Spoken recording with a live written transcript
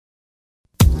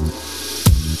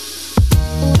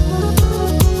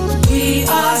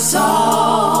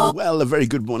Well, a very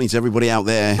good morning to everybody out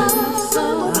there.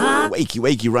 Wakey,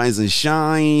 wakey, rise and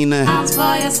shine. That's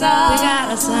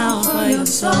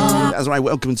right,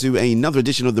 welcome to another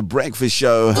edition of The Breakfast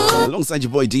Show. Alongside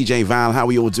your boy DJ Val, how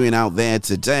are you all doing out there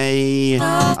today?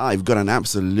 I've got an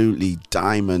absolutely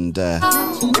diamond,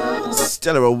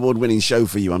 stellar award-winning show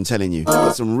for you, I'm telling you.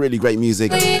 Got some really great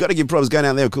music. Got to give props going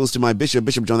out there, of course, to my Bishop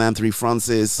John Anthony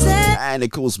Francis, and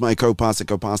of course my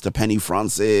co-pastor Penny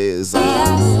Francis.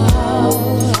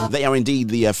 They are indeed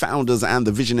the founders and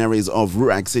the visionaries of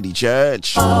Ruach City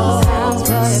Church. So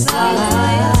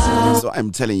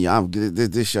I'm telling you,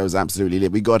 this show is absolutely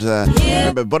lit. We got,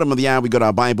 remember, bottom of the hour, we got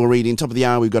our Bible reading. Top of the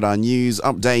hour, we got our news,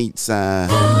 updates,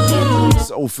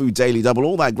 Soul Food Daily Double,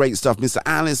 all that great stuff. Mr.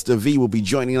 Alistair V will be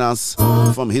joining us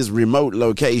from his remote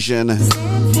location.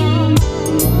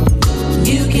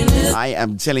 I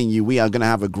am telling you, we are going to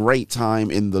have a great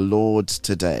time in the Lord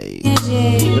today.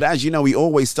 But as you know, we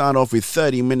always start off with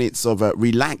 30 minutes of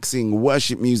relaxing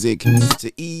worship music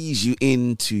to ease you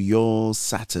into your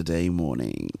Saturday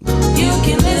morning. You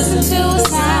can listen to a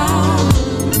sound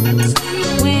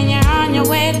when you're on your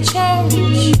way to church.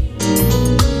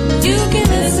 You can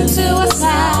listen to a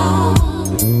sound,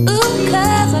 ooh,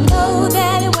 'cause I know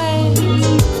that it works.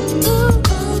 Ooh,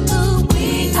 ooh, ooh,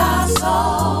 we are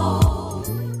soul.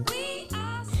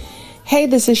 Hey,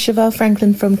 this is Chevelle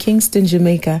Franklin from Kingston,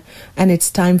 Jamaica, and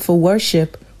it's time for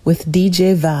worship with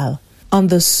DJ Val on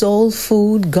the Soul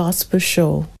Food Gospel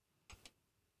Show.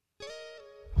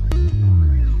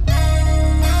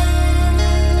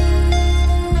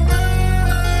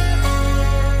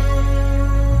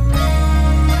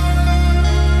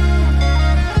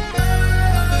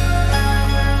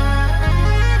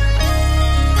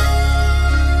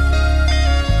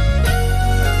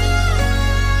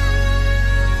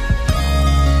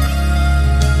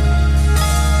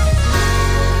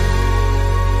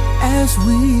 As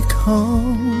we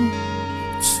come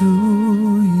to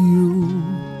you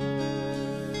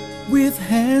with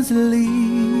hands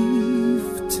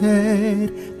lifted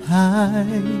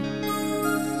high,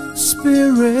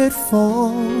 Spirit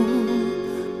fall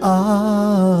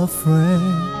afresh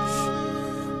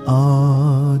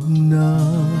on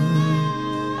us.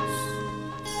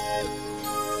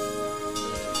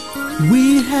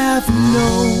 We have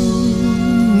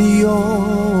known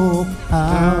your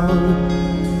power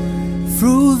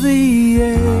through the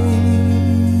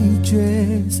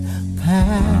ages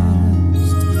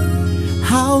past,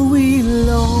 how we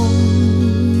long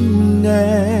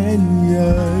and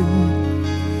yearn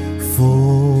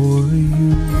for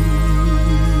you.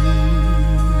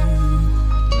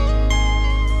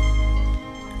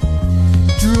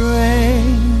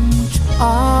 Drench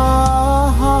our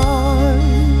hearts,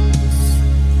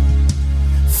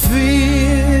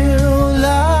 fill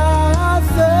our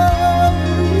thirst.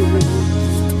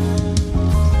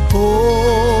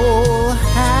 Oh,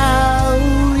 how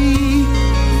we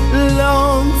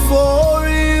long for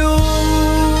you.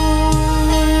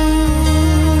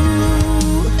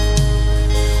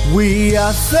 We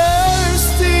are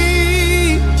thirsty,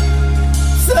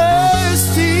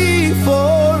 thirsty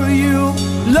for you,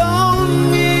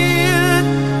 longing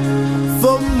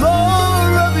for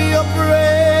more of your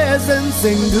presence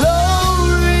and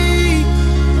glory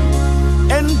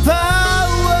and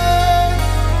power.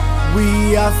 We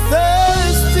are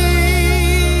thirsty,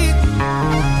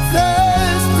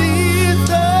 thirsty,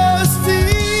 thirsty.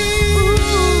 Ooh,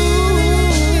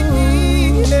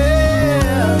 yeah,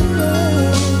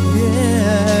 yeah, yeah.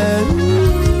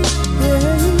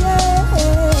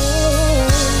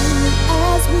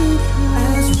 As we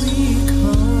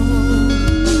come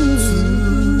to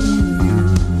you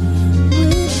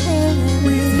with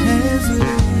hands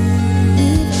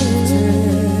lifted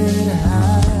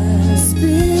high,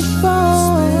 Spirit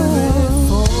fall.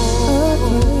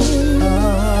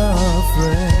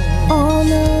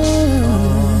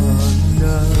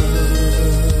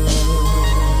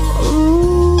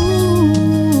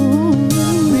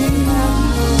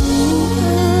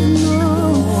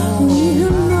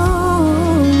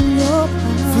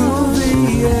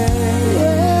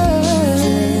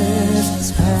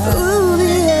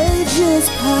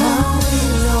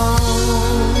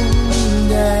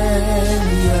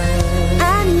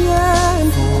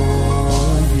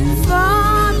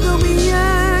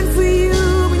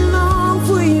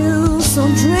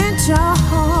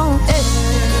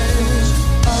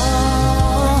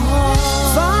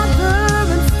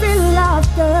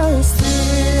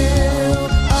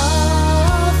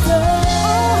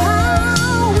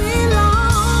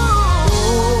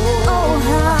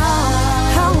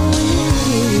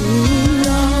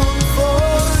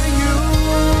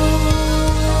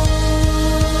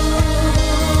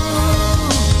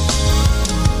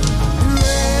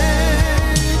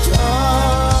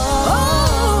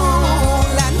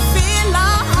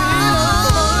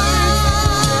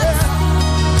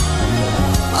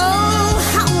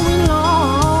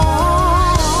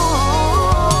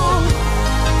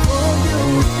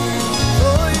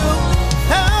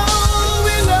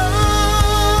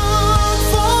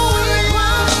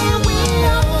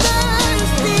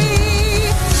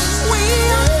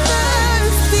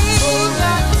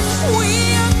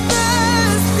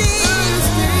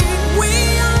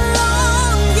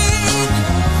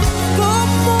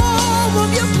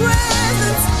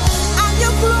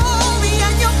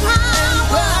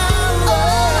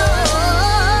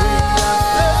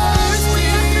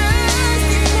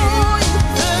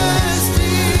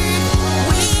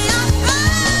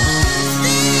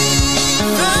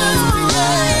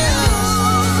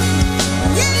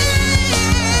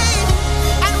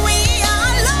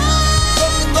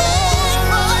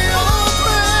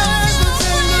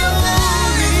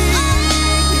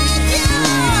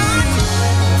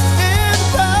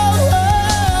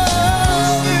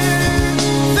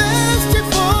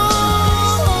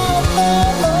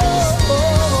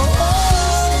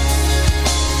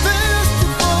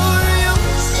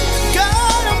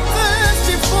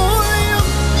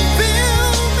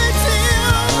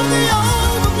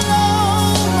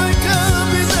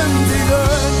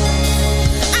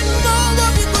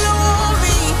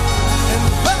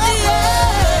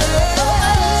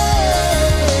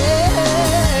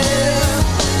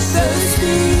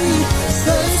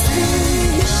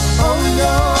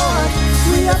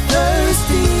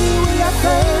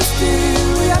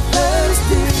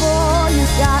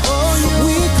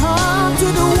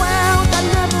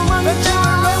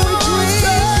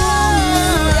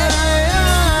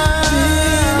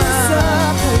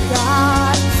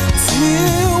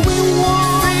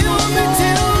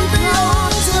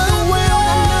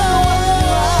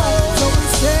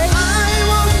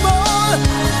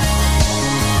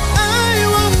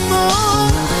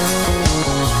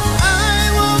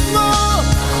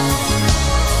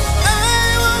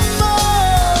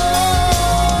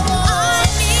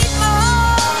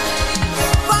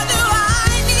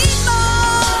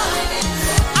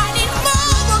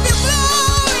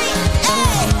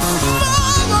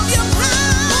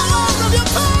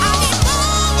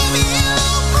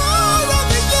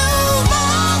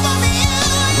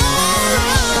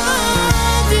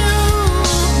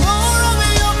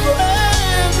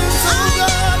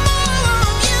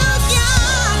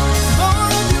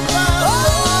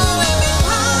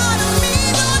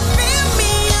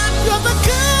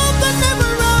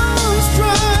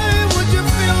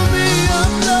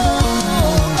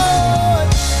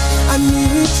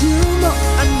 you more,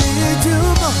 I need you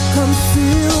more. Come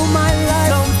feel my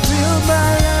life, come feel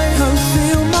my life, come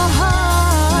feel my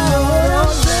heart. Lord,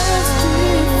 I'm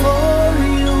desperate for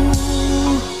you.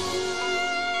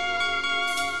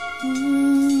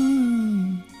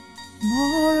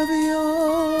 More of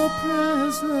your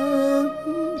presence,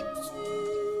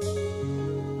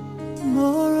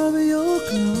 more of your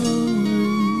glory.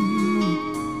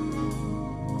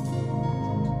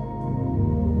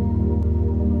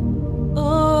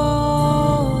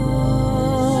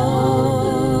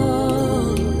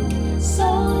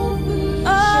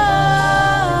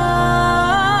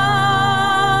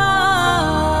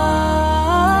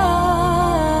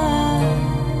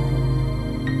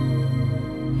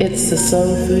 It's the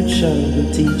Soul Food Show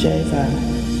with DJ Val.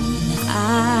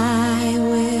 I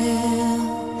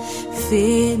will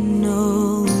fear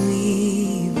no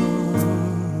evil.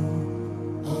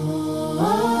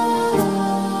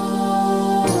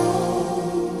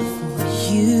 For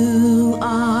you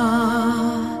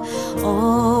are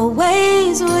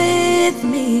always with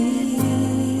me.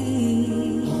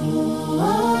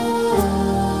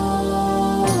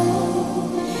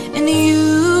 And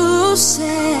you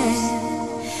said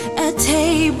a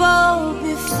table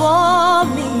before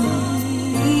me,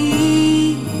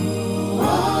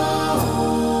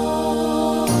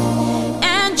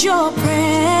 and your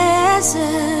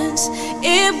presence,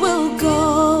 it will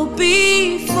go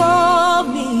before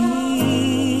me.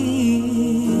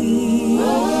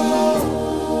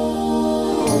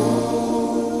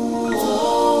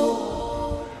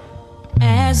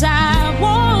 As I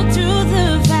walk through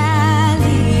the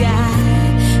valley, I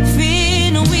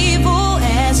fear no evil.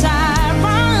 As I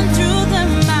run through the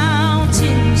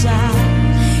mountains, I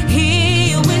hear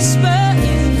you whisper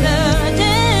in the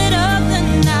dead of the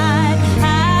night.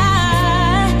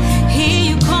 I hear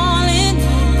you calling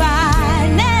me by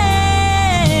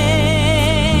name.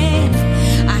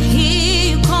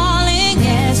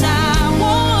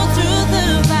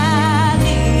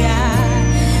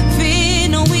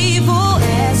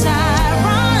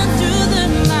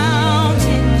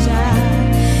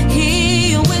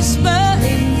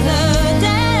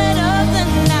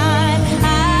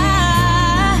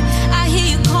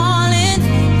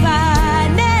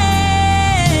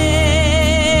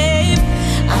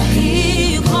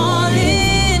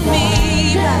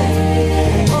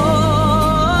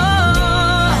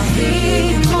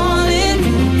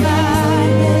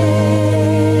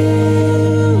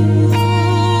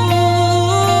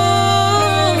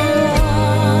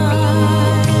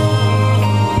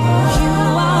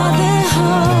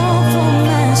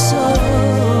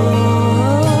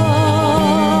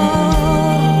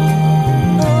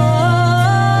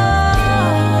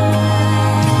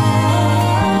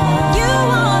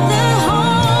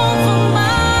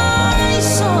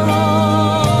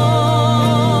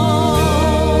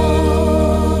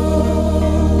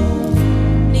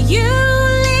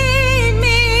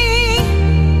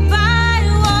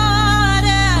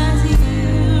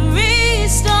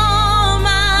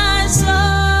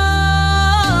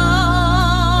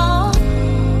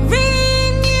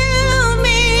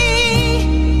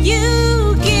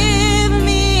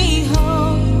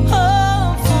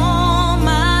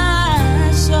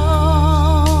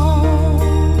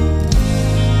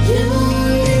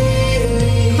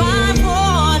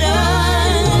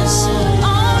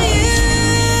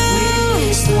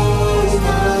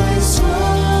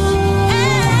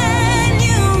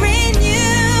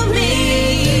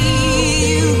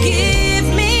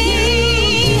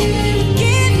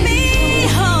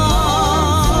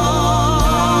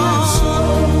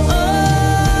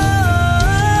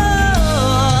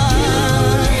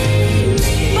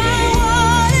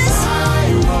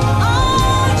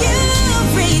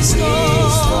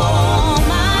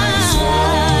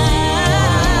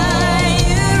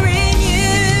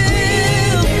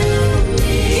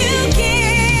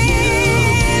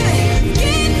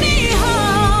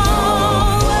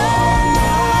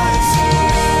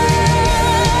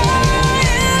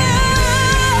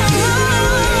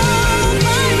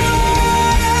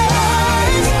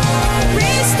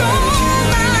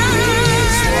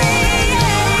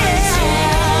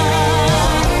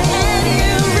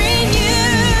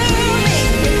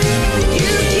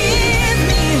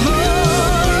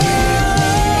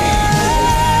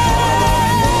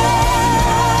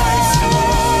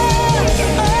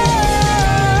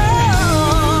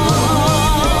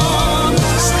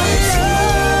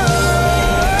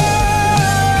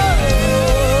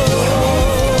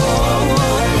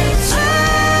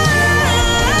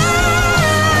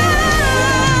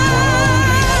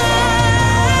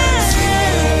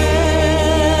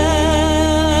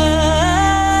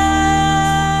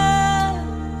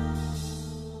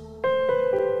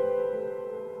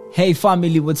 Hey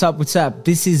family, what's up, what's up?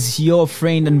 This is your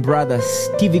friend and brother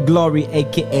Stevie Glory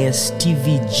aka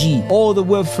Stevie G, all the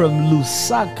way from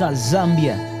Lusaka,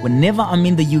 Zambia. Whenever I'm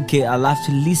in the UK, I love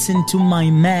to listen to my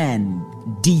man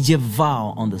DJ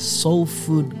Val on the Soul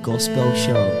Food Gospel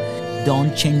Show.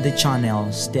 Don't change the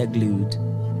channel, stay glued.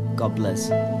 God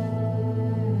bless.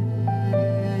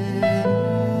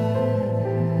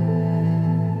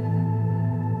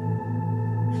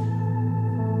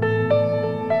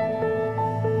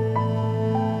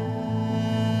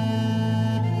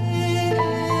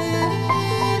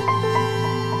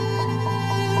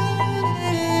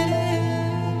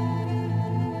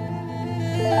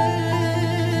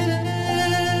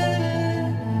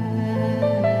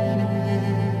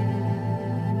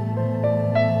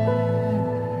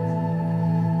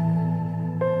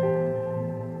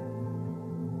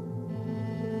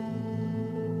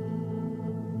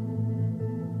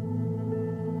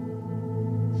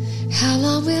 How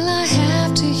long will I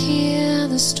have to hear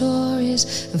the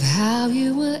stories of how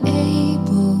you were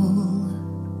able?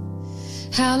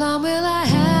 How long will I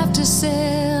have to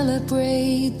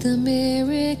celebrate the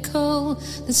miracle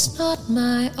that's not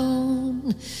my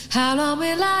own? How long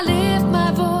will I lift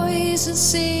my voice and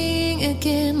sing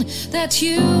again that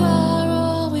you are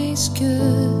always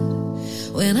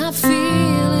good, when I'm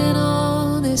feeling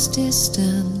all this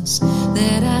distance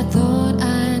that I thought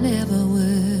I never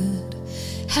would?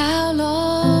 How long?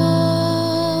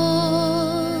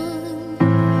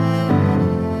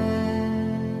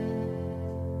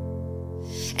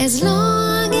 As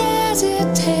long as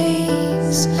it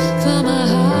takes for my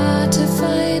heart to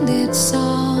find its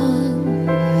song.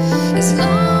 As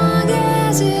long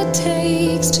as it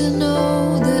takes to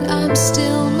know that I'm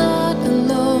still not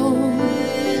alone.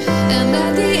 And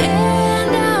at the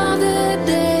end of the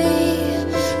day,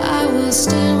 I will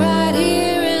stand right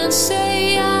here and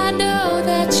say, I know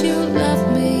that you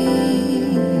love me.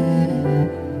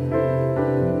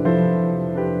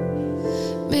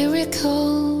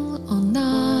 Miracle or not.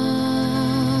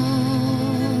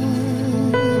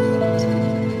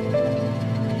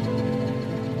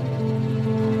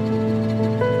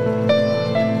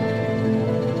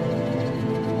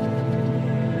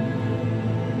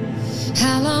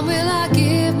 How long will I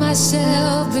give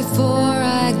myself before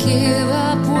I give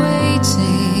up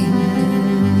waiting?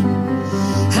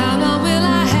 How long will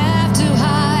I have to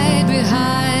hide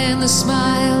behind the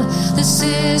smile that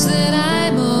says that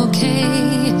I'm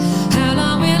okay? How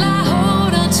long will I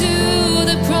hold on to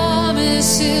the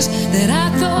promises that I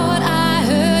thought I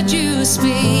heard you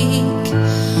speak,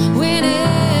 when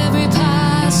every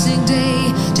passing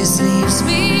day just leaves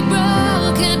me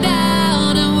broken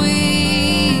down and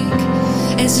weak?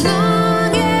 As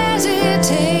long as it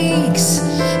takes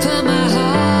for my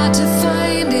heart to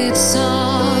find its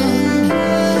song.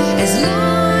 As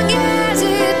long as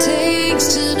it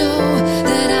takes to know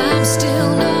that I'm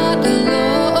still not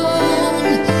alone.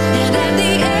 And at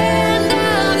the end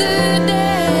of the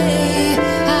day,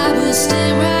 I will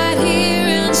stand right here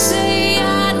and say,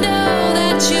 I know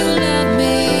that you love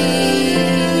me.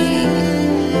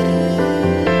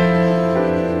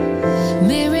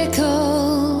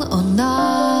 Miracle or not.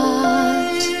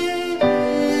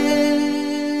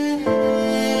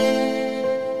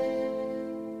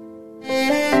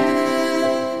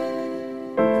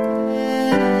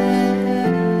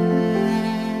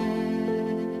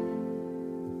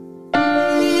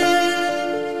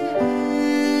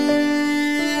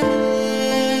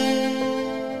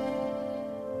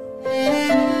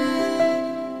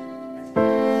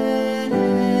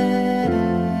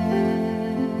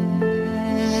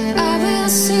 I will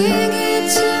sing it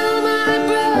till my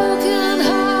broken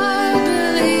heart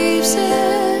believes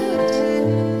it.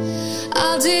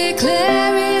 I'll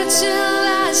declare it till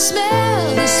I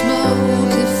smell the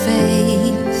smoke of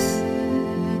faith.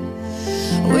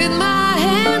 With my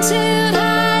hands held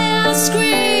high, I'll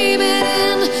scream it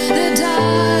in the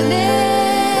darkness,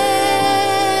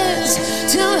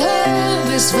 till hope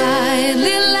is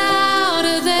finally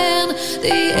louder than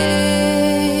the ache.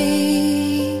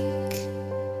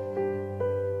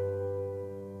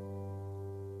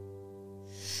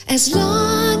 As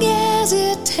long as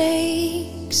it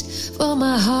takes for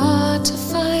my heart to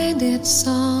find its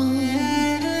song.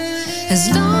 As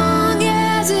long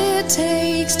as it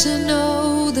takes to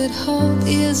know that hope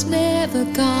is never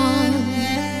gone.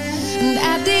 And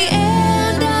at the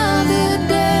end of the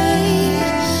day,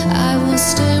 I will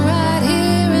stand right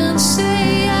here and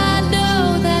say, I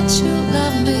know that you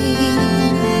love me.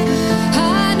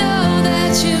 I know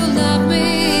that you love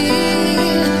me.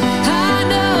 I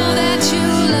know that you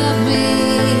love me.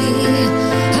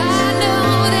 I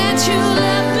know that you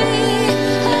love me.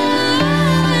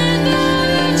 I know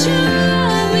that you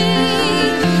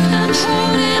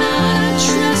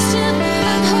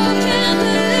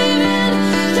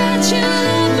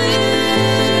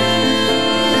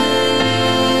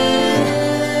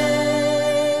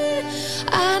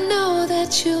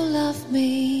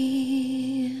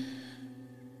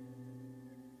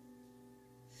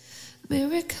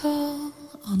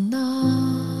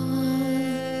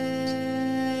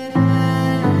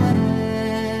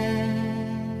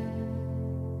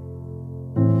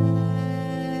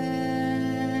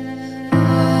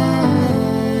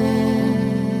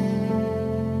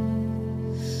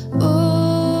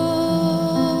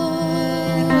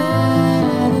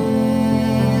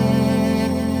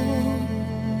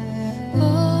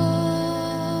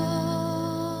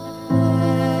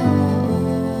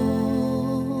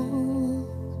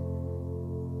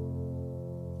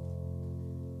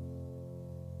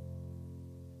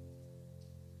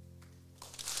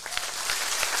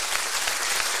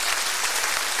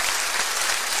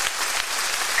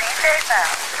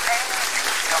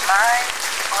mind,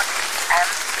 body,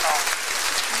 and soul.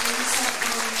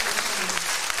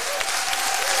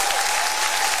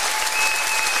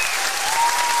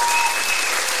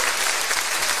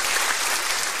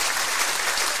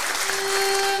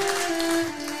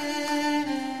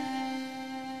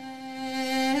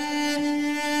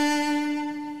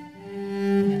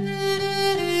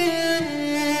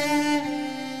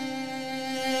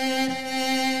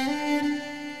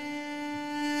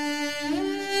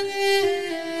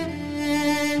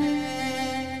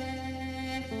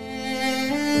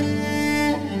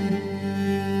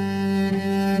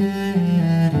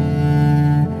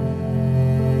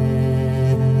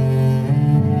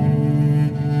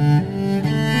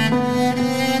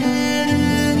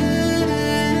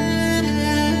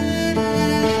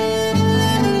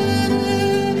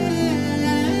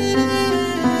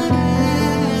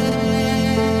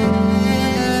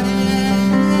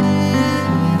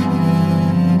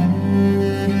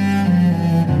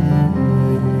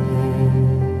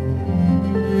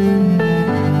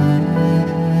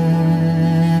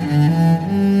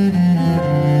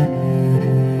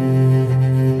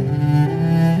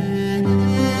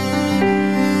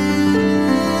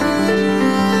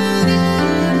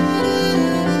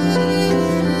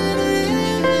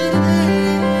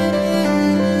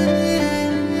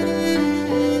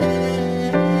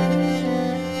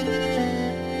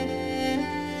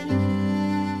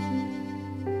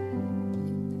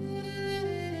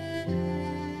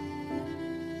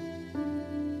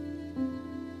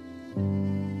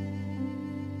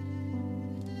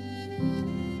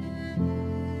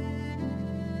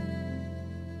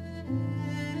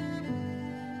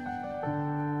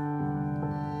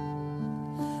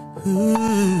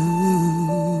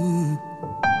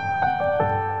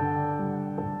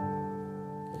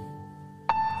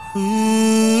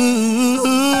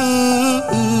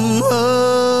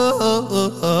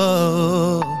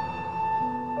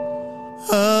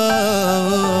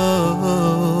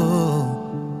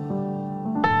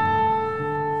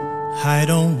 I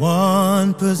don't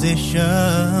want positions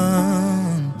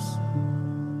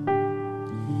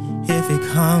if it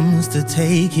comes to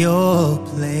take your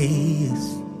place.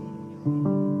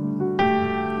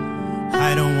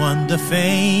 I don't want the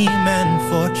fame and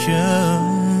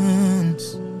fortunes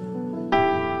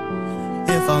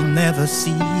if I'll never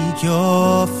seek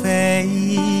your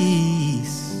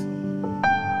face.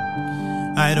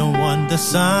 I don't want the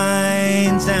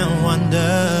signs and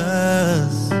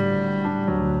wonders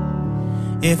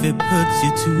if it puts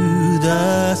you to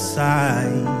the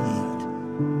side.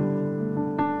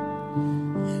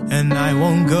 And I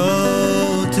won't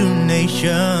go to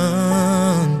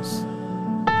nations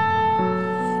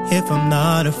if I'm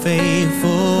not a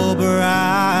faithful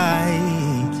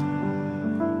bride.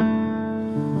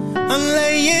 I'm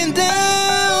laying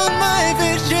down my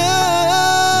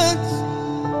visions,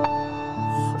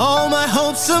 all my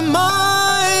hopes and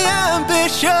my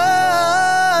ambitions,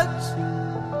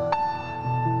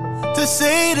 to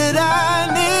say that I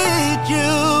need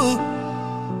you,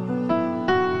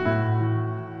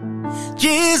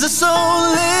 Jesus,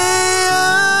 only you.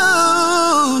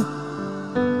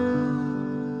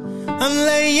 I'm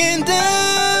laying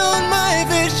down my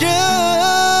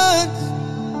visions,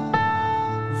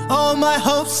 all my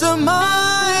hopes and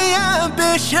my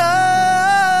ambitions,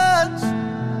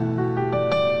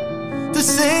 to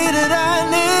say that I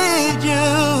need you.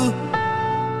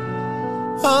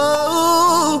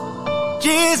 Oh,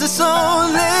 Jesus,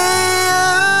 only you.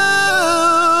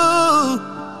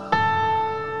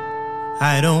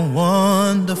 I don't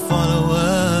want the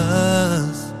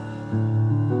followers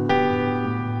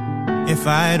if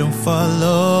I don't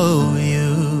follow you.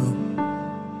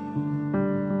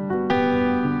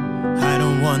 I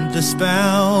don't want the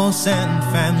spouse and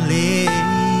family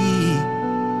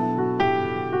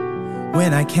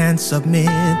when I can't submit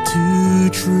to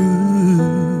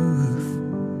truth.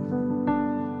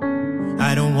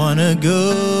 I don't wanna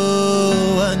go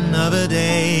another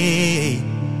day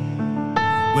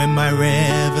when my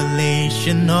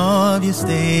revelation of you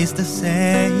stays the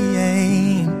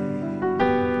same,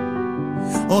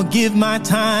 or give my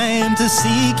time to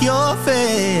seek your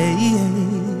face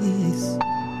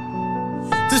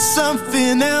to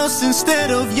something else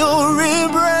instead of your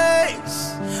embrace.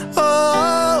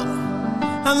 Oh,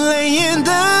 I'm laying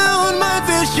down my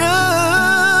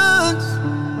visions,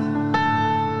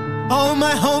 all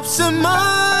my hopes and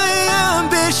my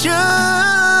ambitions,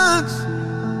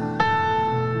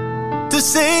 to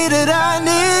say that I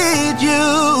need you.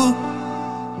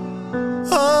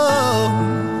 Oh,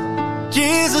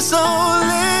 Jesus,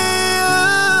 only you.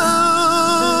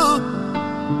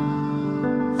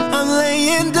 I'm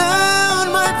laying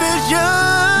down my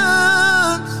vision,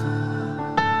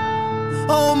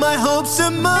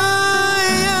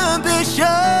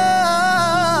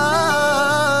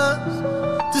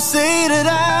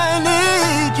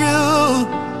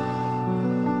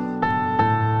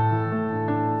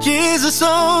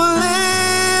 only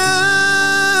you.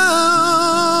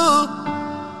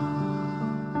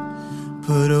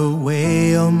 Put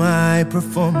away all my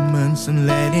performance and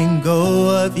letting go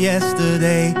of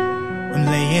yesterday. I'm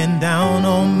laying down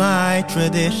all my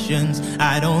traditions.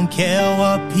 I don't care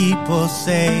what people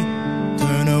say.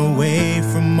 Turn away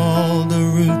from all the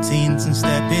routines and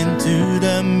step into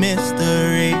the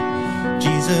mystery.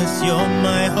 Jesus, you're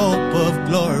my hope of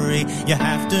glory. You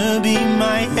have to be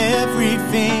my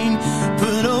everything.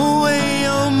 Put away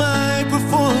all my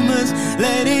performance,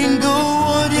 letting go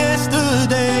of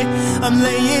yesterday. I'm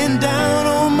laying down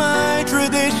all my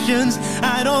traditions.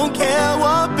 I don't care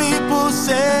what people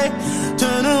say.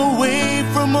 Turn away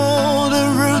from all the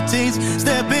routines,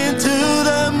 step into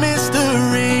the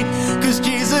mystery. 'Cause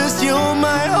Jesus, you're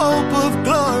my hope of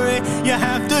glory. You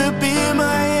have to be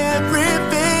my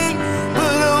everything.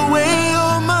 Put away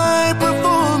all my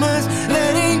performance,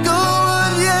 letting go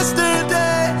of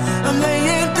yesterday. I'm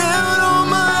laying down all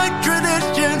my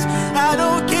traditions. I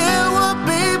don't care what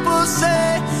people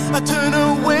say. I turn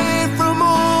away from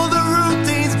all the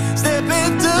routines, step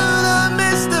into the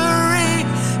mystery.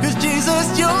 'Cause Jesus,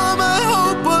 you're my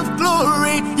hope of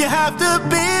glory. You have to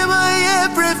be my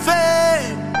everything.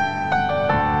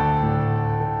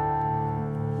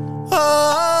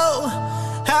 Oh,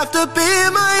 have to be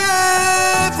my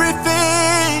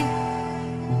everything.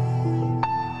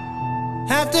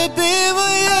 Have to be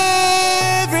my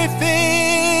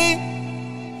everything.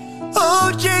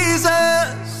 Oh,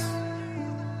 Jesus.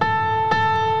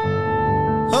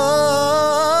 Oh,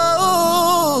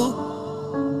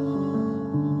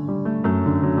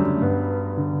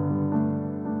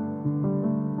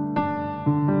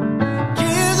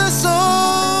 Jesus,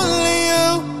 only you.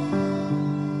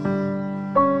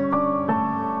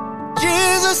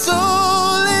 Jesus,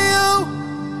 only you.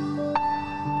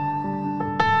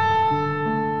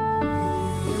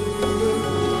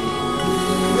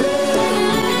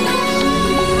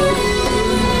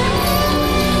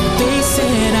 They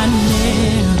said I'd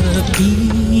never be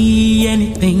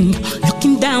anything,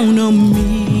 looking down on me.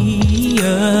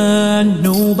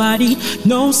 Nobody,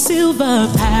 no silver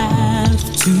path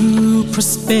to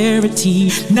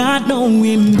prosperity, not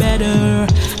knowing better.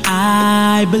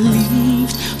 I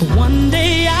believed, but one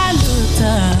day I looked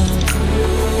up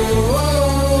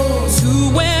to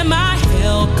where my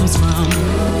help comes from.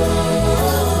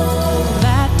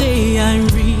 That day I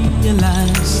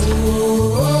realized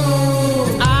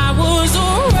I was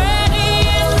already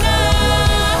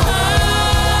enough.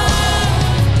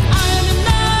 I am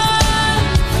enough.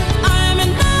 I am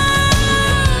enough.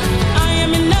 I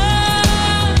am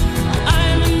enough. I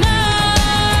am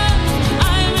enough.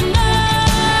 I am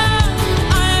enough.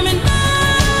 I am enough.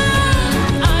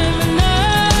 I am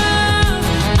enough.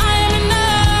 I am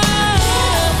enough.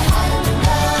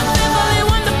 Fearfully,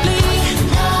 wonderfully,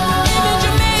 image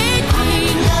you make me.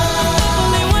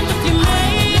 Fearfully, wonderfully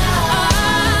made.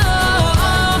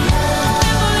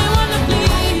 Fearfully, wonderfully,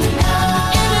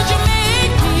 image you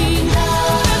make me.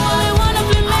 Fearfully,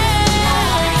 wonderfully made.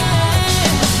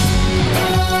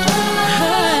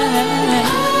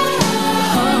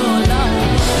 Oh, Lord.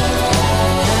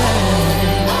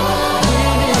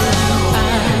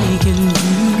 I can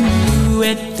do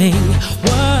anything.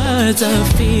 Words of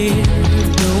fear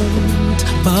don't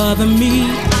bother me.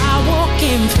 I walk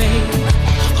in faith,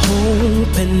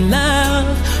 hope and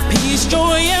love, peace,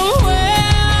 joy and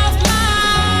wealth.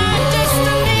 My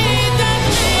destiny that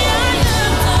day I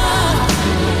love.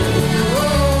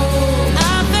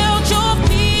 I felt your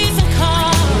peace and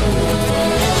calm,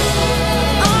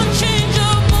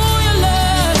 unchangeable your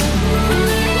love.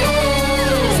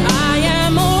 I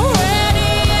am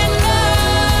already enough.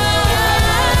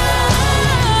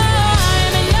 I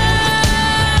am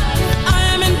enough. I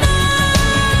am enough.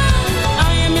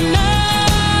 I am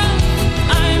enough.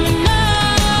 I am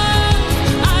enough.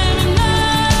 I am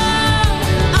enough.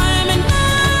 I am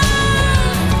enough.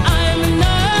 I am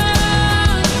enough.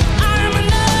 I am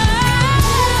enough.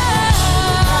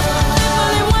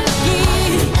 Fearfully, wonderfully,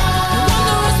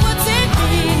 wondrous what's in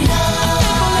me.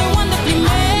 Fearfully, wonderfully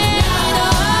made.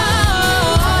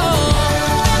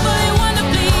 Fearfully,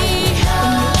 wonderfully,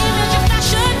 image you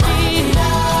fashioned me.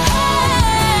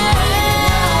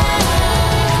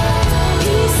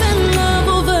 Peace and love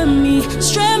over me,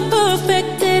 strength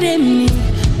perfected in me.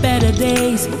 Better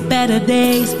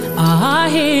days are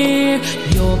here.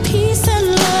 Your peace and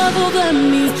love over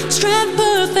me, strength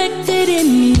perfected in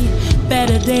me.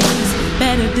 Better days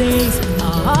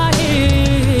are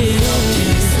here.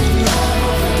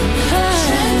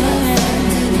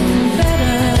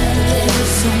 Better,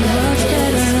 so much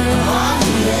better.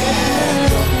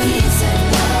 Peace and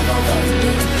love over me,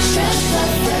 strength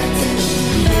perfected in me.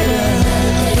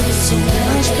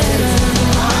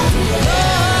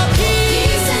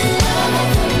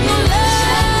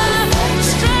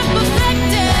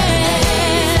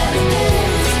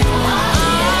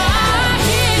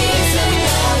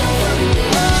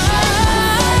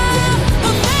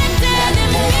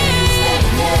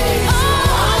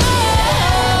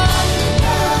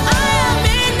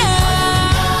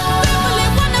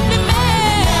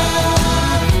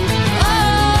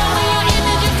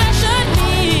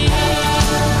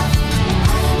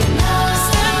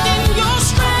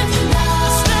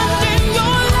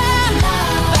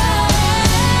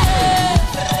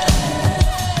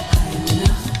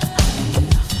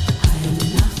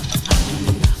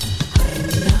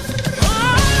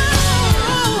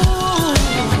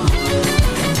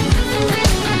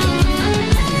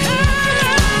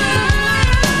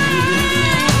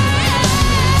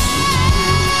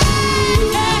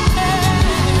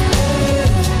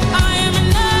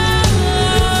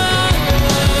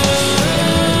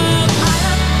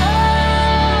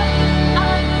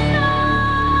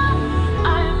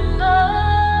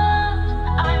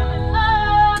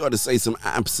 got to say, some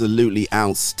absolutely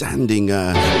outstanding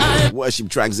worship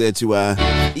tracks there to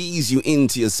ease you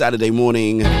into your Saturday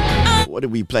morning. What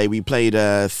did we play? We played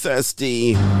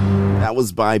Thirsty. That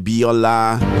was by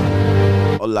Biola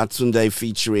Olatunde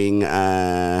featuring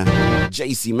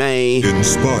JC May.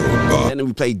 Inspired by. And then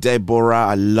we played Deborah.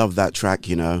 I love that track,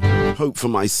 you know. Hope for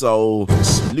My Soul.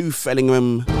 Lou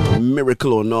Fellingham,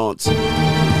 Miracle or Not.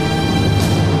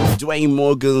 Dwayne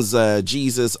Morgan's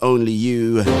Jesus Only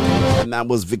You. And that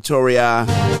was Victoria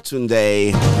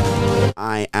Tunde,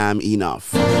 I Am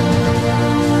Enough.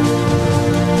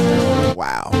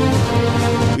 Wow.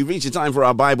 We've reached the time for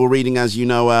our Bible reading. As you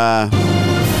know,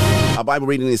 our Bible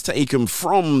reading is taken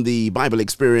from the Bible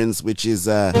Experience, which is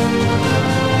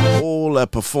all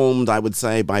performed, I would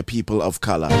say, by people of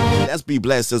color. Let's be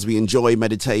blessed as we enjoy,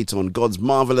 meditate on God's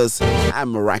marvelous and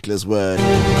miraculous word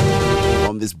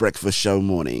on this breakfast show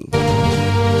morning.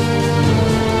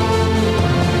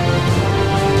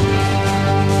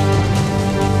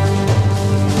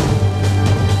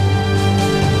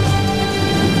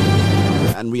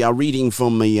 And we are reading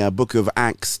from the book of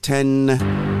Acts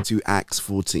 10 to Acts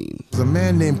 14. There was a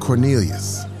man named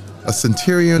Cornelius, a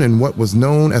centurion in what was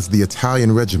known as the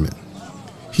Italian regiment.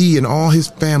 He and all his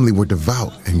family were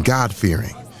devout and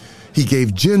God-fearing. He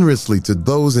gave generously to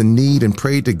those in need and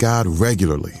prayed to God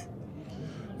regularly.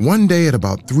 One day at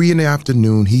about 3 in the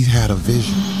afternoon, he had a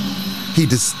vision. He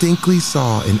distinctly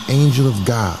saw an angel of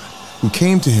God who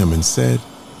came to him and said,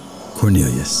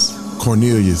 Cornelius.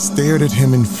 Cornelius stared at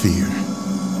him in fear.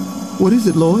 What is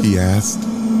it, Lord? He asked.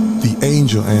 The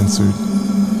angel answered,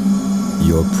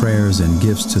 Your prayers and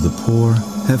gifts to the poor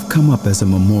have come up as a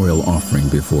memorial offering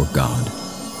before God.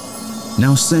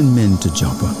 Now send men to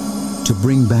Joppa to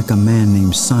bring back a man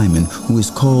named Simon who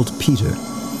is called Peter.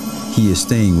 He is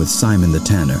staying with Simon the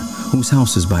tanner, whose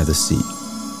house is by the sea.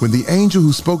 When the angel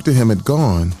who spoke to him had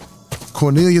gone,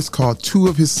 Cornelius called 2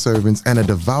 of his servants and a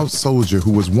devout soldier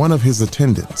who was one of his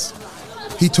attendants.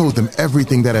 He told them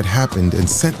everything that had happened and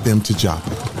sent them to Joppa.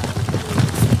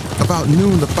 About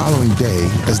noon the following day,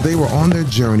 as they were on their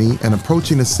journey and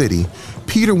approaching the city,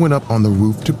 Peter went up on the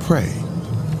roof to pray.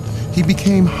 He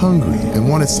became hungry and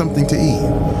wanted something to eat,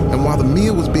 and while the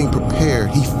meal was being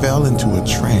prepared, he fell into a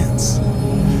trance.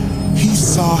 He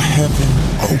saw heaven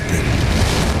open,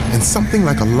 and something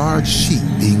like a large sheet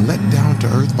being let down to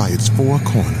earth by its 4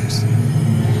 corners.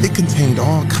 It contained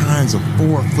all kinds of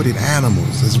 4-footed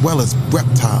animals, as well as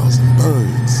reptiles and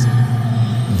birds.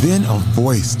 Then a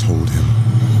voice told him,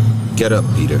 Get up,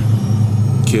 Peter.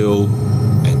 Kill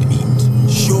and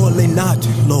eat. Surely not,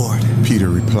 Lord, Peter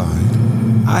replied.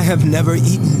 I have never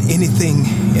eaten anything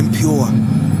impure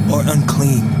or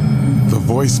unclean. The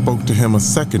voice spoke to him a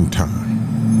second time.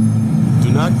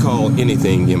 Do not call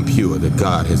anything impure that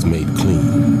God has made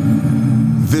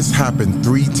clean. This happened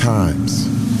 3 times,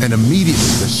 and immediately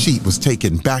the sheet was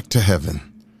taken back to heaven.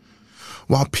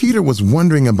 While Peter was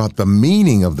wondering about the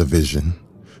meaning of the vision,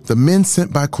 the men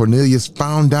sent by Cornelius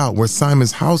found out where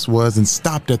Simon's house was and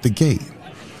stopped at the gate.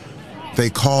 They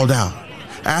called out,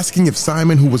 asking if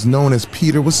Simon, who was known as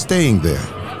Peter, was staying there.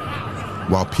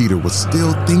 While Peter was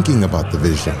still thinking about the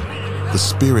vision, the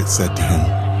Spirit said to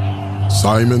him,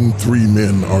 Simon, 3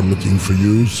 men are looking for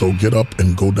you, so get up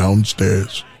and go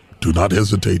downstairs. Do not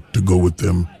hesitate to go with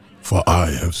them, for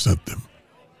I have sent them.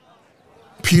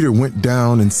 Peter went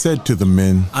down and said to the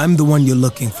men, I'm the one you're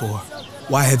looking for.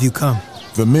 Why have you come?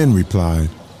 The men replied,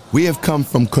 We have come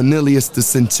from Cornelius the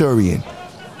centurion.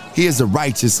 He is a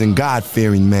righteous and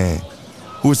God-fearing man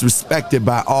who is respected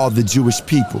by all the Jewish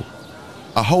people.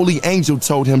 A holy angel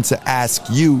told him to ask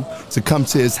you to come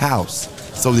to his house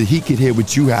so that he could hear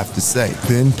what you have to say.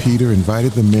 Then Peter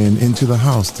invited the men into the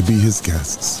house to be his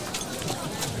guests.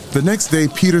 The next day,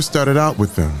 Peter started out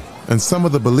with them, and some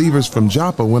of the believers from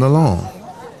Joppa went along.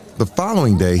 The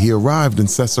following day, he arrived in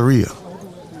Caesarea.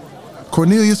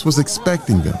 Cornelius was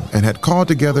expecting them and had called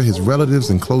together his relatives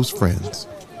and close friends.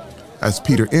 As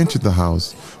Peter entered the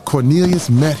house, Cornelius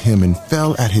met him and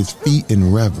fell at his feet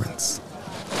in reverence.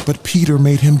 But Peter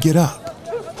made him get up.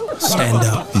 Stand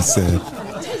up, he said.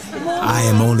 I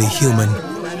am only human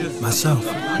myself.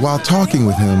 While talking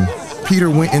with him, Peter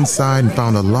went inside and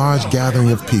found a large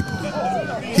gathering of people.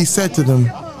 He said to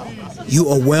them, You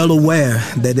are well aware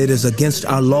that it is against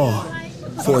our law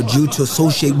for a Jew to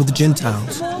associate with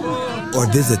Gentiles or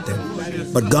visit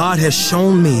them. But God has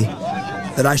shown me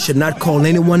that I should not call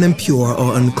anyone impure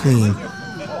or unclean.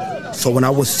 So when I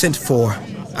was sent for,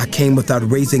 I came without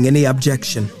raising any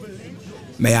objection.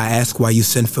 May I ask why you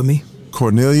sent for me?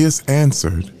 Cornelius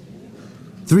answered,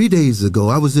 3 days ago,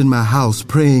 I was in my house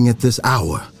praying at this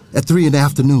hour, at 3 in the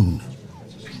afternoon.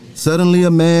 Suddenly a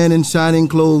man in shining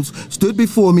clothes stood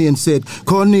before me and said,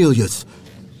 "Cornelius,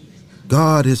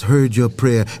 God has heard your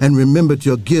prayer and remembered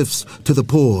your gifts to the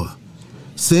poor.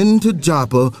 Send to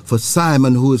Joppa for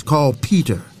Simon, who is called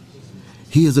Peter.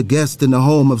 He is a guest in the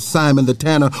home of Simon the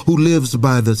tanner, who lives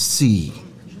by the sea."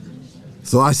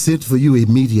 So I sent for you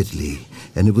immediately,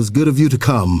 and it was good of you to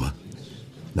come.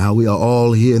 Now we are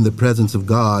all here in the presence of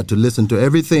God to listen to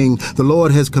everything the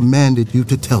Lord has commanded you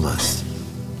to tell us.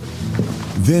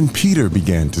 Then Peter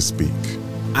began to speak.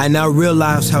 I now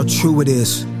realize how true it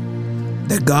is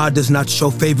that God does not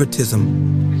show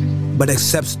favoritism, but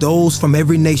accepts those from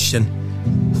every nation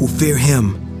who fear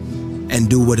him and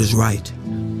do what is right.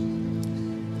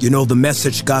 You know the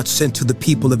message God sent to the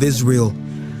people of Israel,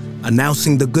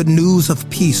 announcing the good news of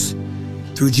peace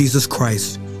through Jesus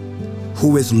Christ,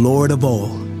 who is Lord of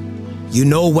all. You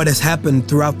know what has happened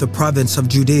throughout the province of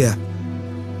Judea,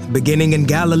 beginning in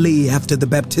Galilee after the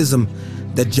baptism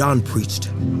that John preached,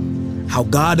 how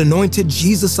God anointed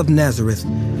Jesus of Nazareth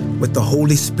with the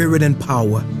Holy Spirit and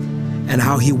power, and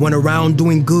how he went around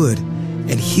doing good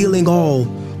and healing all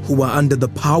who were under the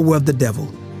power of the devil,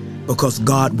 because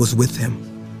God was with him.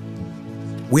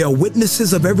 We are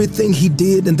witnesses of everything he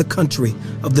did in the country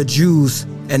of the Jews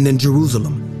and in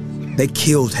Jerusalem. They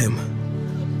killed him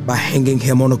by hanging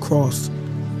him on a cross,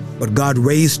 but God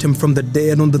raised him from the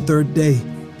dead on the third day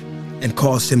and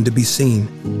caused him to be seen.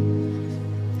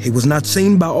 He was not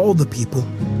seen by all the people,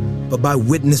 but by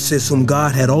witnesses whom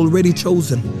God had already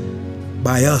chosen,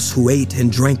 by us who ate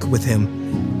and drank with him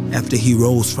after he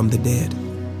rose from the dead.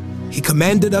 He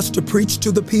commanded us to preach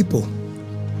to the people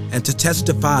and to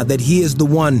testify that he is the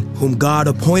one whom God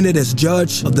appointed as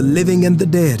judge of the living and the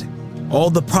dead.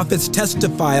 All the prophets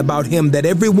testify about him, that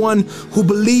everyone who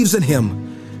believes in him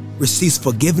receives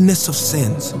forgiveness of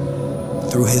sins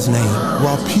through his name.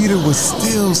 While Peter was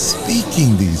still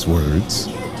speaking these words,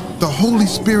 the Holy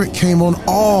Spirit came on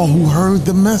all who heard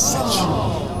the message.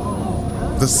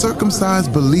 The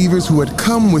circumcised believers who had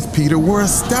come with Peter were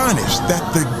astonished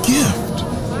that the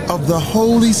gift of the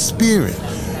Holy Spirit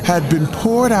had been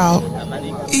poured out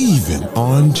even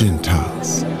on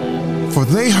Gentiles. For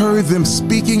they heard them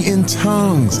speaking in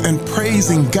tongues and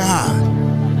praising God.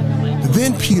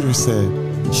 Then Peter said,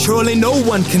 "Surely no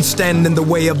one can stand in the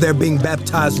way of their being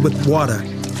baptized with water.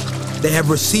 They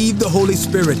have received the Holy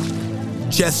Spirit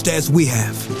just as we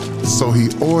have." So he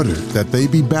ordered that they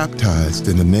be baptized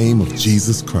in the name of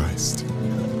Jesus Christ.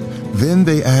 Then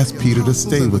they asked Peter to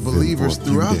stay with them. Believers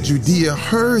throughout Judea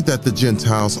heard that the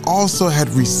Gentiles also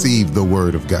had received the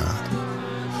word of God.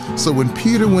 So when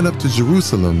Peter went up to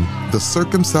Jerusalem, the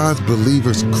circumcised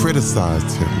believers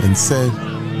criticized him and said,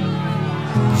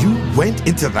 "You went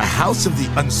into the house of the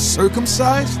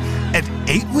uncircumcised and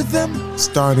ate with them?"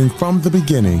 Starting from the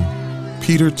beginning,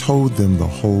 Peter told them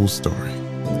the whole story.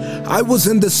 "I was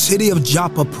in the city of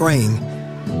Joppa praying,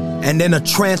 and in a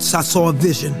trance I saw a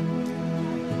vision.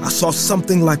 I saw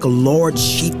something like a large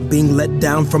sheet being let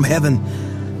down from heaven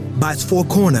by its four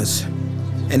corners,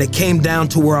 and it came down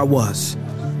to where I was.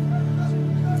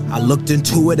 I looked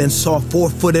into it and saw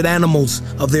four-footed animals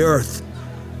of the earth,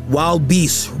 wild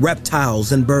beasts,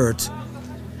 reptiles, and birds.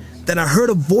 Then I heard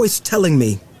a voice telling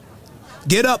me,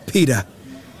 'Get up, Peter,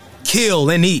 kill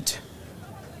and eat.'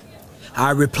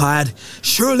 I replied,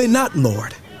 'Surely not,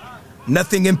 Lord.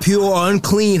 Nothing impure or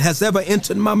unclean has ever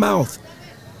entered my mouth.'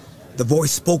 The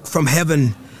voice spoke from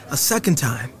heaven a second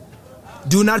time,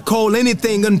 'Do not call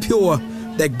anything impure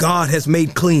that God has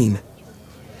made clean.'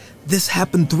 This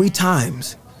happened 3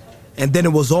 times, and then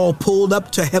it was all pulled up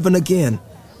to heaven again.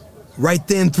 Right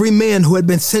then, 3 men who had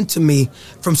been sent to me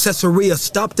from Caesarea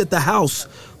stopped at the house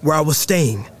where I was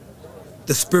staying.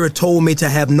 The Spirit told me to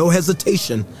have no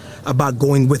hesitation about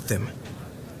going with them.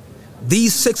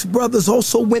 These 6 brothers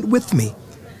also went with me,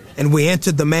 and we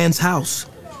entered the man's house.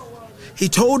 He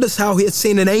told us how he had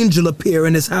seen an angel appear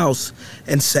in his house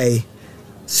and say,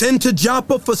 'Send to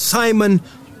Joppa for Simon,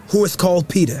 who is called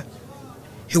Peter.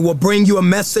 He will bring you a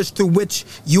message through which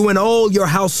you and all your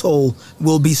household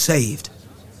will be saved.'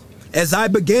 As I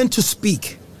began to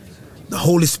speak, the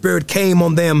Holy Spirit came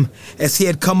on them as he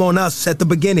had come on us at the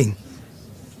beginning.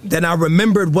 Then I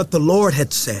remembered what the Lord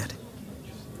had said.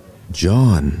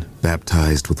 'John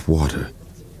baptized with water,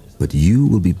 but you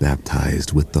will be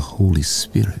baptized with the Holy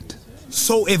Spirit.'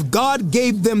 So if God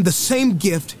gave them the same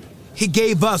gift he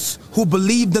gave us who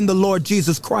believed in the Lord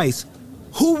Jesus Christ,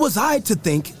 who was I to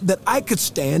think that I could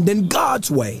stand in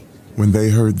God's way?" When they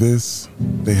heard this,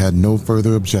 they had no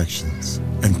further objections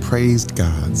and praised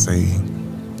God, saying,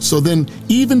 "So then,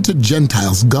 even to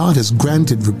Gentiles, God has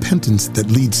granted repentance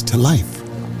that leads to life."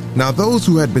 Now those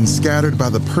who had been scattered by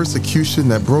the persecution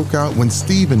that broke out when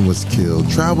Stephen was killed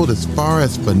traveled as far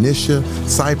as Phoenicia,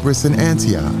 Cyprus, and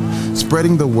Antioch,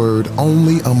 spreading the word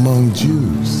only among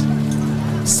Jews.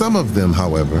 Some of them,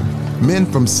 however, men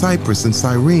from Cyprus and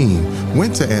Cyrene,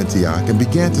 went to Antioch and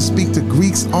began to speak to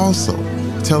Greeks also,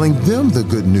 telling them the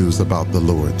good news about the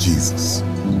Lord Jesus.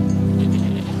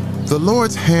 The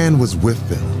Lord's hand was with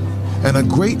them, and a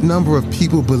great number of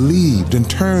people believed and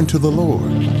turned to the Lord.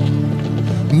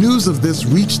 News of this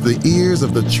reached the ears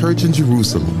of the church in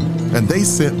Jerusalem, and they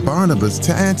sent Barnabas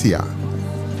to Antioch.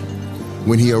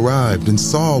 When he arrived and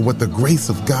saw what the grace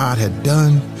of God had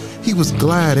done, he was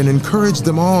glad and encouraged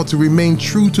them all to remain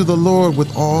true to the Lord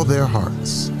with all their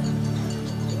hearts.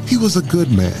 He was a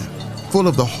good man, full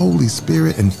of the Holy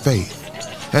Spirit and faith,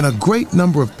 and a great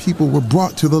number of people were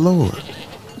brought to the Lord.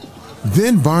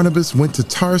 Then Barnabas went to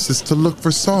Tarsus to look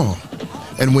for Saul,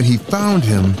 and when he found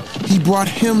him, he brought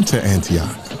him to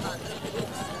Antioch.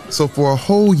 So for a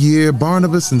whole year,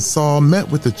 Barnabas and Saul met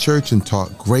with the church and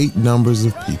taught great numbers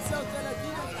of people.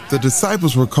 The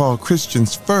disciples were called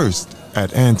Christians first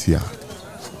at Antioch.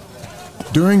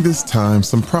 During this time,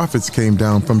 some prophets came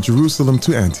down from Jerusalem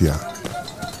to Antioch.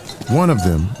 One of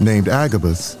them, named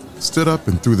Agabus, stood up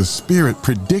and through the Spirit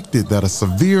predicted that a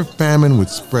severe famine would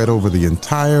spread over the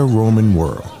entire Roman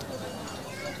world.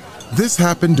 This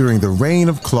happened during the reign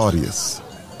of Claudius.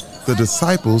 The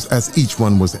disciples, as each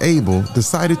one was able,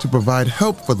 decided to provide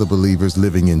help for the believers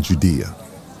living in Judea.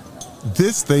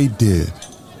 This they did,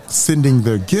 sending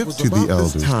their gift to the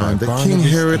elders by that King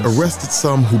Herod arrested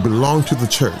some who belonged to the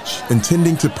church,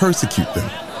 intending to persecute them.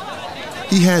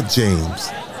 He had James,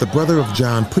 the brother of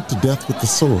John, put to death with the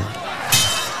sword.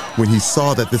 When he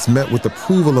saw that this met with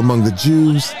approval among the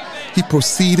Jews, he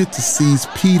proceeded to seize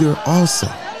Peter also.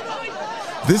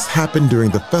 This happened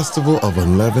during the festival of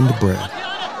unleavened bread.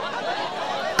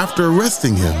 After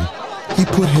arresting him, he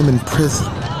put him in prison,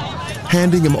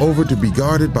 handing him over to be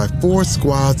guarded by 4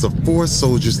 squads of 4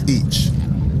 soldiers each.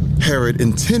 Herod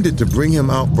intended to bring him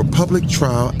out for public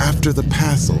trial after the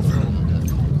Passover.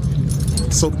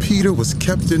 So Peter was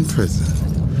kept in prison,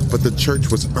 but the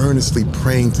church was earnestly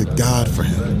praying to God for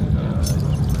him.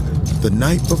 The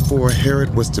night before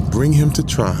Herod was to bring him to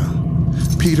trial,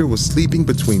 Peter was sleeping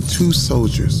between 2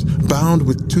 soldiers, bound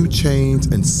with 2 chains,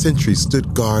 and sentries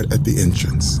stood guard at the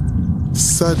entrance.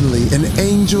 Suddenly, an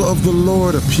angel of the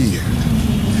Lord appeared,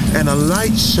 and a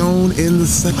light shone in the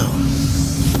cell.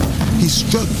 He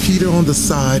struck Peter on the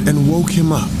side and woke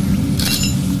him up.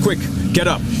 "Quick, get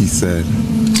up," he said,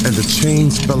 and the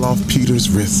chains fell off Peter's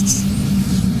wrists.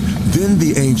 Then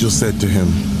the angel said to him,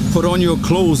 "Put on your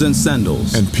clothes and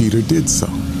sandals." And Peter did so.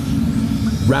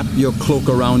 "Wrap your cloak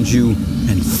around you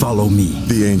and follow me,"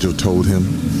 the angel told him.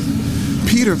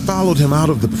 Peter followed him out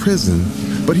of the prison,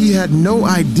 but he had no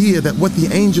idea that what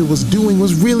the angel was doing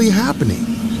was really happening.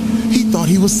 He thought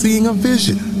he was seeing a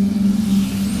vision.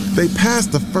 They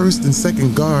passed the first and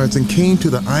second guards and came to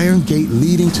the iron gate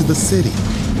leading to the city.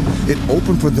 It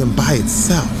opened for them by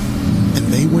itself, and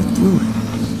they went through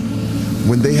it.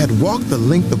 When they had walked the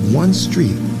length of one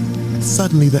street,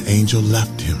 suddenly the angel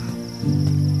left him.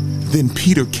 Then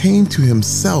Peter came to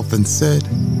himself and said,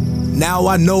 "Now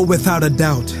I know without a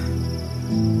doubt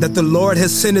that the Lord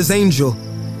has sent his angel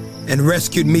and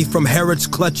rescued me from Herod's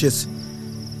clutches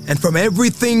and from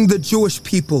everything the Jewish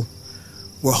people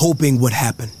were hoping would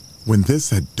happen." When this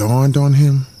had dawned on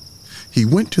him, he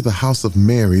went to the house of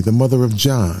Mary, the mother of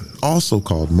John, also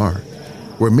called Mark,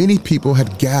 where many people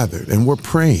had gathered and were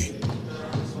praying.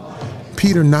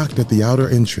 Peter knocked at the outer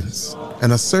entrance,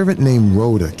 and a servant named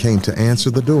Rhoda came to answer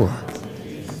the door.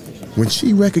 When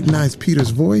she recognized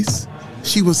Peter's voice,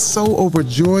 she was so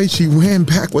overjoyed she ran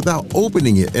back without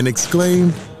opening it and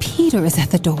exclaimed, "Peter is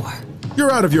at the door."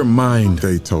 "You're out of your mind,"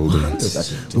 they told her.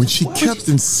 When she kept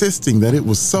insisting that it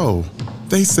was so,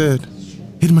 they said,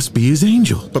 "It must be his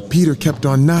angel." But Peter kept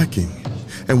on knocking,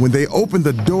 and when they opened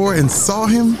the door and saw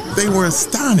him, they were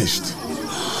astonished.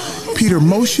 Peter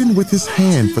motioned with his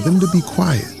hand for them to be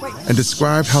quiet and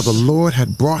described how the Lord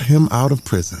had brought him out of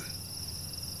prison.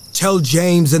 "Tell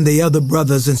James and the other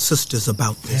brothers and sisters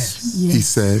about this," he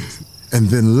said, and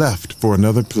then left for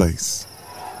another place.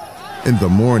 In the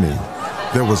morning,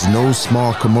 there was no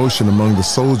small commotion among the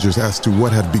soldiers as to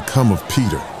what had become of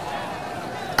Peter.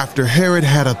 After Herod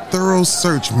had a thorough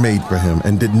search made for him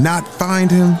and did not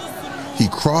find him, he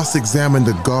cross-examined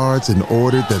the guards and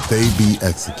ordered that they be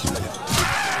executed.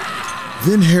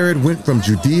 Then Herod went from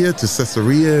Judea to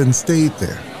Caesarea and stayed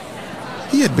there.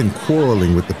 He had been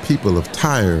quarreling with the people of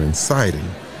Tyre and Sidon.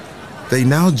 They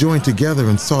now joined together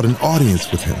and sought an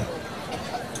audience with him.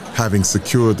 Having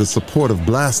secured the support of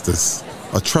Blastus,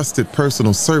 a trusted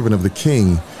personal servant of the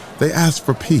king, They asked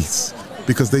for peace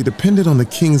because they depended on the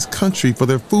king's country for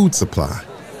their food supply.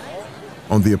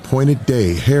 On the appointed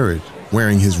day, Herod,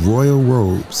 wearing his royal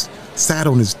robes, sat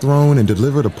on his throne and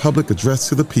delivered a public address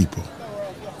to the people.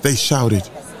 They shouted,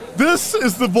 "This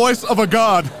is the voice of a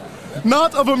god,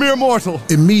 not of a mere mortal."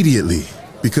 Immediately,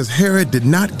 because Herod did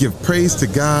not give praise to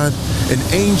God, an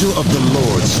angel of the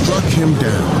Lord struck him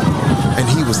down, and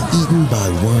he was eaten by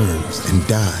worms and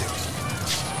died.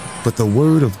 But the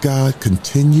word of God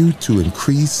continued to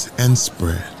increase and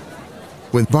spread.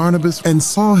 When Barnabas and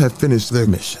Saul had finished their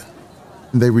mission,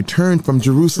 they returned from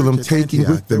Jerusalem taking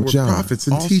with them John, prophets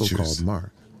and teachers, called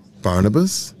Mark,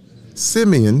 Barnabas,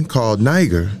 Simeon called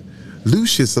Niger,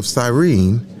 Lucius of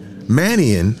Cyrene,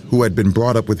 Manaen, who had been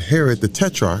brought up with Herod the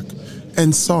Tetrarch,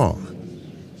 and Saul.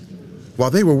 While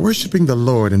they were worshiping the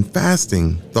Lord and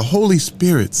fasting, the Holy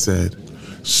Spirit said,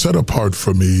 "Set apart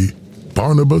for me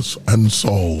Barnabas and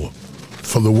Saul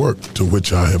for the work to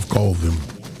which I have called them."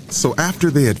 So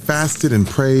after they had fasted and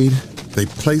prayed, they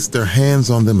placed their hands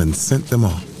on them and sent them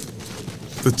off.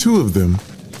 The two of them,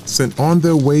 sent on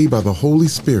their way by the Holy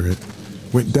Spirit,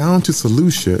 went down to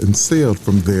Seleucia and sailed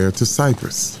from there to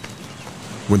Cyprus.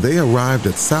 When they arrived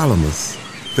at Salamis,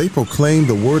 they proclaimed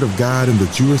the word of God in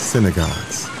the Jewish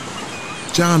synagogues.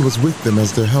 John was with them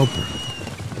as their helper.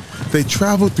 They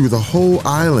traveled through the whole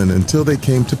island until they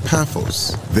came to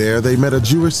Paphos. There they met a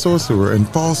Jewish sorcerer and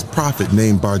false prophet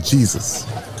named Bar-Jesus,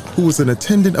 who was an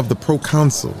attendant of the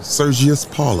proconsul, Sergius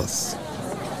Paulus.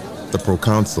 The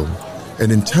proconsul,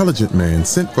 an intelligent man,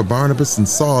 sent for Barnabas and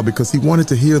Saul because he wanted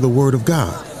to hear the word of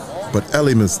God. But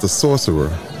Elymas the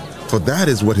sorcerer, for that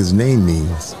is what his name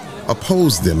means,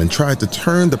 opposed them and tried to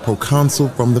turn the proconsul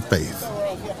from the faith.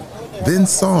 Then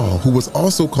Saul, who was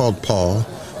also called Paul,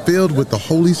 filled with the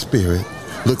Holy Spirit,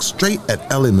 looked straight at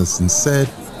Elymas and said,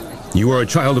 "You are a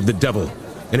child of the devil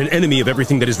and an enemy of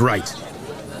everything that is right.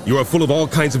 You are full of all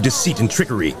kinds of deceit and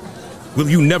trickery. Will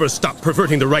you never stop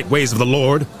perverting the right ways of the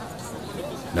Lord?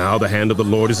 Now the hand of the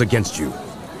Lord is against you.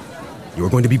 You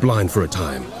are going to be blind for a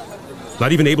time,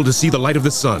 not even able to see the light of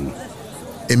the sun."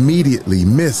 Immediately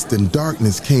mist and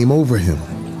darkness came over him,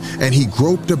 and he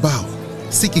groped about,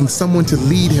 seeking someone to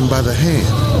lead him by the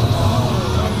hand.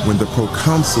 When the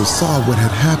proconsul saw what had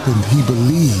happened, he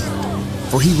believed,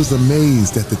 for he was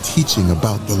amazed at the teaching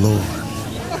about the Lord.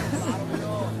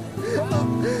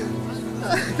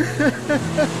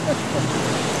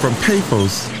 From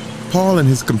Paphos, Paul and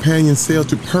his companions sailed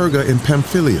to Perga in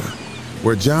Pamphylia,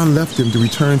 where John left them to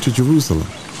return to Jerusalem.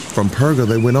 From Perga,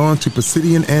 they went on to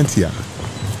Pisidian Antioch.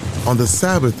 On the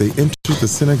Sabbath, they entered the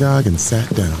synagogue and sat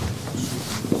down.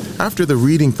 After the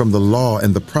reading from the law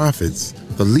and the prophets,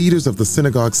 the leaders of the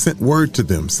synagogue sent word to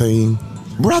them, saying,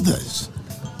 "Brothers,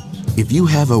 if you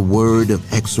have a word of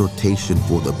exhortation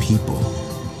for the people,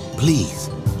 please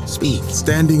speak."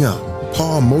 Standing up,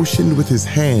 Paul motioned with his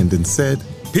hand and said,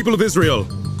 "People of Israel,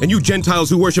 and you Gentiles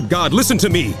who worship God, listen to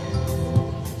me.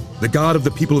 The God of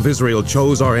the people of Israel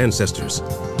chose our ancestors.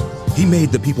 He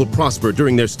made the people prosper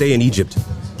during their stay in Egypt.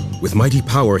 With mighty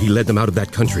power, he led them out of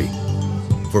that country.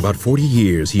 For about 40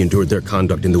 years, he endured their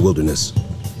conduct in the wilderness.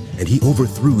 And he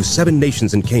overthrew 7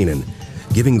 nations in Canaan,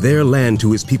 giving their land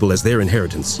to his people as their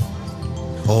inheritance.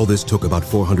 All this took about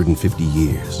 450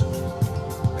 years.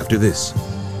 After this,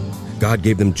 God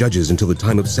gave them judges until the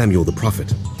time of Samuel the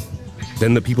prophet.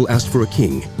 Then the people asked for a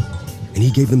king, and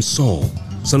he gave them Saul,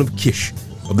 son of Kish,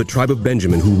 of the tribe of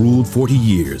Benjamin, who ruled 40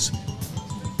 years.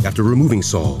 After removing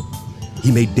Saul, he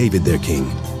made David their king.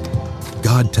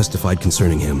 God testified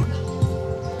concerning him,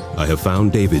 'I have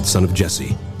found David, son of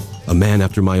Jesse, a man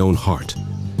after my own heart.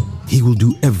 He will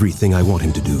do everything I want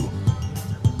him to do.'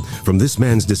 From this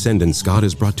man's descendants, God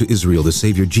has brought to Israel the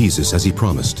Savior Jesus, as he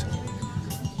promised.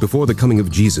 Before the coming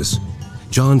of Jesus,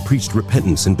 John preached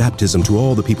repentance and baptism to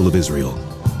all the people of Israel.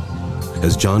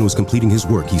 As John was completing his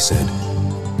work, he said,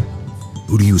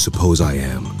 'Who do you suppose I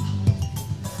am?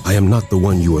 I am not the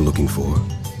one you are looking for.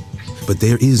 But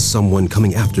there is someone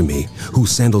coming after me,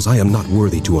 whose sandals I am not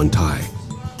worthy to untie.'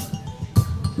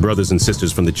 Brothers and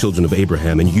sisters from the children of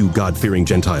Abraham, and you God-fearing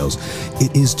Gentiles,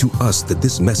 it is to us that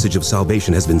this message of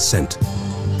salvation has been sent.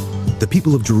 The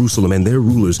people of Jerusalem and their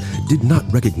rulers did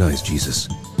not recognize Jesus.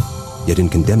 Yet in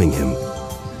condemning him,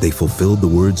 they fulfilled the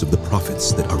words of the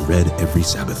prophets that are read every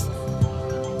Sabbath.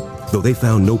 Though they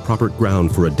found no proper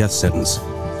ground for a death sentence,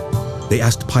 they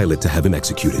asked Pilate to have him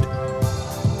executed.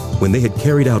 When they had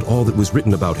carried out all that was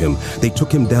written about him, they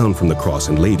took him down from the cross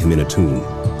and laid him in a tomb.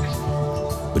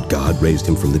 But God raised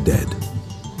him from the dead,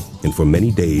 and for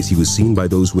many days he was seen by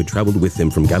those who had traveled with him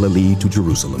from Galilee to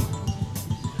Jerusalem.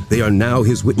 They are now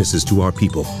his witnesses to our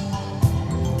people.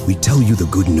 We tell you the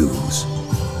good news.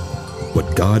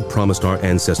 What God promised our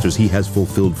ancestors, he has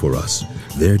fulfilled for us,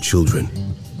 their children,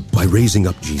 by raising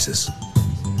up Jesus.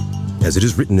 As it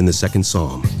is written in the 2nd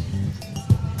Psalm,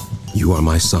 "You are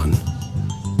my son.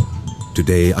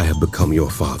 Today I have become your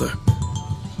father."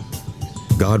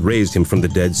 God raised him from the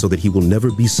dead so that he will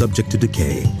never be subject to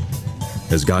decay.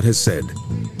 As God has said,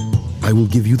 "I will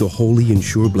give you the holy and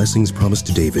sure blessings promised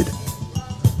to David."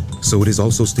 So it is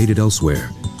also stated elsewhere,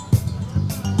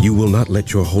 "You will not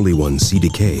let your Holy One see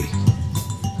decay."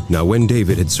 Now when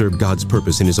David had served God's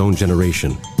purpose in his own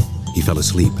generation, he fell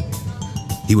asleep.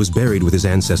 He was buried with his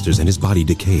ancestors and his body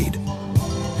decayed.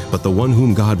 But the one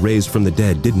whom God raised from the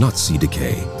dead did not see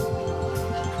decay.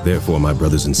 Therefore, my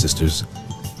brothers and sisters,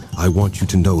 I want you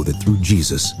to know that through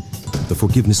Jesus, the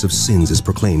forgiveness of sins is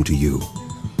proclaimed to you.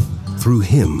 Through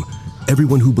him,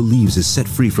 everyone who believes is set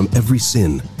free from every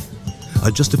sin,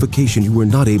 a justification you were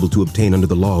not able to obtain under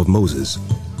the law of Moses.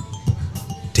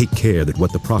 Take care that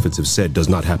what the prophets have said does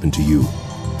not happen to you.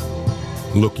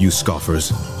 Look, you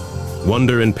scoffers,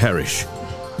 wonder and perish,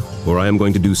 for I am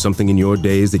going to do something in your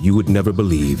days that you would never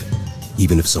believe,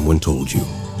 even if someone told you.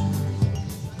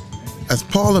 As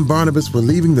Paul and Barnabas were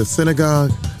leaving the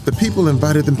synagogue, the people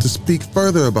invited them to speak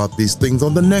further about these things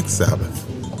on the next Sabbath.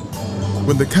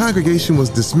 When the congregation was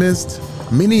dismissed,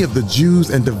 many of the Jews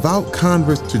and devout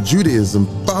converts to Judaism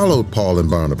followed Paul and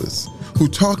Barnabas, who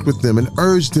talked with them and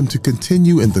urged them to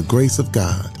continue in the grace of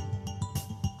God.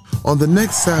 On the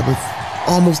next Sabbath,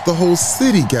 almost the whole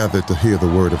city gathered to hear the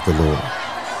word of the Lord.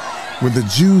 When the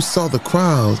Jews saw the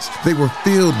crowds, they were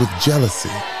filled with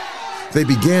jealousy. They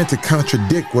began to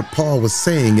contradict what Paul was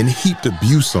saying and heaped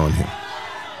abuse on him.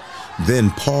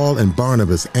 Then Paul and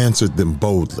Barnabas answered them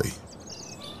boldly.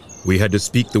 We had to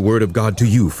speak the word of God to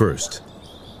you first.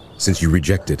 Since you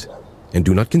reject it and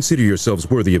do not consider yourselves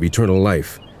worthy of eternal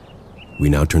life, we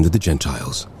now turn to the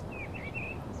Gentiles.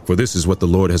 For this is what the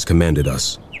Lord has commanded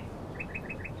us.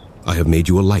 I have made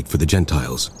you a light for the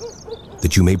Gentiles,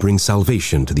 that you may bring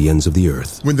salvation to the ends of the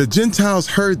earth. When the Gentiles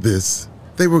heard this,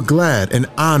 they were glad and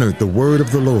honored the word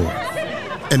of the Lord,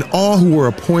 and all who were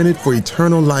appointed for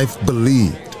eternal life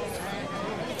believed.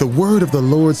 The word of the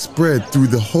Lord spread through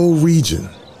the whole region,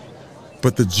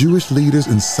 but the Jewish leaders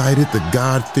incited the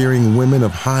God-fearing women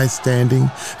of high standing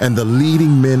and the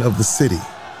leading men of the city.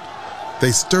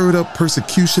 They stirred up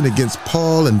persecution against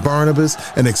Paul and Barnabas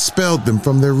and expelled them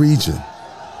from their region.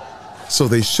 So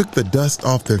they shook the dust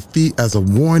off their feet as a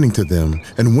warning to them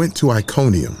and went to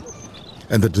Iconium.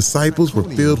 And the disciples were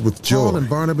filled with joy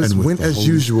and went as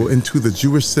usual into the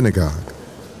Jewish synagogue.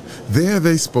 There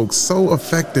they spoke so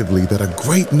effectively that a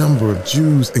great number of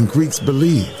Jews and Greeks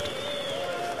believed.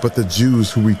 But the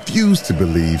Jews who refused to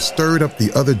believe stirred up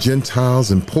the other Gentiles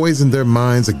and poisoned their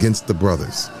minds against the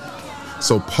brothers.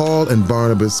 So Paul and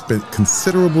Barnabas spent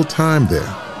considerable time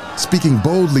there, speaking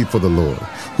boldly for the Lord,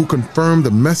 who confirmed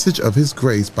the message of his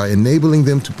grace by enabling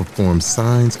them to perform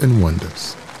signs and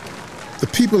wonders. The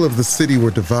people of the city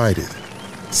were divided.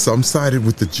 Some sided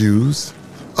with the Jews,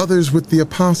 others with the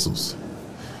apostles.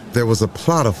 There was a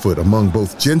plot afoot among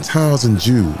both Gentiles and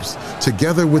Jews,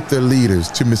 together with their leaders,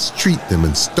 to mistreat them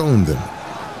and stone them.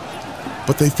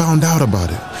 But they found out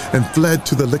about it and fled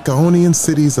to the Lycaonian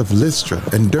cities of Lystra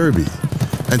and Derbe,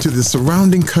 and to the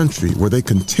surrounding country where they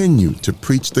continued to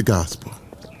preach the gospel.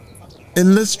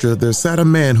 In Lystra there sat a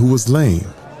man who was lame.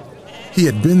 He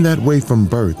had been that way from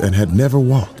birth and had never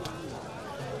walked.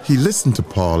 He listened to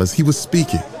Paul as he was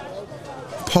speaking.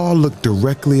 Paul looked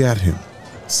directly at him,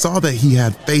 saw that he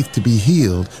had faith to be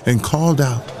healed, and called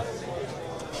out,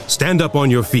 "Stand up on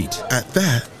your feet." At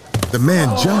that, the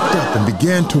man jumped up and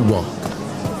began to walk.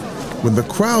 When the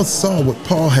crowd saw what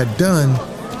Paul had done,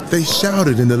 they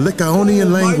shouted in the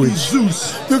Lycaonian language,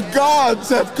 Zeus, the gods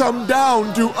have come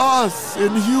down to us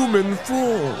in human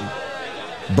form.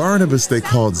 Barnabas they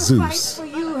called Zeus,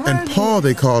 and Paul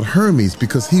they called Hermes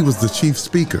because he was the chief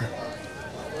speaker.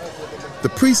 The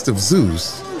priest of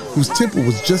Zeus, whose temple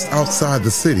was just outside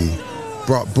the city,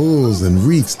 brought bulls and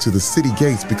wreaths to the city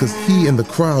gates because he and the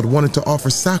crowd wanted to offer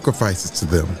sacrifices to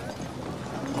them.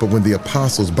 But when the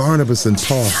apostles Barnabas and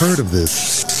Paul heard of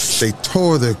this, they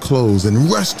tore their clothes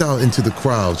and rushed out into the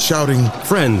crowd, shouting,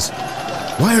 "Friends,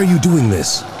 why are you doing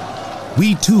this?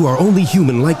 We too are only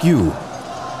human like you.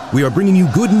 We are bringing you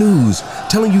good news,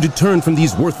 telling you to turn from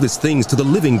these worthless things to the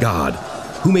living God,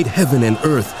 who made heaven and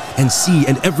earth and sea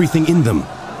and everything in them.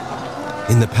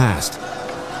 In the past,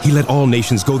 he let all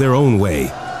nations go their own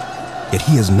way, yet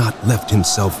he has not left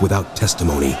himself without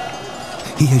testimony.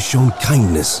 He has shown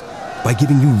kindness by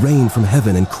giving you rain from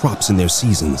heaven and crops in their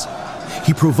seasons.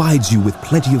 He provides you with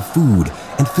plenty of food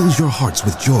and fills your hearts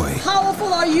with joy."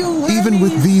 Powerful are you, Hermes. Even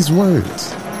with these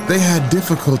words, They had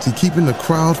difficulty keeping the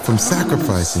crowd from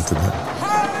sacrificing to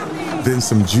them. Then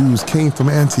some Jews came from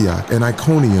Antioch and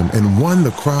Iconium and won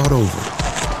the crowd over.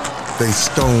 They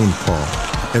stoned Paul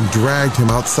and dragged him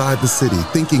outside the city,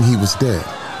 thinking he was dead.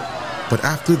 But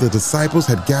after the disciples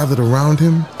had gathered around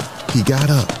him, he got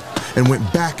up and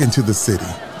went back into the city.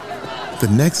 The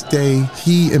next day,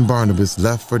 he and Barnabas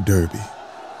left for Derbe.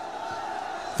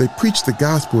 They preached the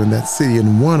gospel in that city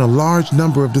and won a large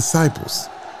number of disciples.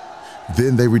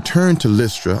 Then they returned to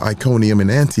Lystra, Iconium, and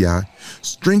Antioch,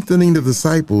 strengthening the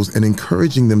disciples and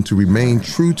encouraging them to remain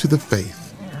true to the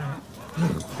faith.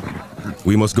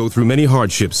 We must go through many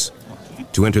hardships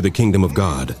to enter the kingdom of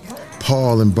God.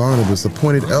 Paul and Barnabas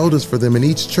appointed elders for them in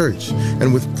each church,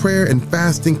 and with prayer and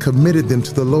fasting committed them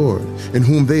to the Lord, in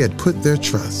whom they had put their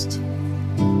trust.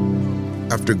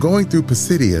 After going through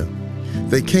Pisidia,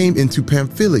 they came into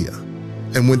Pamphylia,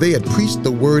 and when they had preached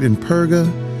the word in Perga,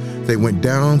 they went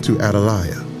down to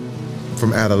Attalia.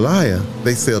 From Attalia,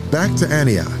 they sailed back to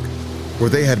Antioch, where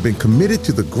they had been committed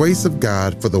to the grace of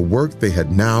God for the work they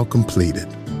had now completed.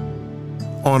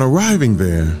 On arriving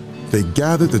there, they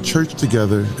gathered the church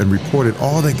together and reported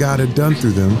all that God had done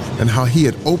through them and how he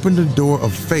had opened a door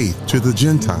of faith to the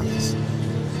Gentiles.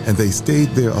 And they stayed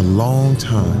there a long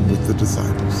time with the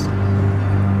disciples.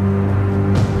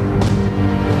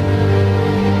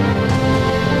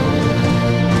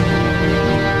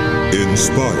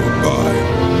 Inspired by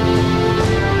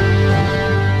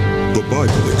the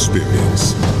Bible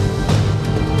Experience.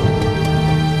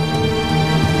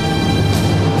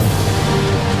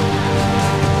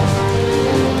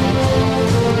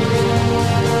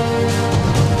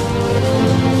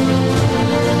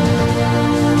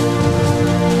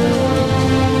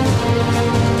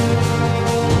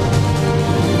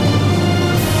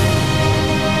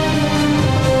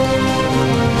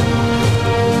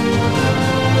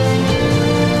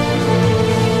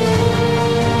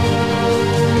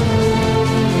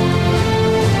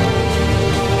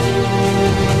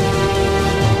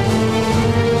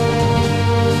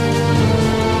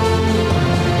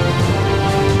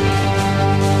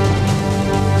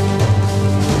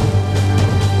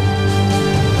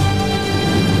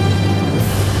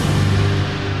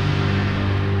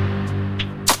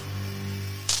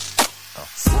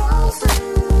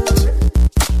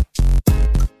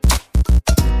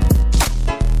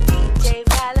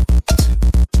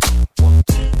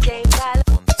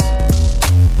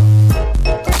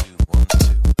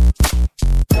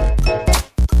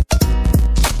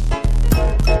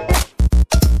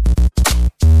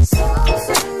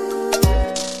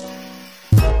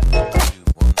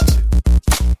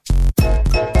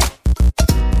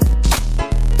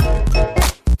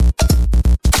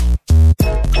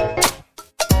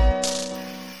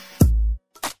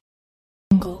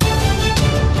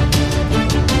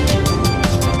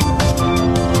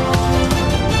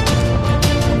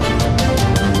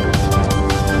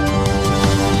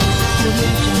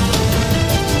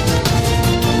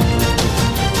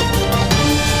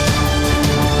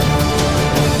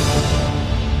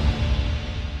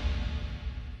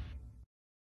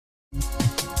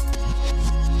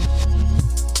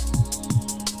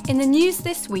 In the news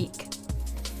this week,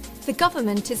 the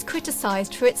government is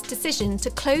criticised for its decision to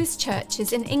close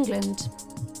churches in England.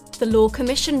 The Law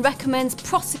Commission recommends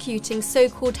prosecuting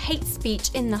so-called hate speech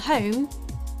in the home.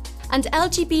 And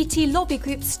LGBT lobby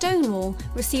group Stonewall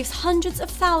receives hundreds of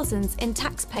thousands in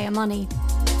taxpayer money.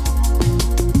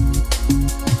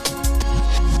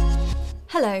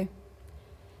 Hello.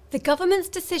 The government's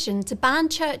decision to ban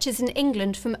churches in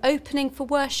England from opening for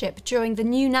worship during the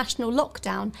new national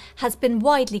lockdown has been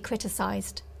widely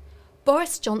criticised.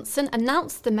 Boris Johnson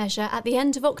announced the measure at the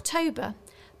end of October,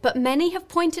 but many have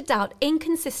pointed out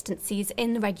inconsistencies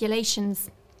in the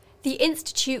regulations. The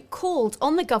Institute called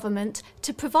on the government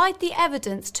to provide the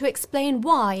evidence to explain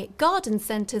why garden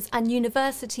centres and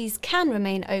universities can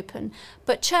remain open,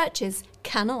 but churches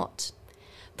cannot.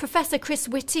 Professor Chris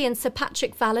Whitty and Sir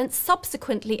Patrick Vallance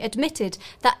subsequently admitted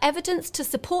that evidence to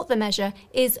support the measure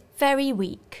is very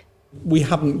weak. We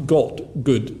haven't got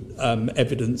good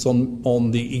evidence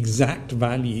on the exact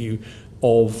value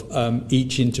of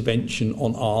each intervention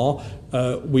on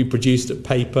R. We produced a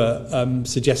paper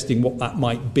suggesting what that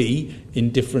might be in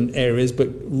different areas, but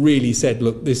really said,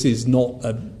 look, this is not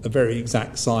a very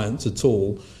exact science at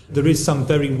all. There is some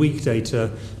very weak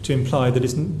data to imply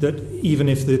that even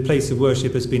if the place of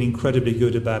worship has been incredibly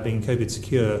good about being COVID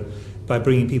secure, by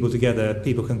bringing people together,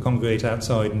 people can congregate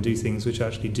outside and do things which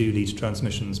actually do lead to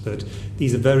transmissions. But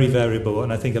these are very variable,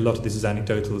 and I think a lot of this is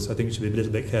anecdotal, so I think we should be a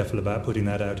little bit careful about putting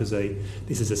that out as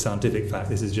this is a scientific fact,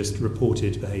 this is just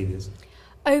reported behaviours.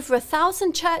 Over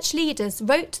 1,000 church leaders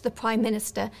wrote to the Prime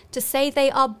Minister to say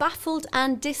they are baffled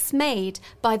and dismayed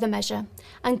by the measure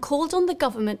and called on the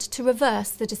government to reverse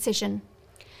the decision.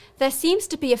 There seems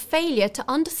to be a failure to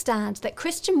understand that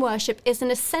Christian worship is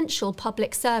an essential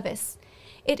public service.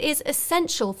 It is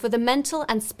essential for the mental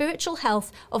and spiritual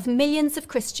health of millions of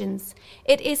Christians.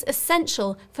 It is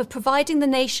essential for providing the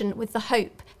nation with the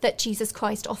hope that Jesus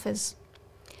Christ offers.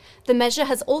 The measure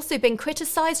has also been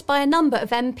criticised by a number of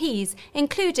MPs,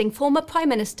 including former Prime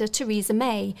Minister Theresa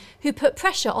May, who put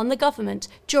pressure on the government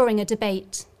during a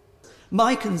debate.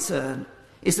 My concern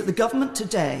is that the government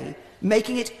today,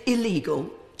 making it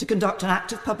illegal to conduct an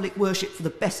act of public worship for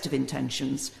the best of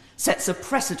intentions, sets a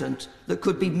precedent that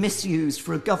could be misused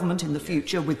for a government in the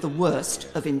future with the worst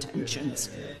of intentions.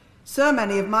 So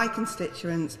many of my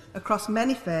constituents across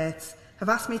many faiths have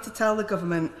asked me to tell the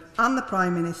government and the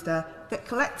Prime Minister that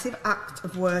collective acts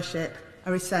of worship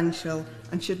are essential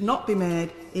and should not be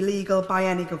made illegal by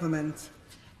any government.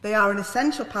 They are an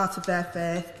essential part of their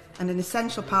faith and an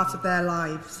essential part of their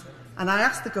lives, and I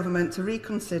ask the government to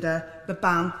reconsider the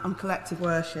ban on collective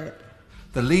worship.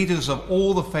 The leaders of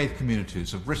all the faith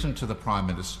communities have written to the Prime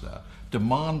Minister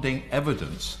demanding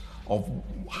evidence of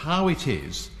how it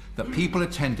is that people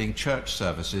attending church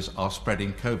services are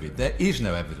spreading COVID. There is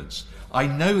no evidence. I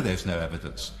know there's no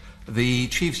evidence. The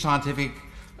Chief Scientific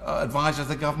Advisor of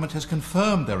the government has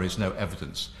confirmed there is no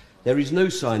evidence. There is no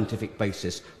scientific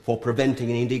basis for preventing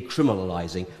and indeed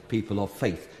criminalising people of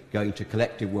faith going to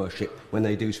collective worship when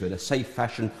they do so in a safe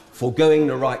fashion, foregoing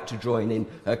the right to join in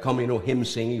communal hymn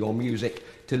singing or music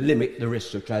to limit the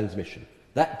risks of transmission.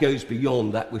 That goes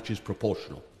beyond that which is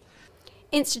proportional.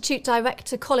 Institute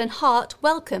Director Colin Hart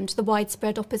welcomed the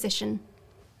widespread opposition.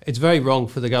 It's very wrong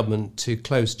for the government to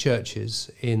close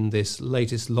churches in this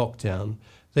latest lockdown.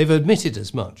 They've admitted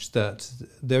as much, that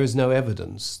there is no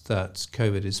evidence that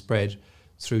COVID is spread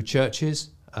through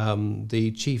churches.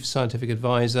 The Chief Scientific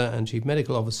Advisor and Chief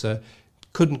Medical Officer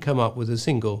couldn't come up with a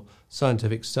single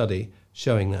scientific study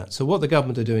showing that. So what the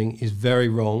government are doing is very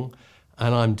wrong,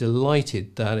 and I'm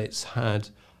delighted that it's had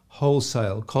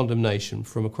wholesale condemnation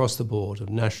from across the board of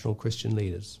national Christian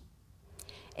leaders.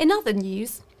 In other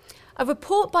news, a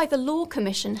report by the Law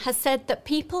Commission has said that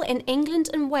people in England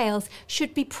and Wales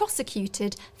should be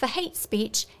prosecuted for hate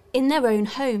speech in their own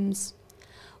homes.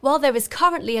 While there is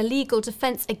currently a legal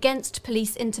defence against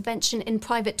police intervention in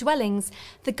private dwellings,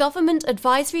 the government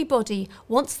advisory body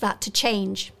wants that to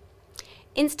change.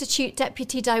 Institute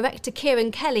Deputy Director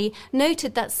Kieran Kelly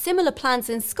noted that similar plans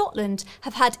in Scotland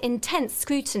have had intense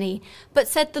scrutiny, but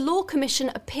said the Law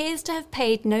Commission appears to have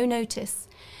paid no notice.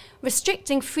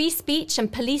 Restricting free speech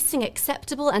and policing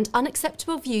acceptable and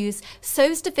unacceptable views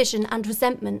sows division and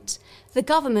resentment. The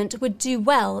government would do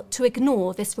well to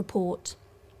ignore this report.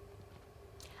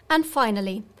 And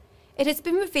finally, it has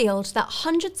been revealed that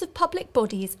hundreds of public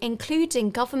bodies,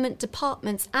 including government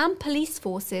departments and police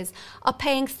forces, are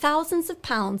paying thousands of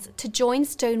pounds to join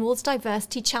Stonewall's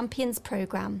Diversity Champions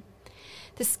programme.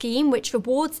 The scheme, which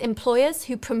rewards employers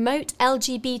who promote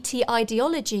LGBT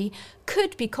ideology,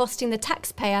 could be costing the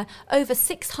taxpayer over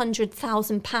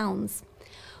 £600,000.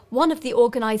 One of the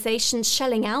organisations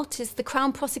shelling out is the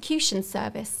Crown Prosecution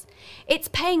Service. It's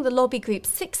paying the lobby group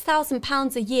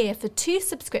 £6,000 a year for 2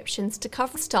 subscriptions to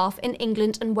cover staff in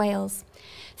England and Wales.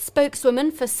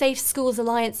 Spokeswoman for Safe Schools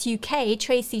Alliance UK,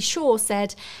 Tracy Shaw,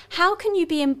 said, "How can you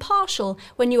be impartial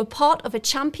when you are part of a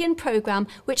champion programme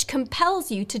which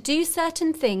compels you to do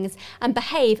certain things and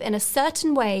behave in a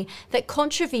certain way that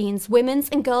contravenes women's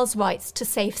and girls' rights to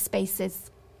safe spaces?"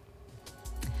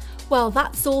 Well,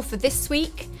 that's all for this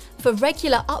week. For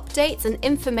regular updates and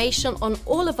information on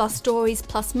all of our stories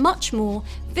plus much more,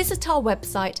 visit our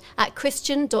website at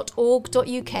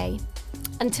christian.org.uk.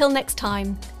 Until next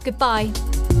time, goodbye.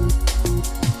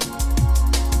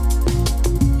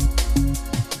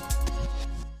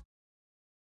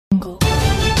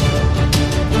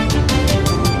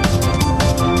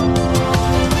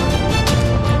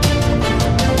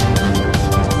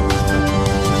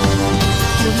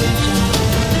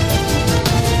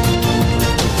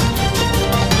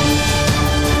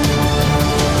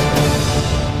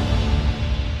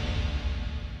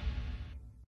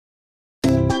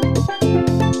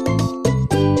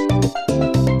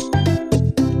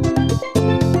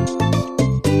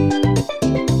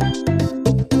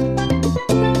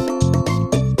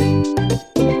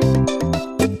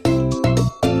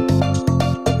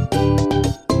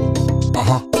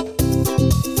 Uh-huh.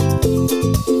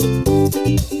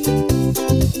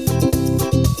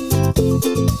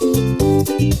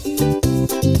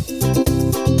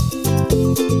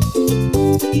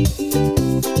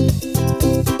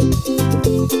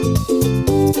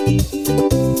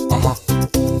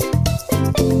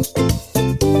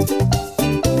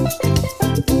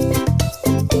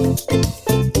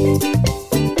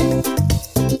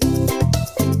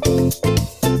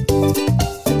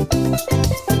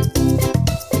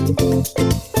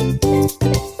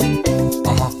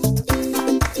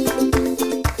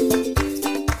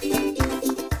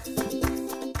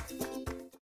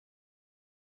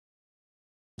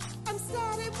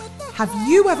 Have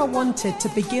you ever wanted to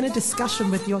begin a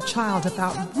discussion with your child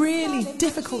about really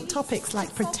difficult topics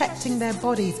like protecting their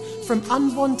bodies from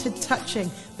unwanted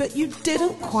touching, but you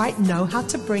didn't quite know how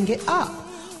to bring it up?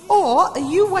 Or are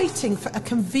you waiting for a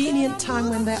convenient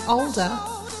time when they're older?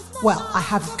 Well, I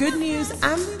have good news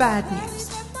and bad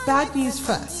news. Bad news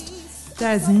first.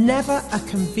 There's never a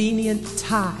convenient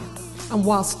time. And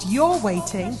whilst you're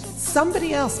waiting,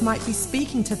 somebody else might be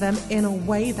speaking to them in a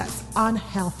way that's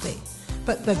unhealthy.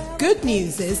 But the good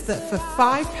news is that for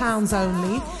 £5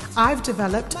 only, I've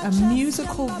developed a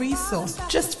musical resource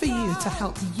just for you to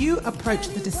help you approach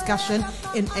the discussion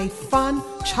in a fun,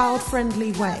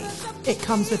 child-friendly way. It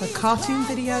comes with a cartoon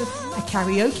video, a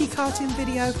karaoke cartoon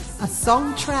video, a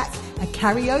song track, a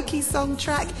karaoke song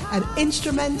track, an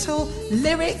instrumental,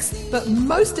 lyrics, but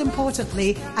most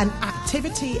importantly, an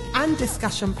activity and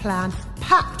discussion plan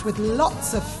packed with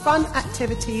lots of fun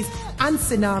activities and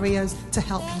scenarios to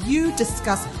help you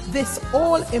discuss this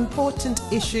all-important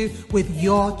issue with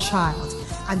your child.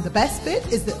 And the best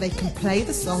bit is that they can play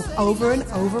the song over and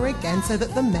over again so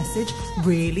that the message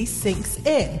really sinks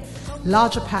in.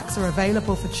 Larger packs are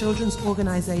available for children's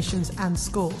organisations and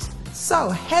schools. So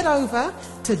head over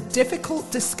to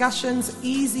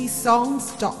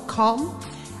difficultdiscussionseasysongs.com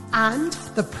and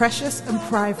the precious and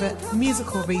private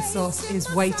musical resource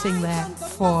is waiting there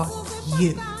for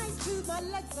you.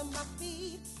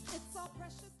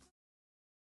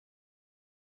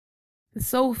 The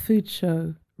Soul Food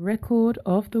Show, Record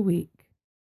of the Week.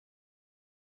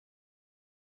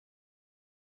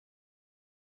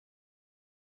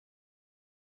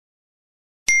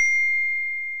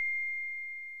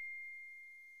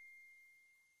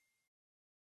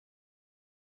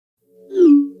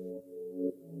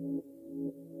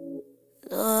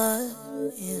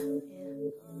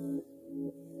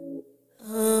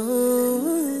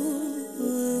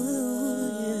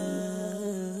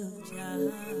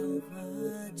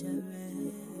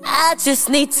 I just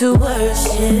need to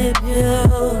worship you,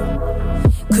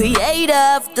 creator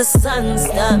of the suns,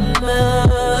 the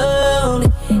moon,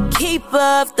 keeper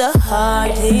of the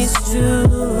heart is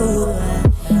true.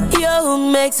 You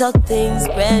who makes all things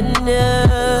brand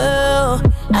new.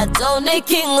 Adonai,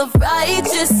 King of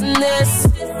righteousness,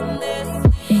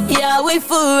 Yahweh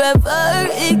forever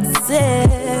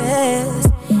exists.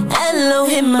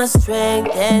 Elohim, my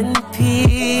strength and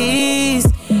peace.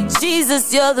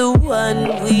 Jesus, you're the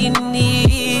one we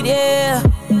need, yeah.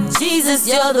 Jesus,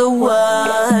 you're the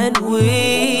one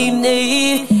we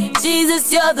need.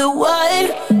 Jesus, you're the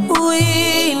one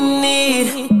we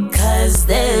need. Cause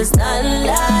there's none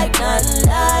like you.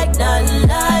 None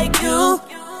like you.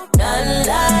 None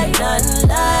like you.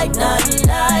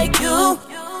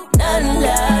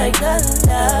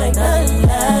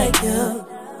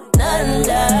 None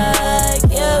like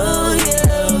you.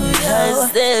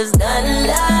 Cause there's none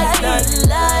like you. None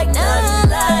like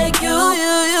you.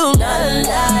 None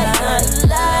like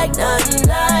you. None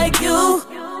like you.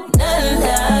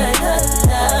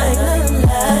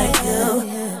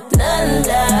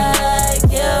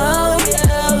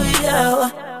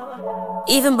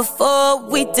 Even before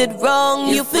we did wrong,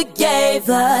 you forgave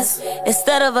us.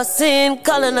 Instead of our sin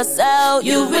calling us out,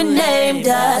 you renamed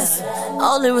us.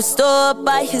 Only restored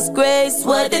by His grace,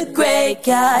 what a great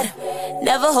God.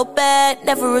 Never hold back,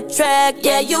 never retract,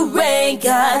 yeah, you reign,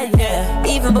 God, yeah.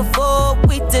 Even before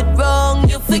we did wrong,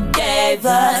 you forgave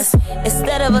us.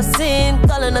 Instead of our sin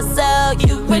calling us out,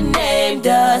 you renamed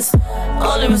us.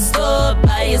 Only restored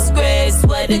by His grace,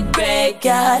 what a great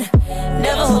God.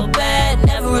 Never hold back,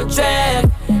 never retract.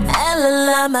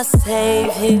 Allah, my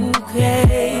saving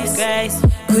grace.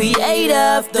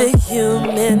 Creator of the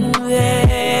human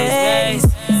race.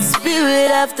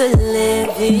 Spirit of the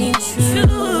living truth.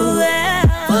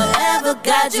 Forever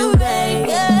God you reign.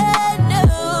 Good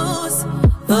news.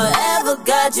 Forever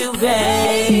God you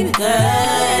reign.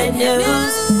 Good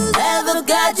news. Forever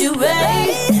God you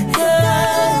reign.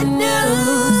 Good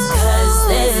news. Cause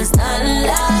there's none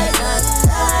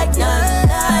like you.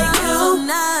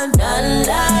 None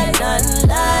like you.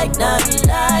 None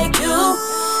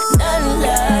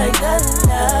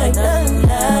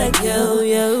like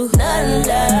you. None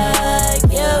like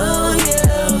you.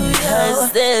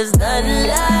 Cause there's none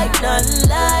like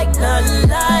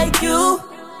you.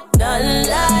 None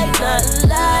like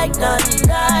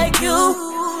you.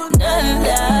 None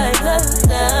like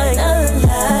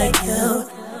you.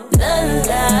 None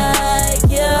like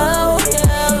you.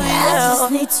 I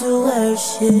just need to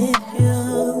worship you.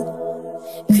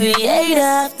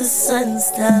 Creator of the sun's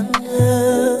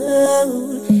thunder,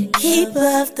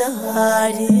 keeper of the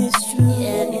heart is true.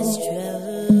 Yeah, it's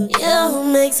true. You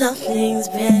makes all things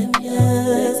brand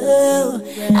new.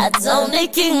 Adonai,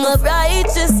 King of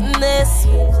righteousness.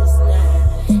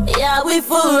 Yeah, we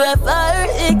forever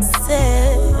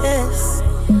exist.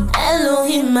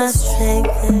 Elohim, my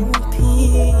strength and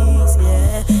peace.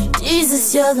 Yeah,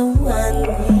 Jesus, you're the one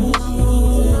we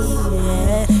need.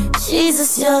 Yeah,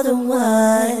 Jesus, you're the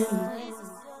one.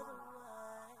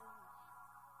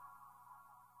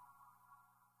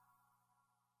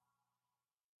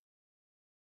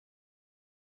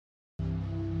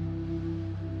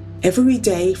 Every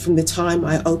day from the time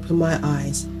I open my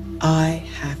eyes, I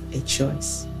have a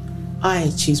choice.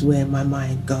 I choose where my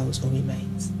mind goes or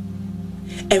remains.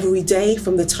 Every day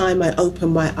from the time I open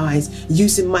my eyes,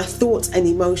 using my thoughts and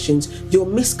emotions, your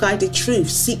misguided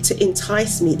truths seek to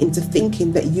entice me into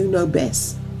thinking that you know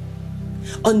best.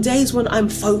 On days when I'm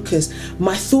focused,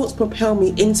 my thoughts propel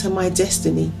me into my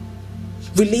destiny,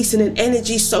 releasing an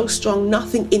energy so strong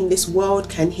nothing in this world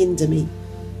can hinder me.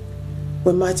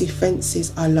 When my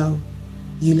defenses are low,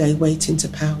 you lay waiting to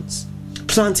pounce,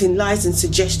 planting lies and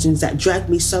suggestions that drag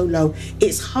me so low,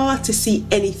 it's hard to see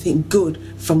anything good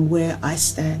from where I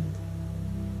stand.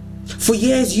 For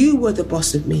years you were the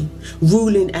boss of me,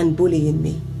 ruling and bullying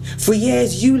me. For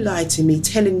years you lied to me,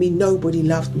 telling me nobody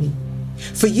loved me.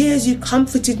 For years you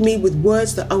comforted me with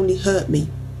words that only hurt me.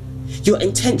 Your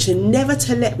intention never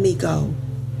to let me go,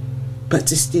 but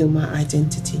to steal my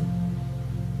identity.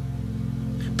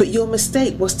 But your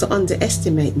mistake was to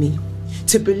underestimate me,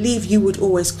 to believe you would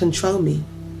always control me.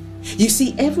 You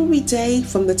see, every day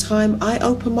from the time I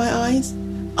open my eyes,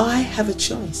 I have a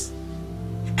choice.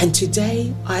 And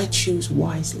today I choose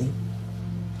wisely.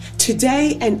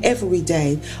 Today and every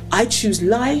day, I choose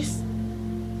life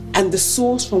and the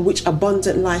source from which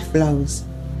abundant life flows.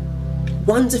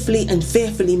 Wonderfully and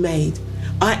fearfully made,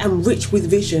 I am rich with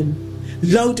vision,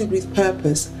 loaded with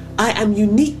purpose. I am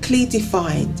uniquely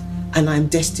defined, and I'm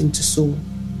destined to soar.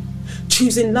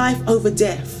 Choosing life over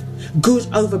death, good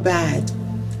over bad,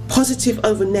 positive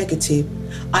over negative,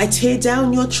 I tear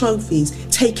down your trophies,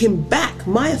 taking back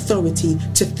my authority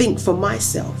to think for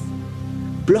myself,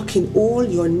 blocking all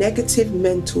your negative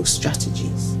mental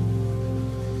strategies.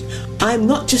 I'm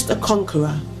not just a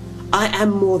conqueror, I am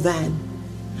more than.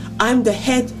 I'm the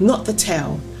head, not the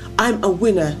tail. I'm a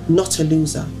winner, not a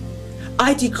loser.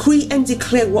 I decree and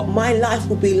declare what my life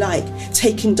will be like,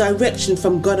 taking direction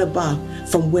from God above,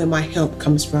 from where my help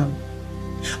comes from.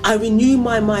 I renew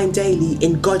my mind daily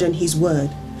in God and His word.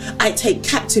 I take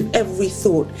captive every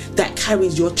thought that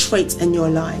carries your traits and your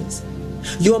lies.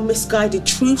 Your misguided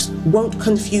truths won't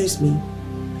confuse me.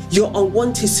 Your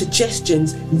unwanted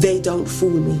suggestions, they don't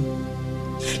fool me.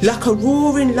 Like a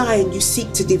roaring lion, you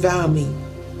seek to devour me.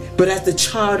 But as the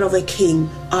child of a king,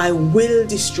 I will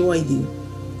destroy you.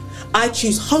 I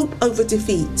choose hope over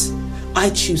defeat. I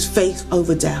choose faith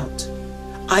over doubt.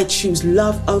 I choose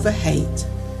love over hate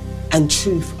and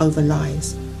truth over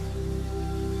lies.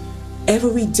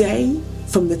 Every day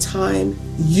from the time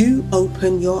you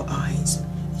open your eyes,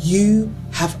 you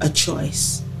have a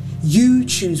choice. You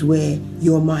choose where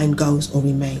your mind goes or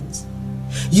remains.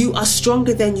 You are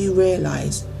stronger than you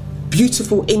realize,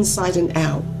 beautiful inside and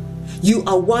out. You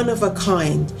are one of a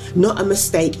kind, not a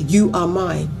mistake. You are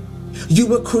mine. You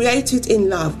were created in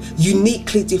love,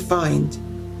 uniquely defined.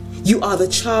 You are the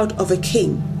child of a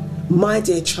king. My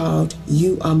dear child,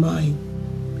 you are mine.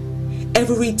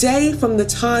 Every day from the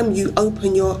time you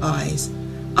open your eyes,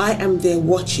 I am there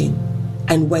watching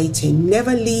and waiting,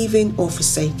 never leaving or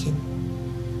forsaking.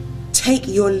 Take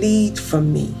your lead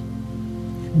from me.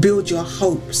 Build your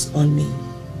hopes on me.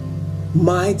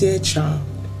 My dear child,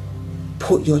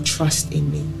 put your trust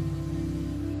in me.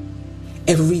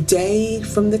 Every day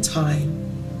from the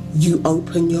time you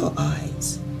open your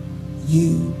eyes,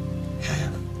 you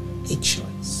have a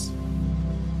choice.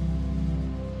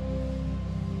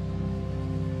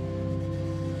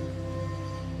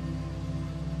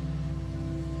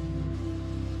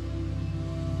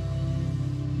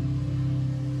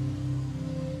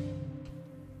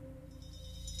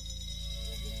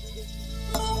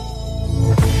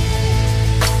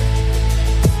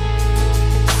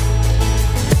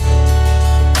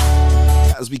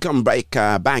 As we come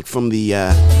back from the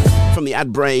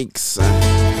ad breaks,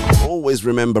 always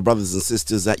remember, brothers and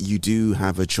sisters, that you do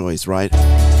have a choice, right?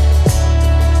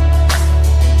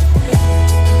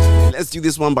 Let's do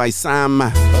this one by Sam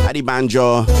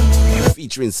Adebanjo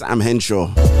featuring Sam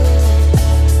Henshaw.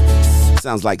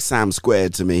 Sounds like Sam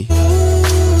Squared to me.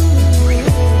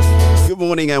 Good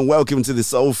morning and welcome to the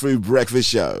Soul Food Breakfast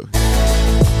Show.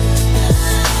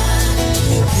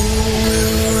 You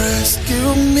will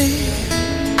rescue me.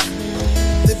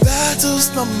 The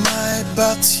battle's not mine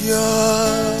but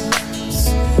yours.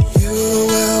 You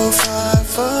will fight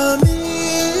for me.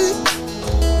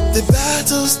 The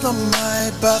battle's not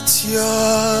mine but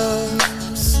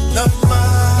yours. Not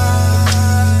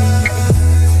mine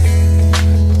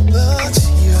but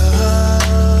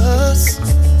yours.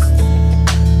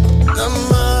 Not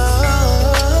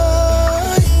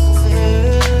mine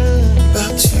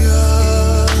but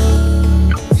yours.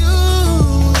 You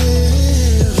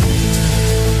will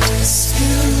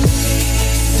rescue me.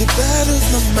 The battle's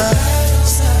not mine.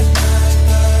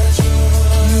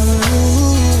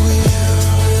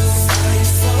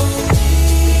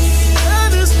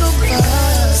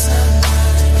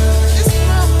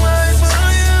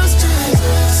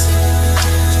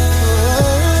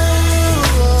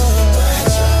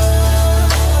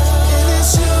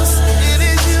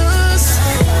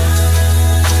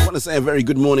 I want to say a very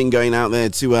good morning going out there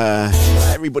to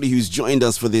everybody who's joined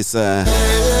us for this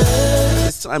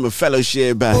this time of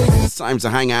fellowship. It's time to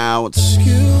hang out.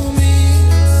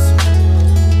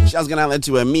 Shouts going out there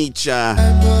to Meech.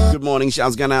 Good morning.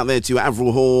 Shouts going out there to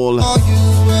Avril Hall.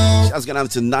 Shouts going out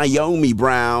there to Naomi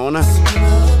Brown.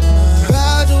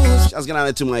 Shouts going out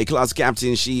there to my class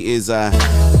captain. She is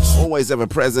always ever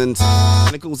present.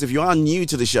 And of course, if you are new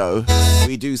to the show,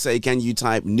 we do say, can you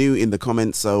type new in the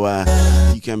comments so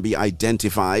you can be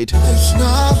identified.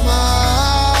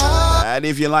 And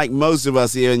if you're like most of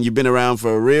us here and you've been around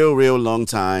for a real long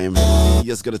time, you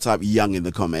just got to type young in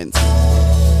the comments.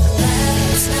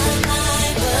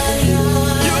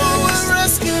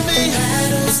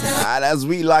 And as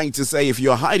we like to say, if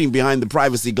you're hiding behind the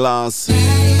privacy glass,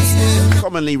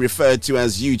 commonly referred to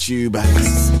as YouTube,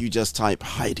 you just type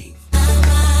hiding. I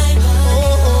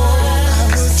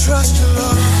will trust you,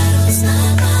 Lord.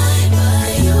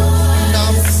 And I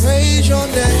will praise your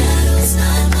name.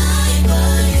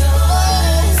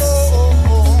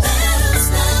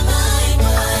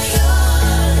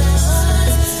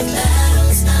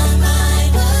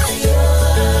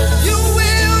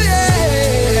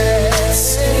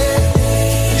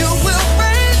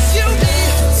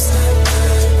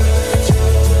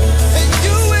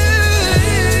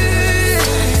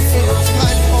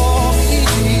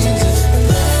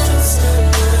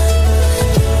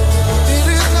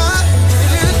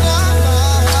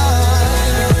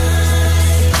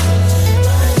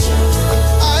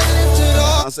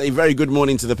 A very good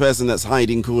morning to the person that's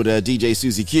hiding called DJ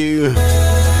Susie Q.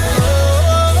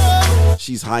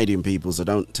 She's hiding, people, so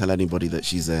don't tell anybody that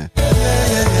she's there.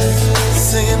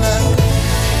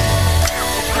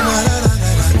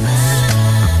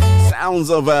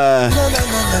 Sounds of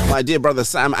my dear brother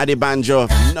Sam Adebanjo.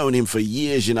 I've known him for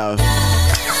years, you know.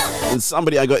 And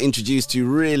somebody I got introduced to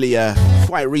really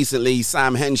quite recently,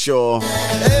 Sam Henshaw.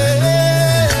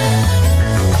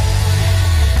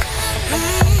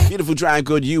 Beautiful track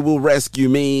called You Will Rescue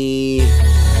Me.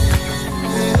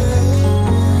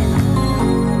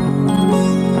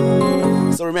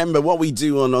 So remember, what we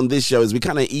do on this show is we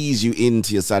kind of ease you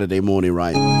into your Saturday morning,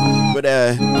 right? But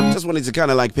just wanted to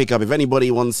kind of like pick up, if anybody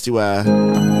wants to,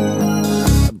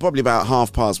 probably about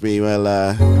past, we will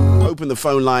open the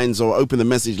phone lines or open the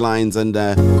message lines and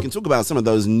we can talk about some of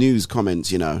those news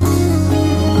comments, you know.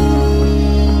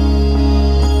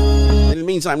 In the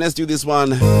meantime, let's do this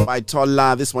one by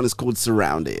Tola. This one is called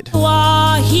Surrounded. You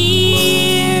are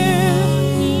here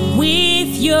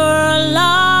with your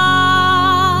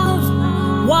love,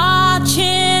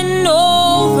 watching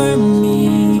over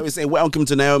me. So we say welcome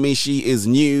to Naomi. She is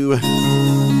new.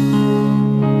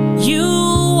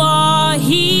 You are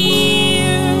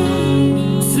here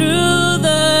through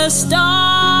the storms,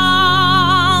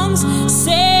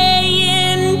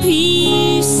 saying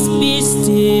peace be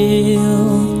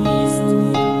still.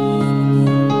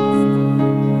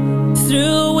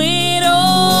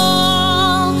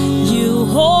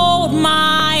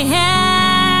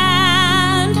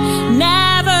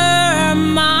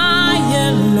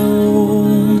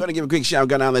 Give a quick shout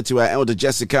going out there to Elder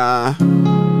Jessica.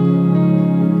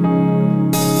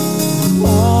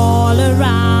 All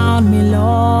around me,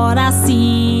 Lord, I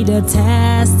see the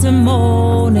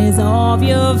testimonies of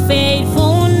your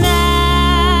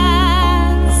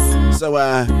faithfulness. So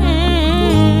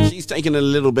she She's taken a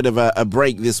little bit of a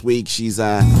break this week. She's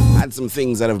had some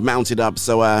things that have mounted up.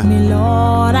 So,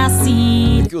 Lord, I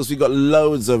see. of course, we've got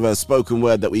loads of spoken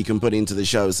word that we can put into the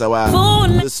show. So,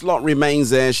 the slot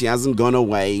remains there. She hasn't gone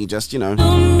away. Just, a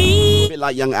bit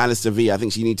like young Alistair V. I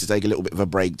think she needs to take a little bit of a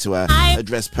break to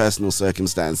address personal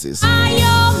circumstances.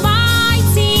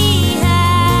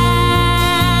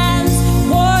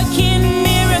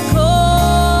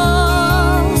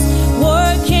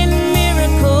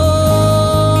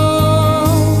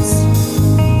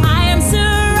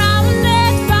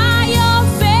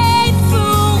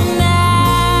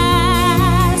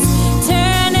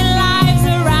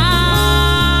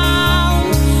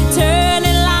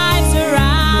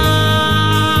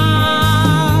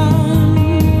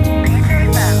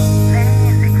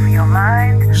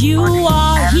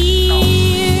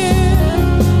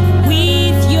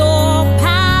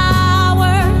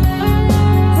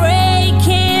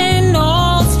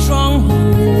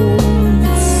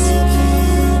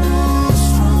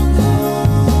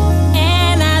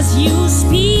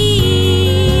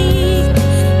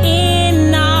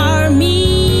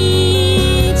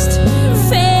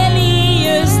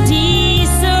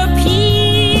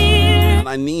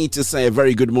 To say a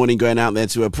very good morning going out there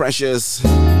to her Precious.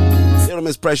 Little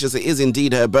Miss Precious, it is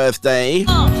indeed her birthday. You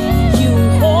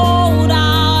hold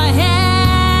our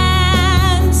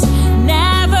hands,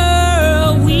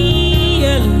 never we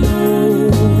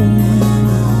alone.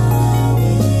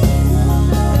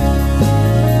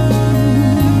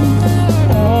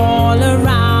 All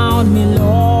around me,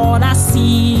 Lord, I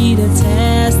see the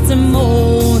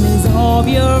testimonies of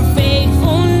your faithfulness.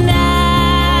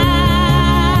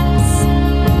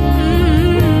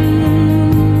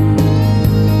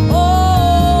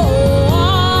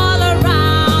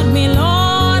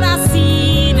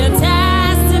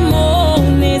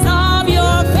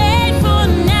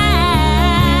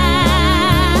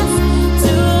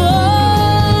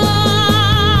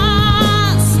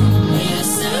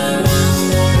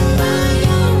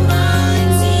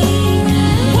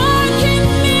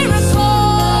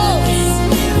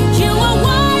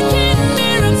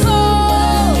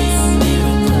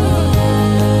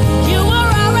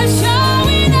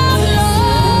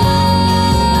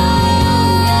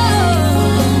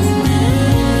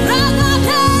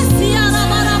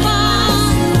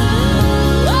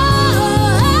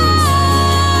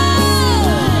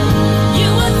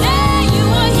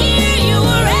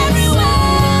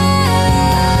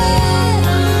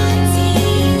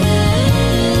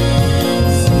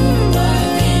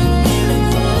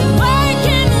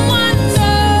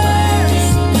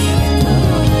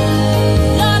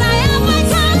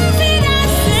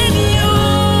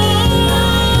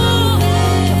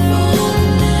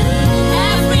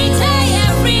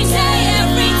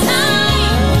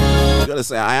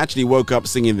 I actually woke up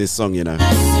singing this song, You are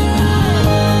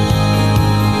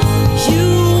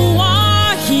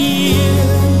here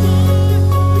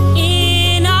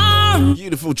in our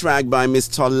beautiful track by Miss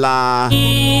Tola.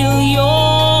 Feel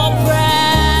your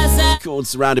presence. Called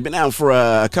Surrounded. Been out for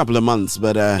a couple of months,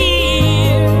 but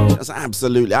that's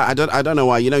absolutely. I don't know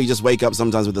why. You just wake up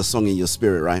sometimes with a song in your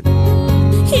spirit, right?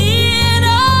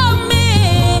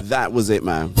 That was it,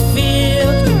 man.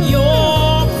 Feel your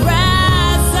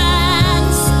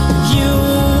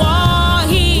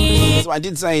I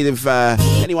did say if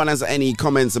anyone has any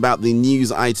comments about the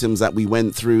news items that we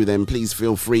went through, then please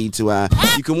feel free to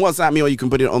you can WhatsApp me or you can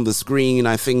put it on the screen.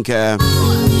 I think you've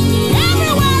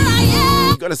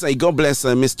got to say God bless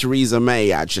Miss Theresa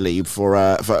May actually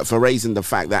for raising the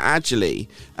fact that actually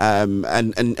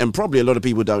and probably a lot of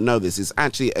people don't know this, is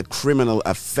actually a criminal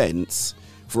offense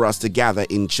for us to gather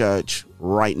in church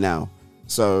right now.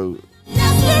 So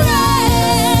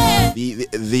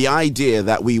the idea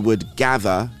that we would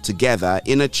gather together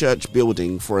in a church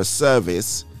building for a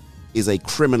service is a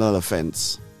criminal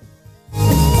offense.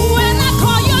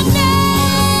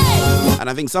 And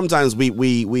I think sometimes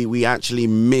we actually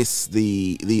miss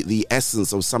the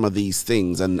essence of some of these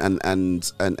things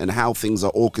and how things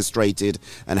are orchestrated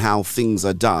and how things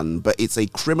are done. But it's a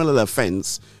criminal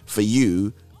offense for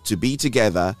you to be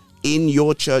together in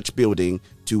your church building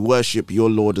to worship your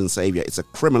Lord and Savior. It's a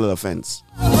criminal offense.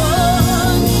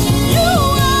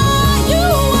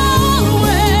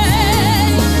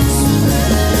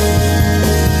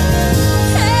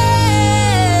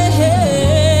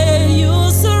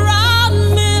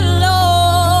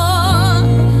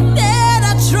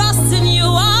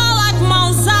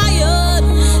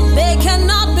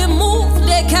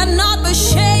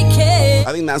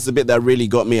 I think that's the bit that really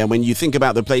got me. And when you think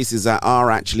about the places that are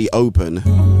actually open,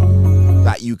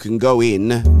 that you can go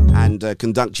in and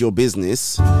conduct your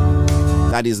business,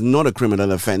 that is not a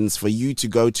criminal offense for you to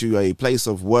go to a place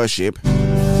of worship,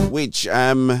 which,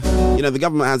 the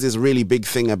government has this really big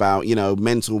thing about,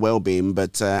 mental well-being.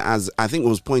 But as I think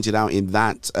was pointed out in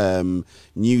that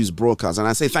news broadcast, and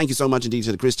I say thank you so much indeed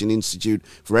to the Christian Institute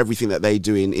for everything that they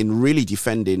do in really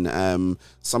defending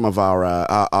some of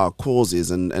our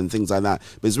causes and things like that.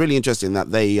 But it's really interesting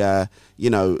that they,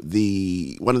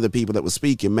 one of the people that was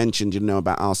speaking mentioned,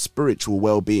 about our spiritual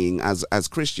well-being as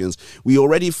Christians. We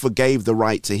already forgave the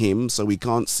right to hymn, so we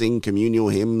can't sing communal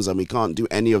hymns and we can't do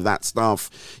any of that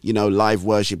stuff. Live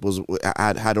worship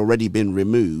had already been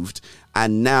removed.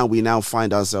 And now we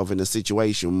find ourselves in a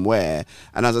situation where,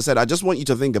 and as I said, I just want you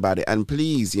to think about it. And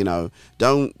please,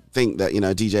 don't think that,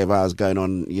 DJ Val is going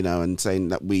on, and saying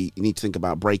that we need to think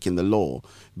about breaking the law.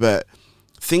 But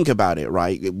think about it,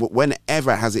 right?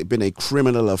 Whenever has it been a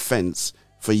criminal offense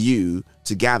for you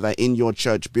to gather in your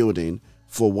church building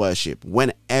for worship?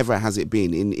 Whenever has it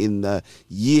been in the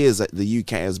years that the UK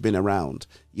has been around?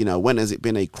 When has it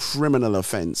been a criminal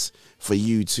offense for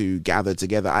you to gather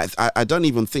together? I don't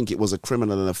even think it was a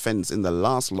criminal offense in the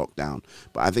last lockdown,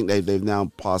 but I think they've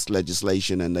now passed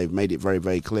legislation and they've made it very,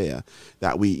 very clear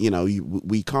that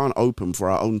we can't open for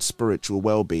our own spiritual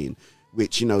well-being,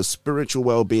 which, spiritual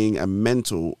well-being and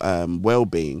mental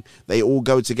well-being, they all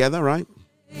go together, right?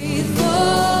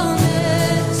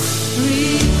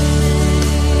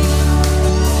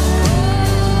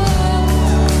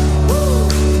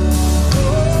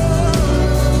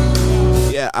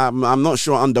 I'm not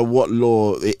sure under what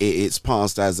law it's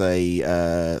passed as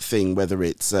a thing, whether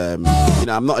it's, I'm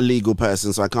not a legal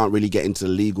person, so I can't really get into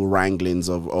the legal wranglings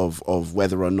of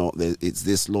whether or not it's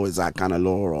this law, is that kind of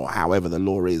law, or however the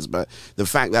law is. But the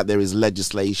fact that there is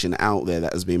legislation out there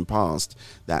that has been passed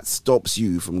that stops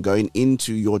you from going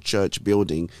into your church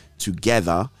building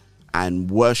together and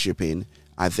worshiping,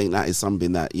 I think that is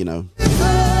something that,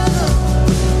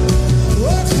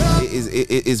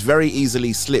 it is very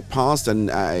easily slipped past. And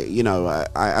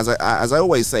as I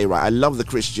always say, right, I love the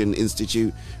Christian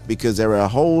Institute because there are a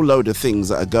whole load of things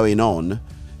that are going on,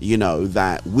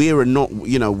 that we're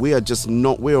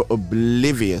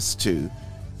oblivious to.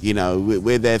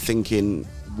 We're there thinking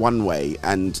one way,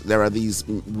 and there are these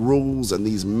rules and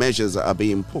these measures that are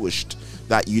being pushed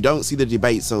that you don't see the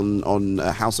debates on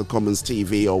House of Commons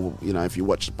TV, or if you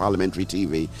watch parliamentary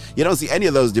TV, you don't see any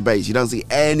of those debates. You don't see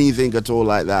anything at all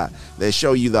like that. They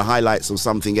show you the highlights of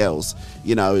something else.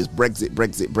 It's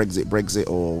Brexit,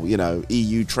 or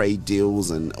EU trade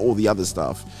deals and all the other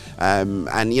stuff. And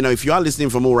if you are listening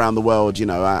from all around the world,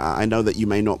 I know that you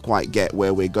may not quite get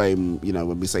where we're going,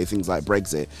 when we say things like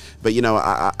Brexit. But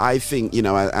I think,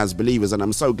 as believers, and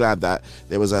I'm so glad that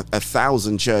there was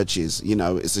 1,000 churches.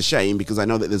 It's a shame because I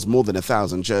know that there's more than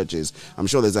 1,000 churches. I'm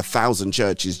sure there's 1,000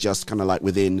 churches just kind of like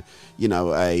within,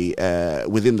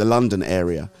 within the London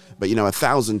area. But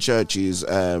 1,000 churches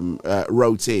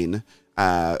wrote in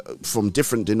from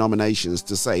different denominations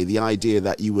to say the idea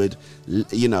that you would,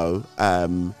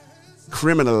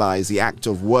 criminalize the act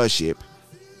of worship,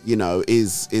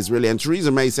 is really. And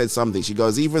Theresa May said something. She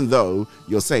goes, even though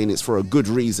you're saying it's for a good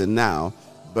reason now,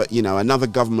 but another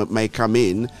government may come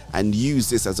in and use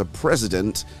this as a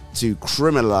precedent to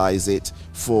criminalize it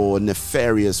for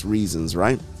nefarious reasons,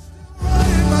 right?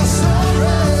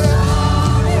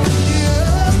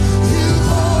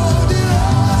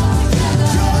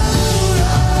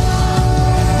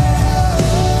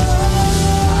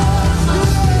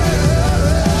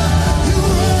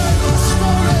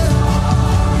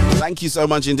 Thank you so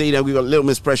much indeed. We've got Little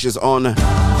Miss Precious on.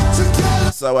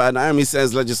 So Naomi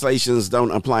says legislations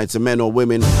don't apply to men or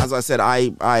women. As I said,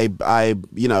 I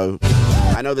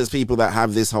know there's people that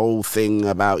have this whole thing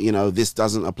about, this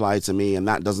doesn't apply to me and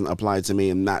that doesn't apply to me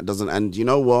and that doesn't. And you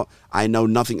know what? I know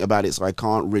nothing about it, so I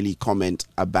can't really comment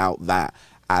about that,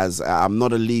 as I'm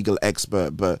not a legal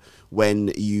expert. But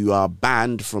when you are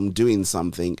banned from doing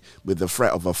something with the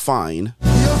threat of a fine,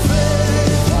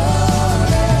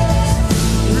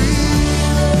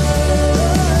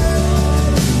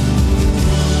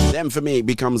 then for me it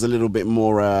becomes a little bit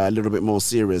more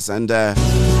serious. And I'll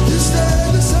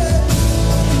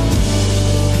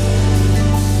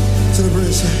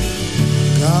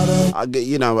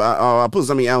put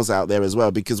something else out there as well,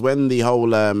 because when the whole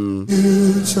when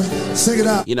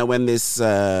this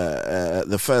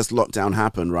the first lockdown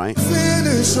happened, right,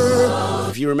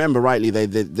 if you remember rightly, they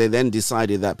then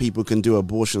decided that people can do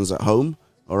abortions at home.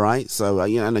 All right. So,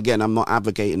 and again, I'm not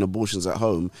advocating abortions at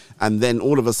home. And then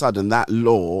all of a sudden that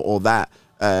law or that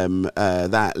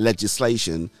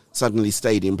legislation suddenly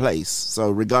stayed in place.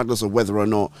 So regardless of whether or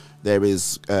not there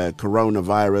is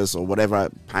coronavirus or whatever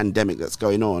pandemic that's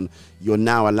going on, you're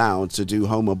now allowed to do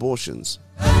home abortions.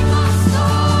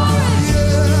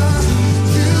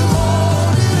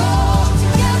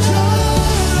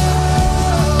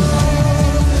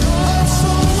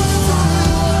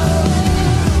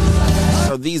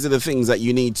 So these are the things that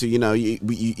you need to,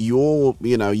 you all,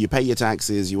 you pay your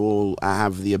taxes, you all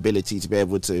have the ability to be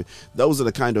able to, those are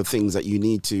the kind of things that you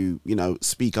need to,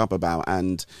 speak up about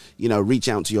and, reach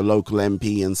out to your local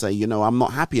MP and say, I'm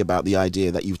not happy about the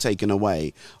idea that you've taken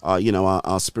away,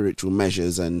 our spiritual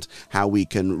measures and how we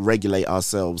can regulate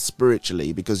ourselves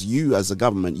spiritually, because you as a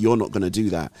government, you're not going to do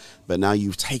that. But now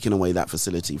you've taken away that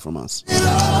facility from us.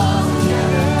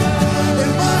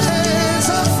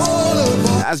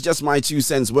 That's just my 2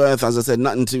 cents worth. As I said,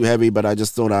 nothing too heavy, but I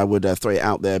just thought I would throw it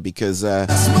out there because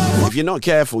if you're not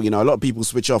careful, a lot of people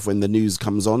switch off when the news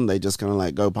comes on. They just kind of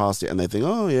like go past it and they think,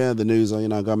 oh yeah, the news,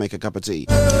 go make a cup of tea.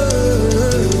 But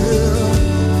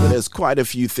there's quite a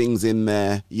few things in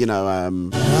there, I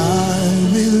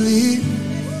believe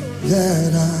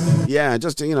that yeah,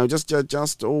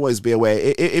 just always be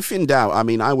aware. If in doubt,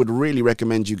 I would really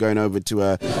recommend you going over to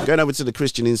the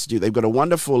Christian Institute. They've got a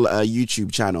wonderful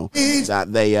YouTube channel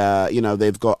that they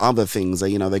they've got other things.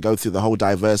 They go through the whole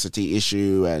diversity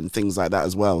issue and things like that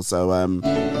as well. So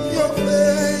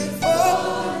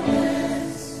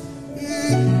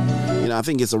I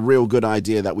think it's a real good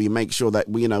idea that we make sure that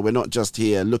we're not just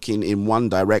here looking in one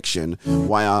direction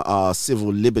while our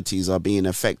civil liberties are being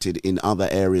affected in other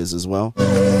areas as well.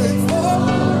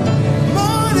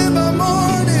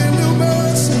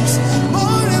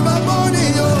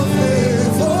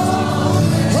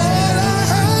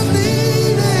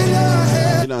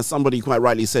 Somebody quite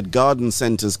rightly said garden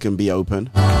centers can be open.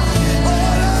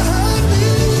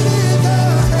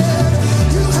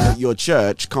 Your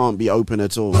church can't be open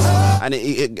at all. And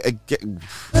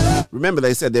remember,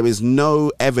 they said there is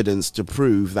no evidence to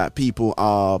prove that people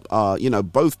are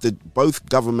both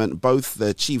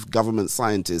the chief government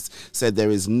scientists said there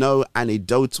is no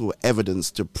anecdotal evidence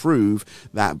to prove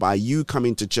that by you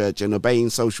coming to church and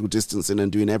obeying social distancing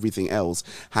and doing everything else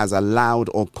has allowed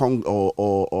or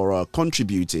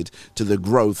contributed to the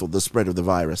growth or the spread of the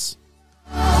virus.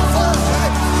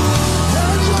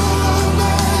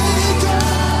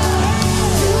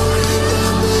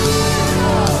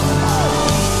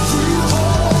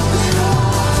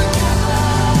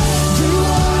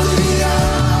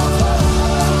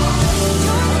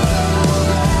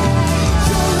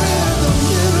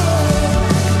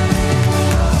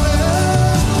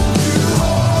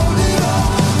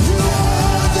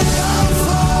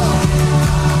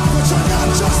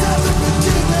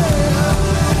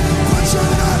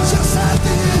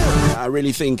 I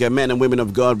really think men and women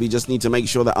of God, we just need to make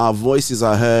sure that our voices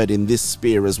are heard in this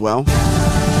sphere as well.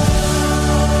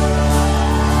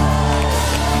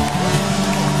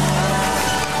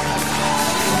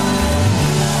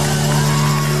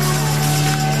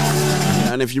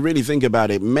 And if you really think about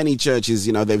it, many churches,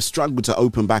 they've struggled to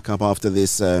open back up after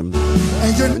this,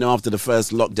 after the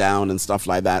first lockdown and stuff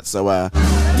like that. So,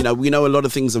 we know a lot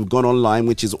of things have gone online,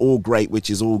 which is all great, which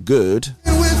is all good.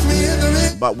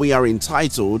 But we are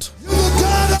entitled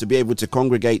to be able to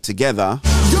congregate together,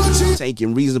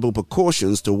 taking reasonable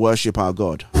precautions to worship our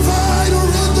God.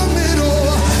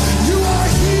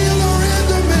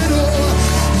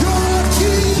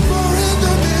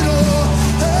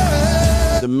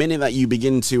 The minute that you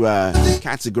begin to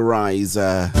categorize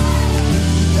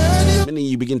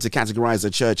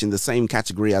a church in the same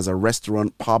category as a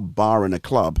restaurant, pub, bar, and a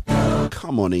club,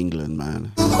 come on, England,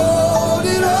 man.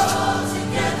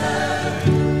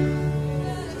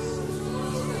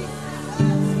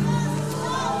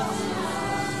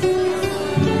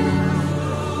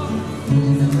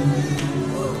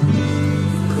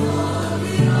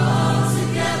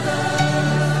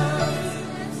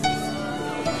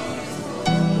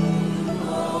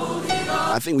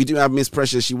 I think we do have Miss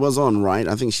Precious. She was on, right?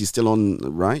 I think she's still on,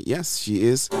 right? Yes, she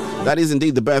is. That is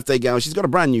indeed the birthday girl. She's got a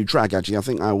brand new track, actually. I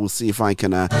think I will see if I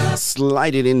can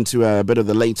slide it into a bit of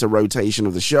the later rotation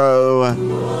of the show.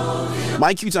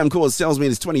 My Q-Time Cause tells me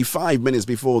it's 25 minutes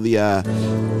before the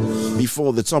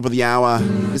top of the hour.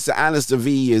 Mr. Alistair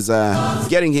V is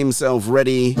getting himself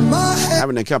ready,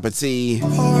 having a cup of tea.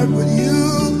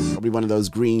 Probably one of those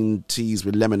green teas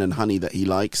with lemon and honey that he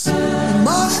likes.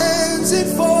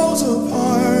 It falls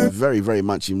apart. Very, very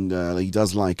much. He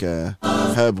does like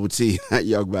herbal tea. That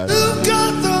young man.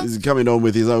 He's coming on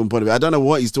with his own point of view. I don't know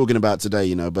what he's talking about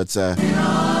today, but.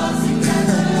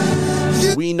 You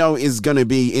we know is going to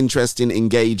be interesting,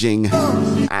 engaging,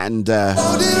 and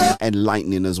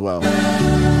enlightening as well.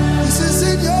 This is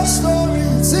in your story,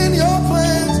 it's in your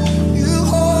plans. You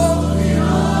hold it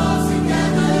all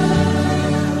together.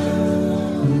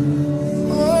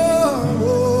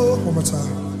 Oh, one more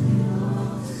time.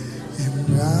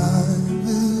 And I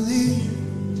believe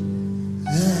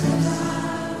that I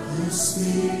will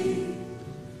see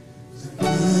the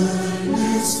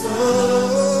goodness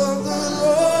of the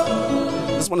Lord.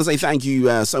 Just want to say thank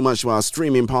you so much to our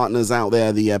streaming partners out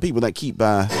there, the people that keep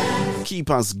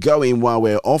us going while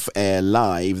we're off air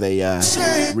live. They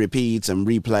repeat and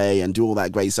replay and do all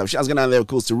that great stuff. Shouts going out there, of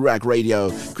course, to Rack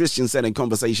Radio, Christian Setting,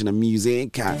 Conversation and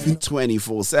Music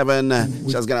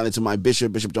 24/7. Shouts going out there to my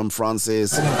Bishop John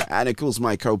Francis, and of course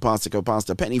my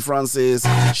co-pastor Penny Francis.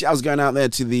 Shouts going out there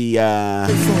to the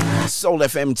Soul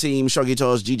FM team, Shoggy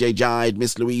Tosh, GJ Jide,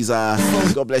 Miss Louisa.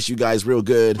 God bless you guys, real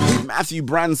good. Matthew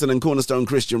Branson and Cornerstone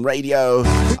Christian Radio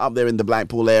up there in the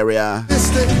Blackpool area.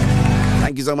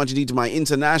 Thank you so much indeed to my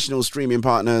international streaming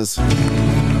partners.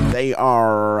 They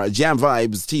are Jam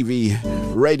Vibes TV,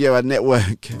 radio and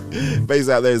network, based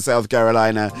out there in South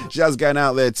Carolina. Shouts going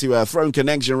out there to Throne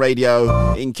Connection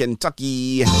Radio in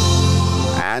Kentucky,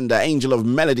 and Angel of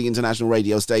Melody International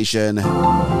Radio Station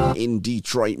in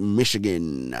Detroit,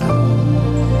 Michigan. I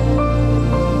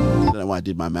don't know why I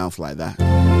did my mouth like that.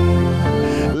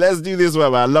 Let's do this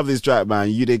one, man. I love this track, man.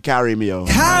 You Did Carry Me, oh.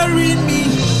 Carry me.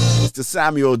 Mr.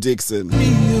 Samuel Dixon.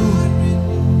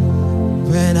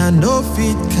 When I know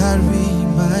fit carry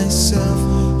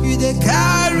myself, you dey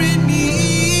carry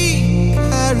me,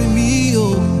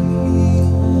 oh.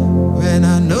 When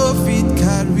I know fit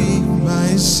carry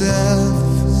myself,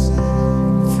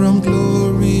 from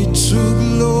glory to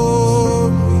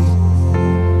glory.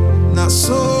 Now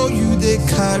so you dey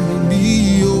carry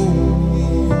me, oh.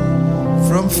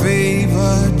 From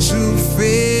favor to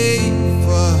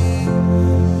favor.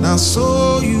 Now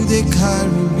so you dey carry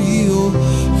me, oh.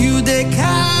 You dey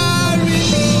carry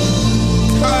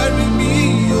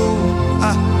me, oh.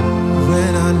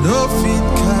 When I know fit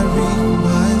carry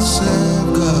myself,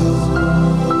 God,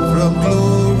 from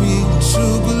glory to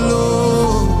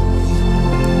glory.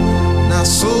 Now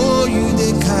so you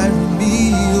dey carry me,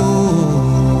 oh.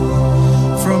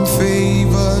 From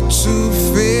favor to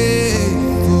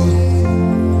favor.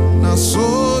 Now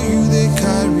so you dey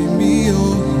carry me, oh.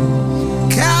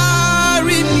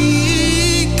 Carry me.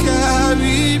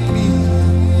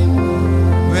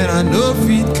 When I know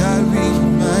fit carry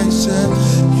myself,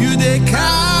 you dey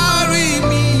carry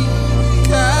me,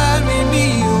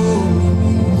 oh.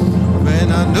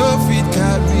 When I know fit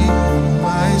carry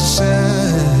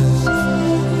myself,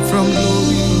 from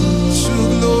glory to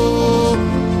glory.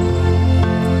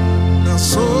 Now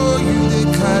so you dey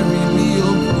carry me,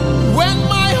 oh. When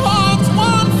my heart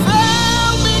won't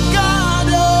fail me, God,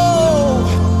 oh.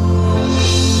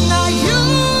 Now you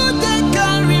dey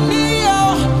carry me,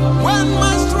 oh. When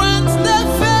my strength dey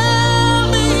fail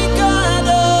me, God, oh.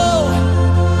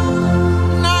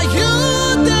 Now you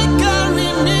dey carry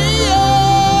me, oh.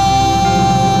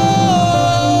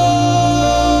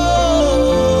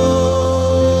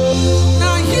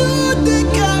 Now you dey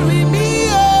carry me,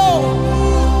 oh.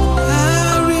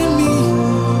 Carry me,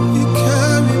 you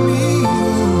carry me, oh.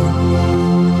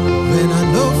 When I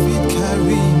know fit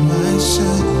carry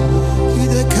myself, you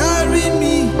dey carry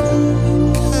me,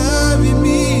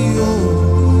 oh.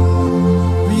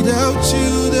 Without you,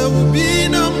 there will be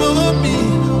no more me.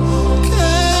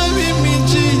 Carry me,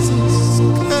 Jesus,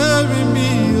 carry me,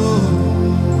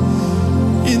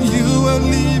 oh. In you I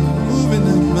live, moving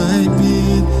in my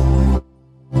being.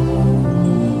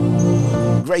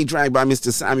 Great drag by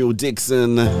Mr. Samuel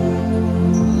Dixon.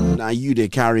 Now you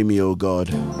did carry me, oh God.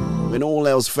 When all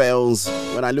else fails,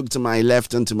 when I look to my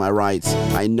left and to my right,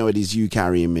 I know it is you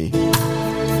carrying me. I'm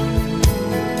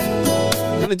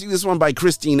gonna do this one by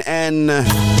Christine N.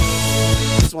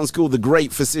 This one's called The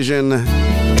Great Physician. In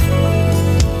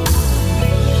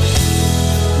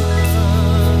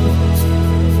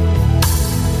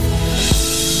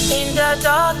the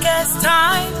darkest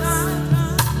times,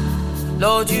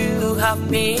 Lord, you have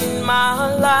been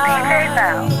my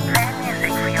life.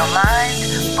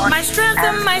 My strength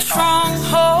and my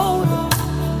stronghold,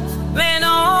 when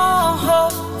all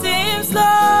hope seems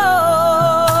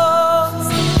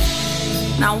lost.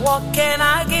 Now what can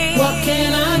I give? What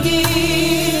can I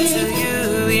give to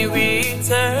you in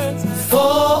return for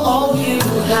all you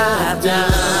have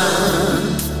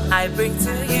done? I bring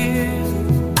to you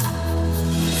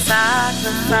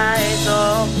sacrifice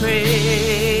of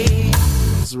praise.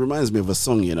 This reminds me of a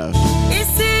song, you know. Is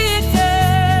it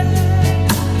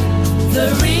the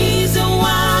reason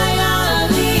why I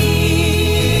live?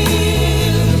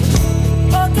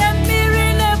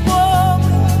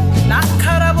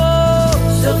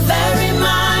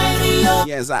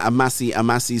 that Amasi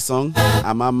Amasi song?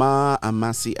 Amama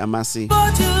Amasi Amasi.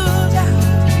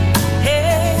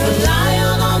 Hey, the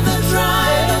Lion of the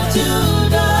tribe of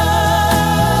Judah.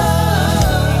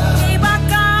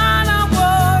 Ibakana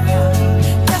warrior,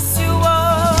 yes you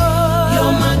are.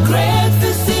 You're my great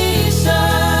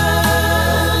physician.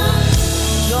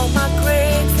 You're my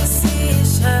great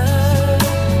physician.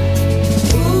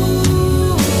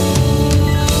 Ooh.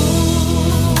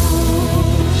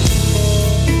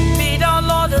 Be thou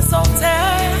Lord exalted.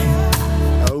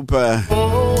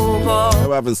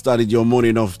 I haven't started your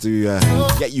morning off to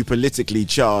get you politically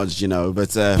charged, you know,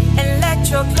 but And let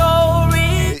your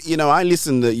glory. you know, I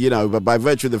listen to, you know, but by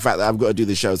virtue of the fact that I've got to do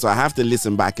the show, so I have to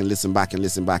listen back and listen back and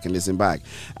listen back and listen back.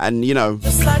 And, you know,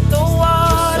 Just like the water.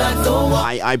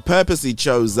 I purposely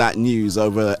chose that news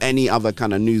over any other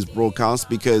kind of news broadcast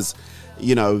because,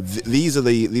 you know, these are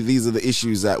the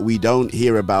issues that we don't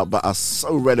hear about but are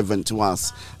so relevant to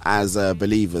us as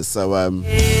believers. So,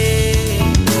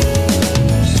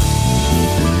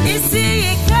 Is he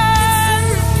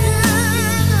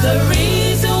the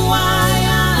reason why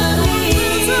I'm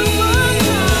here?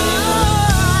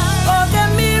 Oh, the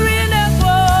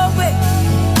miracle way,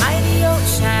 mighty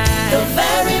ocean, the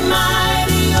very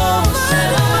mighty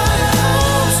ocean.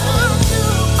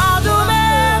 All the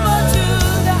ever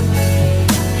Judah,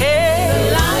 hey, the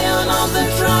Lion of the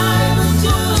tribe of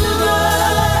Judah.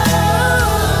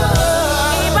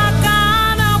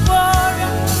 Ibakana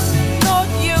warrior, Lord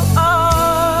you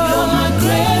are. You're my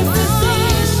great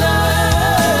physician.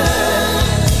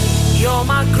 You're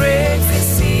my great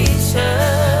physician.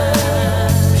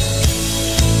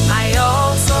 My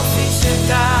all sufficient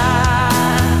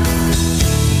God.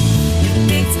 You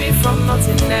picked me from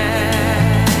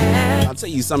nothingness. I'll tell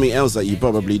you something else that you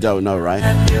probably don't know, right?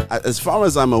 As far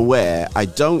as I'm aware, I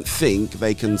don't think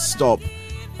they can stop.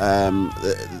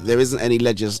 There isn't any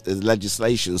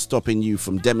legislation stopping you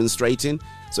from demonstrating.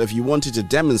 So if you wanted to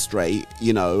demonstrate,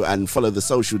 you know, and follow the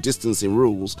social distancing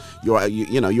rules, you're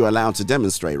allowed to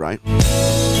demonstrate, right?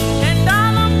 And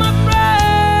all of my praise,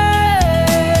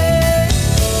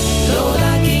 Lord,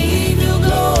 I give you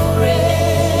glory.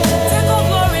 Take all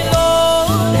glory,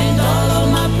 Lord, and all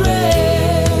of my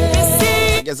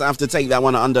praise. I guess I have to take that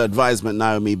one under advisement,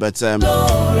 Naomi. But you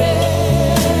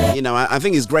know, I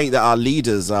think it's great that our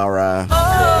leaders are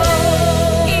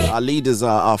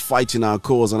fighting our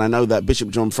cause, and I know that Bishop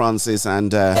John Francis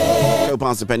and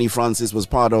Co-Pastor Penny Francis was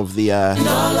part of the I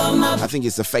think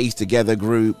it's the Faith Together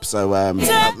group, so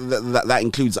that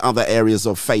includes other areas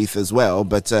of faith as well,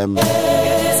 but deserve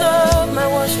my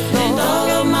worship and all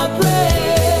of my praise.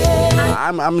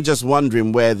 I'm just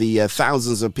wondering where the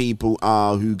thousands of people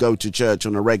are who go to church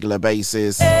on a regular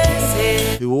basis,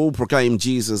 who all proclaim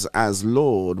Jesus as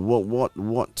Lord.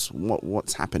 What's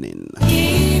happening?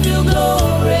 Give you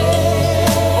glory.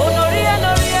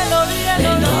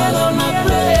 And all of my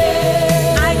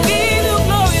praise. I give you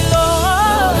glory,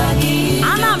 Lord.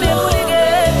 And I'm able to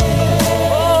get.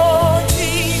 Oh,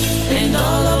 Jesus. And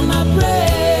all of my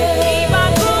praise.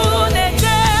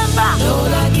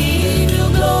 Lord, I give you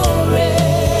glory.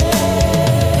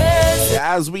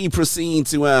 As we proceed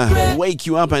to wake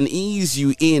you up and ease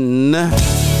you in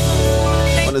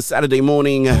on a Saturday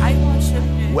morning,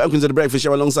 welcome to the Breakfast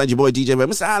Show alongside your boy DJ.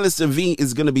 Mr. Alistair V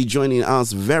is going to be joining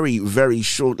us very, very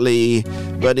shortly.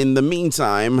 But in the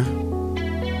meantime,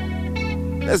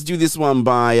 let's do this one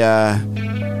by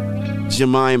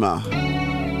Jemima.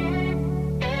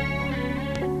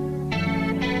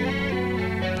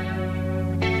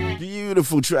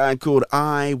 Beautiful track called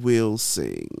I Will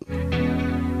Sing.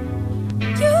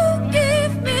 You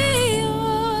give me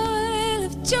oil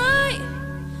of joy,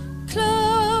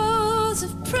 clothes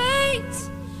of praise,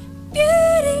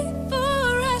 beauty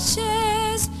for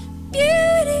ashes,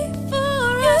 beauty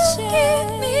for ashes. You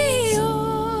give me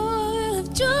oil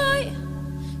of joy,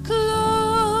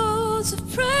 clothes of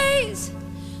praise,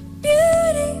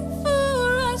 beauty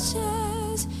for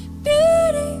ashes,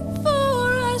 beauty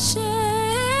for ashes.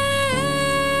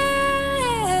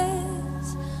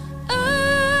 Oh,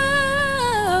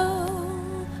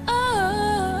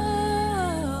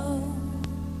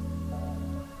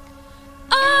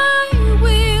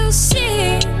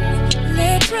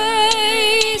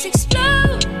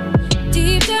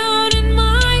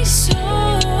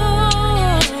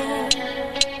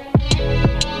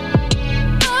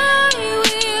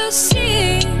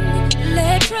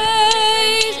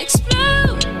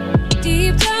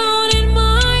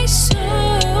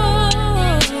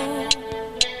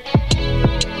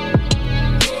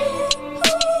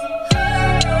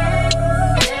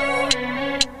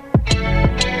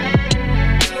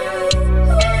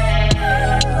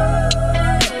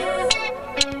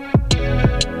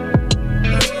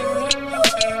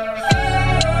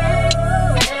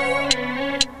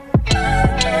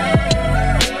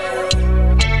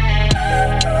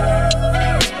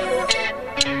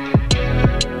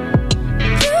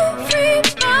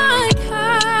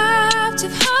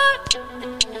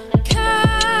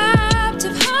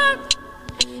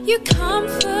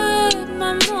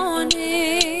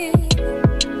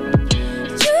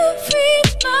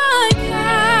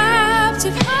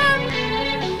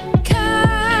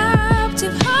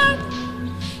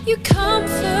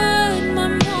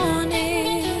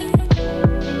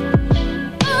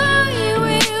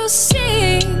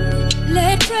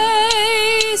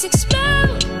 praise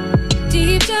explode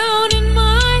deep down in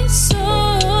my soul.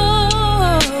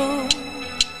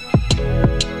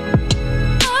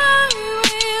 I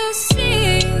will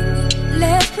sing,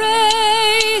 let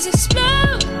praise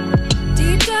explode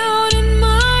deep down in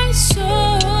my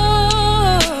soul.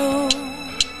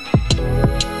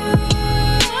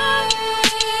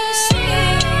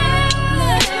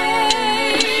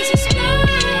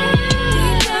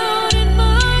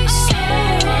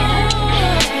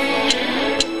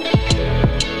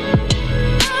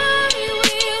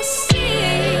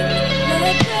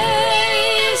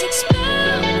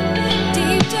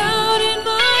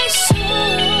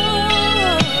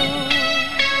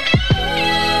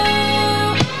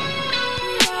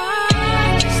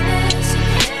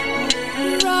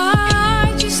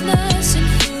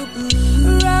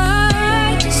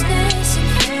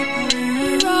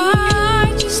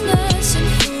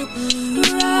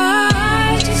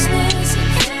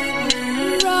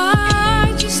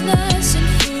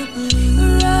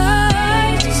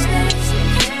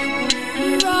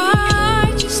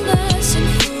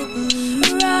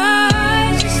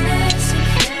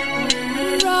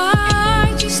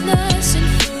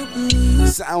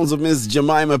 Sounds of Miss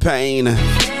Jemima Payne.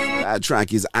 That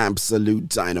track is absolute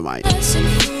dynamite.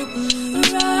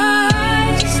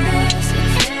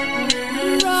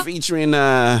 Featuring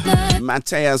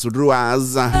Mateus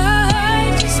Ruaz.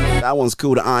 That one's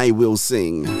called I Will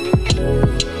Sing.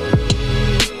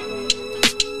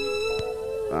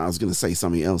 I was going to say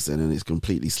something else then, and it's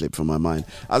completely slipped from my mind.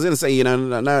 I was going to say, you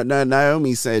know,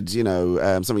 Naomi said, you know,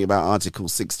 something about Article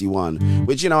 61,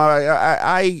 which, you know,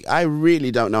 I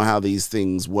really don't know how these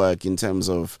things work in terms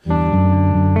of,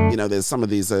 you know, there's some of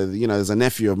these, you know, there's a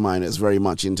nephew of mine that's very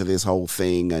much into this whole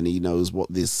thing, and he knows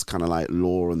what this kind of like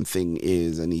law and thing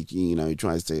is, and he, you know, he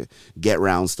tries to get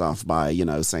around stuff by, you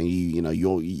know, saying, you know,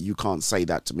 you can't say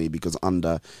that to me because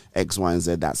under X, Y, and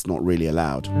Z, that's not really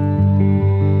allowed.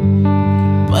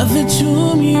 But the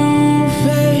tomb you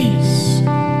face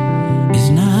is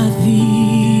not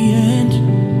the end.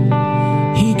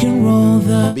 He can roll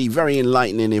the. It'd be very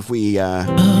enlightening if we, you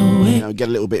know, get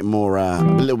a little bit more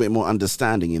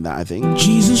understanding in that. I think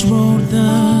Jesus rolled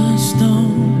the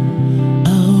stone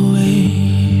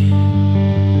away.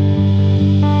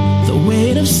 The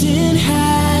weight of sin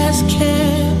has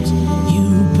kept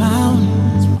you bound.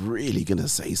 really gonna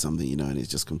say something, you know, and it's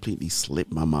just completely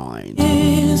slipped my mind.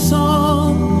 It's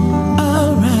all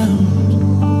around,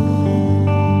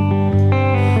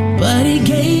 but he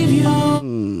gave you a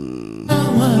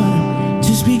word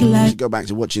to speak like. Go back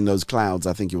to watching those clouds.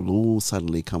 I think you'll all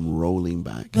suddenly come rolling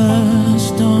back. The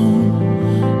stone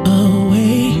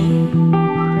away,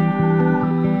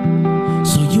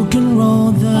 so you can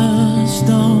roll the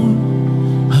stone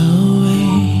away.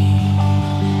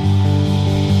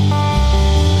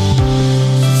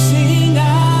 Sing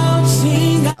out,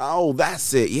 sing out. Oh,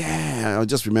 that's it. Yeah, I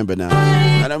just remember now.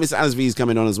 I know Mr. Alice V is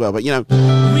coming on as well, but you know,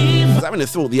 I was having a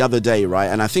thought the other day, right?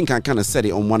 And I think I kind of said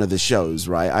it on one of the shows,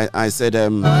 right? I said there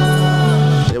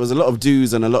was a lot of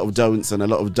do's and a lot of don'ts and a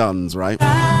lot of dones, right?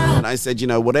 And I said, you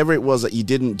know, whatever it was that you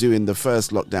didn't do in the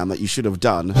first lockdown that you should have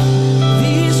done,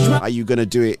 are you going to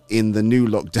do it in the new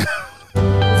lockdown?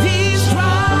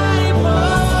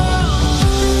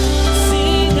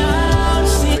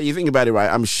 You think about it, right?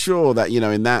 I'm sure that, you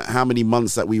know, in that how many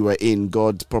months that we were in,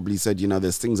 God probably said, you know,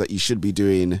 there's things that you should be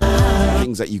doing,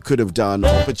 things that you could have done,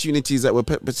 opportunities that were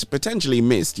potentially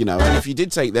missed, you know. And if you did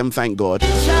take them, thank God.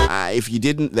 If you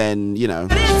didn't, then, you know.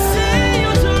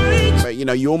 But, you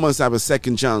know, you almost have a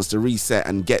second chance to reset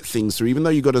and get things through, even though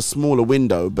you got a smaller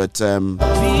window. But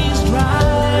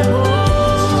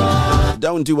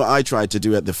don't do what I tried to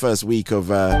do at the first week of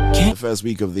the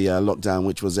lockdown,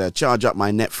 which was charge up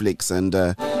my Netflix and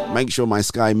make sure my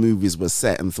Sky Movies were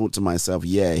set, and thought to myself,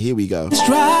 yeah, here we go.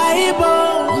 Dry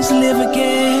bones live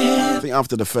again. I think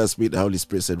after the first week, the Holy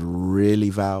Spirit said, really,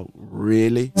 Val?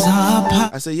 Really?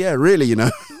 I said, yeah, really, you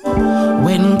know.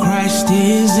 When Christ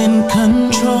is in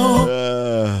control,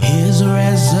 his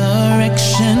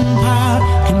resurrection power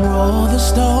can roll the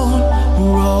stone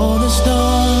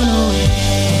away.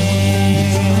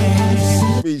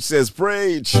 Speech says,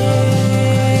 preach.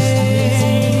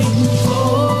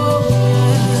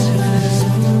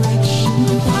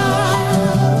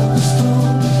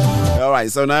 All right,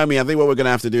 so Naomi, I think what we're going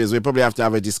to have to do is we probably have to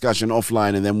have a discussion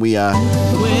offline, and then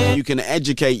you can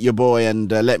educate your boy and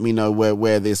let me know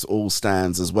where this all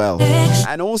stands as well.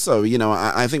 And also, you know,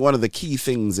 I think one of the key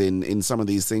things in some of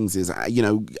these things is, you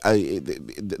know,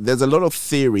 there's a lot of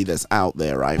theory that's out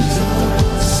there, right?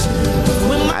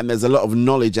 And there's a lot of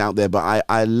knowledge out there, but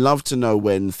I love to know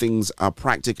when things are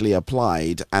practically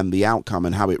applied and the outcome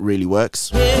and how it really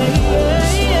works.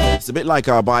 It's a bit like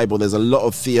our Bible. There's a lot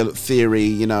of theory,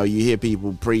 you know, you hear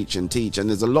people preach and teach, and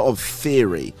there's a lot of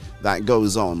theory that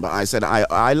goes on. But I said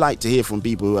I like to hear from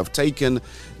people who have taken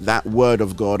that word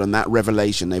of God and that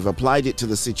revelation, they've applied it to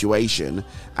the situation,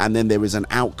 and then there is an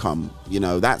outcome. You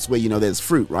know, that's where, you know, there's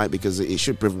fruit, right? Because it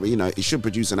should, you know, it should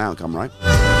produce an outcome, right?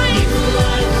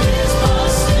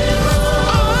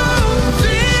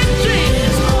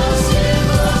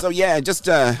 So yeah, just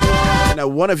you know,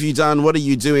 what have you done? What are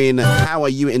you doing? How are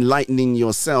you enlightening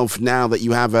yourself now that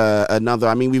you have another?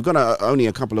 I mean, we've got only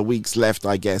a couple of weeks left,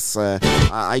 I guess.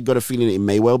 I got a feeling it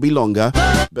may well be longer.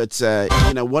 But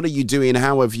you know, what are you doing?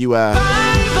 How have you?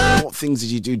 What things did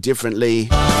you do differently? You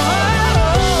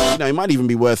know, it might even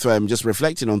be worth just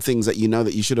reflecting on things that you know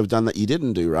that you should have done that you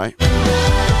didn't do, right?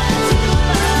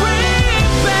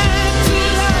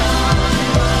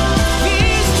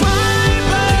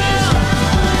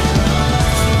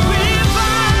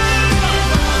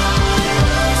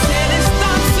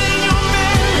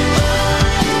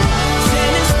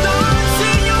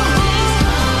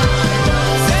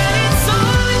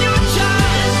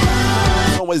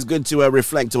 Always good to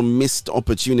reflect on missed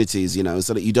opportunities, you know,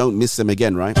 so that you don't miss them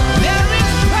again, right?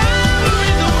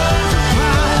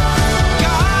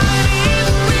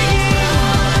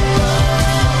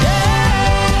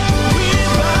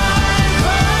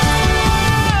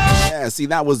 Yeah, see,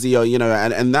 that was the you know,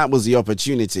 and that was the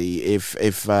opportunity. If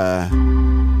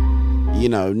you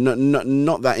know,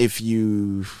 not that if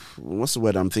you, what's the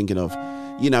word I'm thinking of?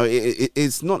 You know,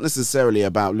 it's not necessarily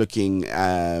about looking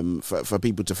for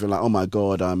people to feel like, oh my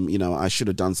God, you know, I should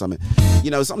have done something. You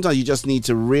know, sometimes you just need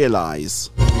to realize,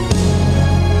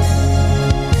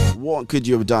 what could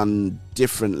you have done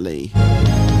differently?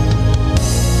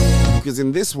 Because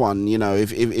in this one, you know,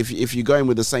 if you're going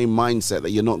with the same mindset that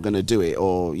you're not going to do it,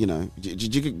 or, you know,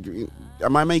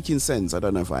 am I making sense? I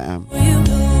don't know if I am.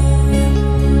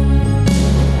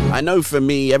 I know for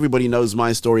me, everybody knows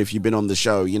my story if you've been on the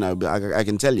show, you know, but I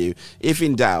can tell you, if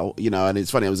in doubt, you know, and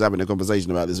it's funny, I was having a conversation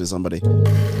about this with somebody,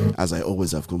 as I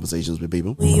always have conversations with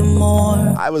people.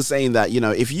 I was saying that, you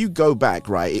know, if you go back,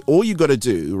 right, all you got to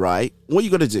do, right,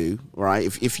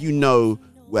 if you know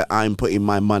where I'm putting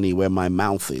my money, where my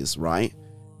mouth is, right,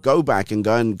 go back and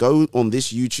go on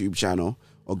this YouTube channel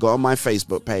or go on my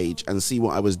Facebook page and see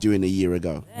what I was doing a year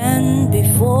ago. And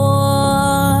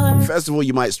first of all,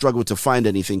 you might struggle to find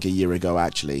anything a year ago,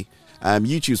 actually.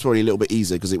 YouTube's probably a little bit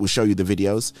easier because it will show you the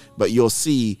videos, but you'll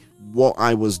see what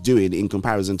I was doing in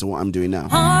comparison to what I'm doing now.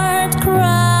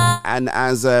 And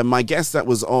as my guest that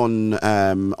was on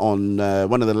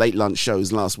one of the late lunch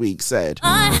shows last week said,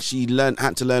 she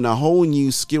had to learn a whole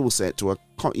new skill set to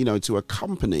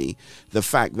accompany the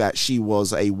fact that she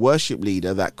was a worship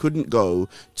leader that couldn't go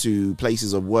to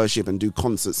places of worship and do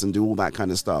concerts and do all that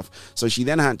kind of stuff. So she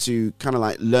then had to kind of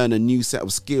like learn a new set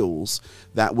of skills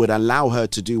that would allow her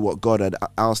to do what God had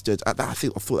asked her to. I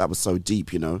thought that was so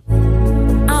deep, you know.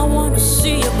 I want to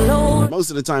see you blow. Most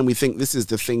of the time we think this is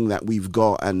the thing that we've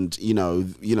got, and you know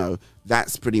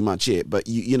that's pretty much it. But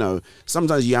you know,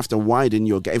 sometimes you have to widen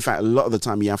your gaze. In fact, a lot of the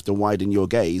time you have to widen your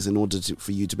gaze in order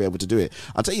for you to be able to do it.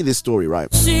 I'll tell you this story, right?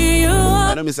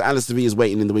 I know Mr. Alistair V is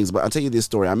waiting in the wings, but I'll tell you this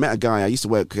story. I met a guy. I used to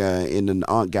work in an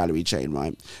art gallery chain,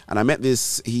 right? And I met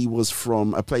this. He was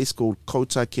from a place called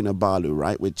Kota Kinabalu,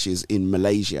 right, which is in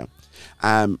Malaysia.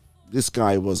 This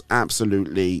guy was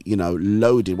absolutely, you know,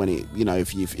 loaded when it, you know,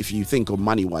 if you think of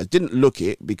money wise, didn't look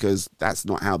it because that's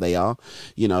not how they are,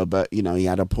 you know, but, you know, he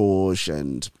had a Porsche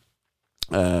and,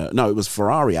 no, it was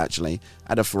Ferrari actually,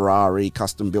 had a Ferrari,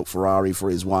 custom built Ferrari for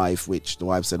his wife, which the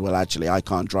wife said, well, actually, I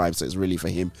can't drive, so it's really for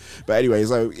him. But anyway,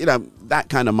 so, you know, that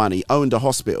kind of money, owned a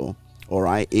hospital. All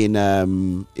right, in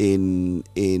Kota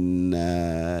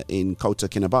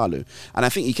Kinabalu, and I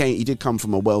think he did come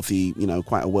from a wealthy, you know,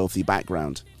 quite a wealthy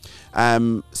background.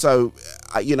 So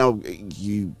you know,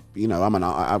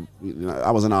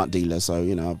 I was an art dealer, so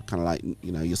you know, kind of like,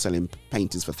 you know, you're selling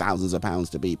paintings for thousands of pounds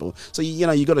to people. So you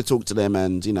know, you got to talk to them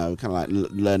and, you know, kind of like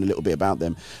learn a little bit about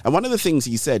them. And one of the things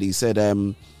he said,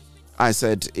 I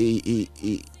said,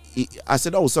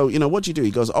 oh, so you know, what do you do?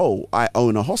 He goes, oh, I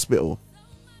own a hospital.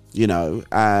 You know,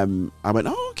 I went,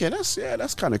 oh, okay,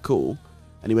 that's kind of cool.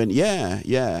 And he went, yeah.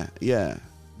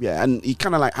 And he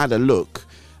kind of like had a look,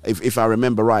 if I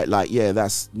remember right, like, yeah,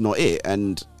 that's not it.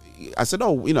 And I said,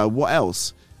 oh, you know, what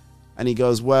else? And he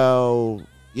goes, well,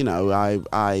 you know,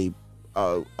 I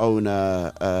own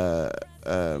an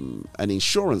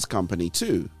insurance company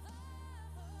too.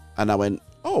 And I went,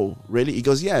 oh, really? He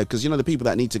goes, yeah, because, you know, the people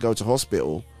that need to go to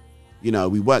hospital, you know,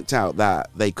 we worked out that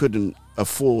they couldn't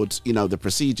afford, you know, the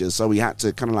procedures. So we had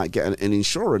to kind of like get an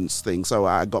insurance thing. So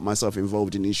I got myself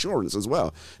involved in insurance as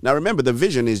well. Now, remember, the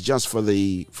vision is just for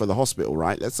the hospital,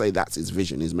 right? Let's say that's his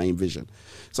vision, his main vision.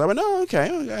 So I went, oh,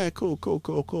 okay,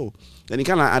 cool. Then he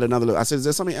kind of had another look. I said, is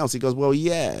there something else? He goes, well,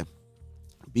 yeah,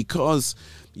 because,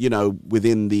 you know,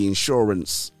 within the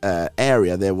insurance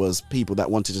area, there was people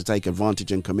that wanted to take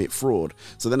advantage and commit fraud.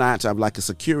 So then I had to have like a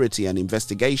security and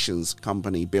investigations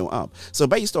company built up. So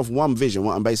based off one vision,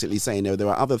 what I'm basically saying there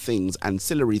are other things,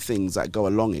 ancillary things that go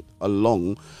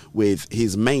along with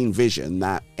his main vision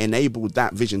that enabled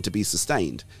that vision to be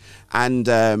sustained. And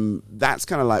that's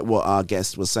kind of like what our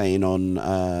guest was saying on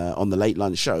the Late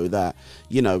Lunch Show, that,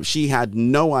 you know, she had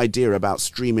no idea about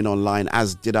streaming online,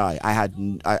 as did I.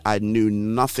 I knew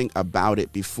nothing about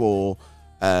it before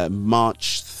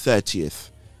March 30th.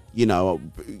 You know,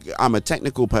 I'm a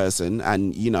technical person,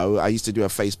 and, you know, I used to do a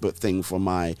Facebook thing from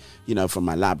my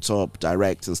laptop,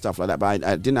 direct and stuff like that. But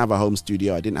I didn't have a home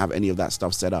studio. I didn't have any of that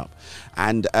stuff set up.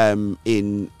 And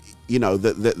you know,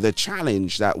 the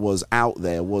challenge that was out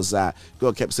there was that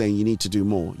God kept saying, you need to do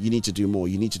more, you need to do more,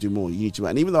 you need to do more, you need to.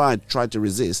 And even though I tried to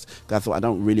resist, I thought, I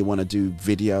don't really want to do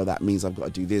video. That means I've got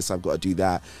to do this, I've got to do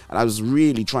that. And I was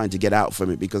really trying to get out from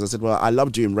it, because I said, well, I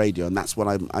love doing radio, and that's what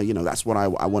that's what I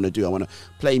want to do. I want to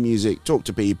play music, talk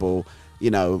to people, you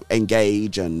know,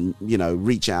 engage and, you know,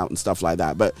 reach out and stuff like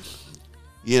that. But,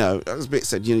 you know, as Bit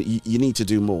said, you need to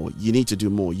do more. You need to do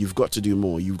more. You've got to do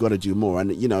more. You've got to do more.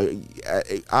 And, you know,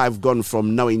 I've gone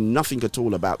from knowing nothing at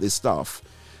all about this stuff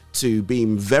to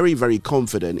being very, very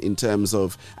confident in terms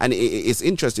of, and it's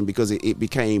interesting because it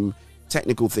became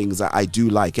technical things that I do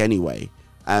like anyway.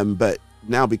 But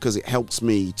now, because it helps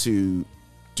me to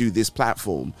do this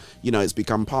platform, you know, it's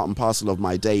become part and parcel of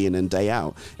my day in and day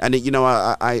out. And you know,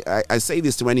 I say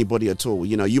this to anybody at all.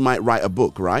 You know, you might write a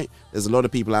book, right? There's a lot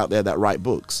of people out there that write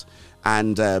books,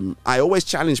 and I always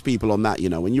challenge people on that. You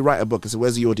know, when you write a book, I say,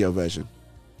 where's the audio version?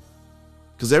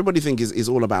 Because everybody thinks is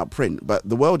all about print, but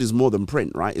the world is more than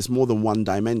print, right? It's more than one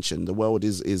dimension. The world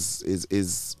is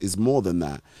more than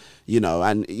that, you know.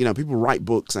 And you know, people write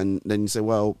books, and then you say,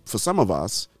 well, for some of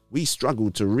us, we struggle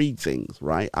to read things,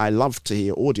 right? I love to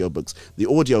hear audiobooks. The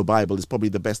audio Bible is probably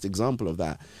the best example of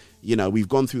that. You know, we've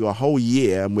gone through a whole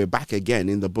year and we're back again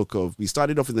in the book of, we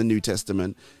started off in the New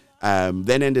Testament,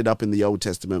 then ended up in the Old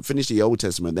Testament, finished the Old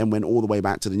Testament, then went all the way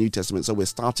back to the New Testament. So we're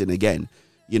starting again,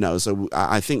 you know, so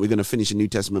I think we're going to finish the New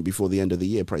Testament before the end of the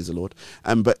year, praise the Lord.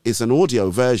 But it's an audio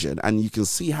version, and you can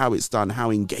see how it's done,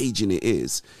 how engaging it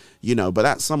is, you know. But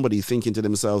that's somebody thinking to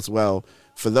themselves, well,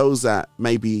 for those that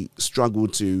maybe struggle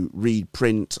to read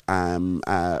print,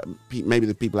 maybe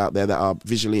the people out there that are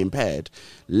visually impaired,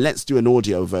 let's do an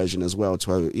audio version as well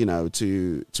to, you know,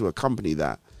 to accompany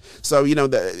that. So, you know,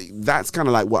 that's kind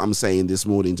of like what I'm saying this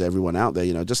morning to everyone out there.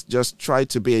 You know, just try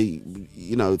to be,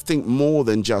 you know, think more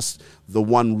than just the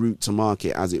one route to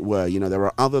market, as it were. You know, there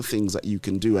are other things that you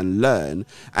can do and learn.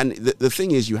 And the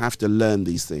thing is, you have to learn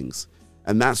these things.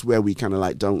 And that's where we kind of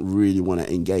like don't really want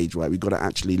to engage, right? We've got to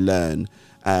actually learn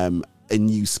a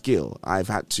new skill. I've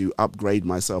had to upgrade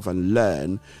myself and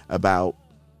learn about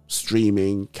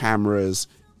streaming, cameras,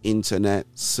 internet,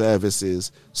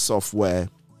 services, software.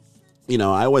 You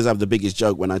know, I always have the biggest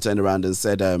joke when I turned around and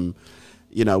said,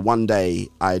 you know, one day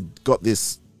I got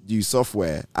this new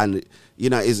software, and, you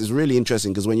know, it's really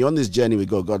interesting because when you're on this journey with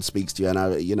God, God speaks to you. And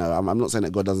I'm not saying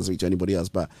that God doesn't speak to anybody else,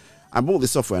 but I bought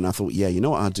this software and I thought, yeah, you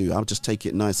know what I'll do? I'll just take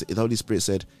it nice. The Holy Spirit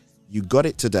said, you got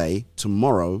it today.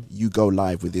 Tomorrow you go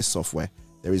live with this software.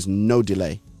 There is no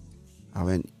delay. I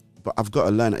went, but I've got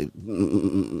to learn it.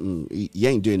 You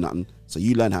ain't doing nothing. So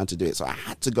you learn how to do it. So I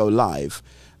had to go live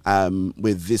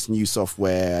with this new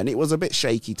software, and it was a bit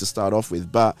shaky to start off with.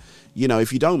 But, you know,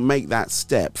 if you don't make that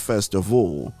step, first of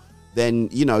all, then,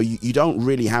 you know, you don't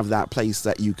really have that place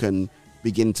that you can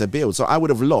begin to build. So I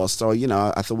would have lost. So, you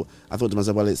know, I thought to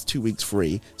myself, well, it's 2 weeks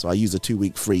free. So I use a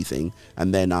 2-week free thing,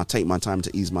 and then I'll take my time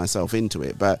to ease myself into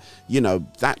it. But, you know,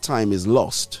 that time is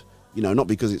lost, you know, not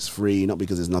because it's free, not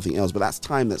because there's nothing else, but that's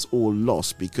time that's all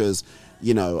lost because,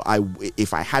 you know,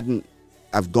 if I hadn't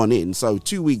have gone in, so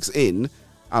 2 weeks in,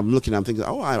 I'm looking, I'm thinking,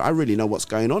 oh, I really know what's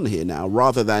going on here now,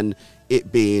 rather than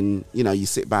it being, you know, you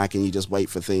sit back and you just wait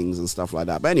for things and stuff like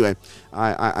that. But anyway,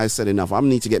 I said enough. I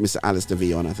need to get Mr. Alistair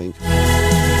V on, I think. I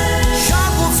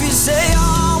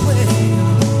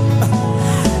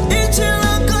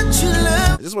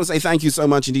just want to say thank you so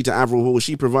much indeed to Avril Hall.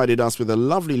 She provided us with a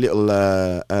lovely little,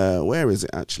 where is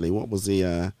it actually? What was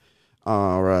the,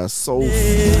 our soul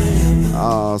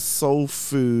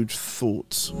food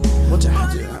thought. What did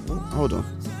I do? Hold on.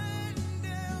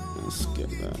 Let's get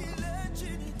that.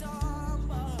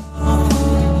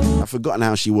 I forgotten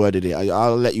how she worded it.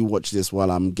 I'll let you watch this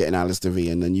while I'm getting Alistair V,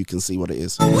 and then you can see what it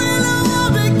is.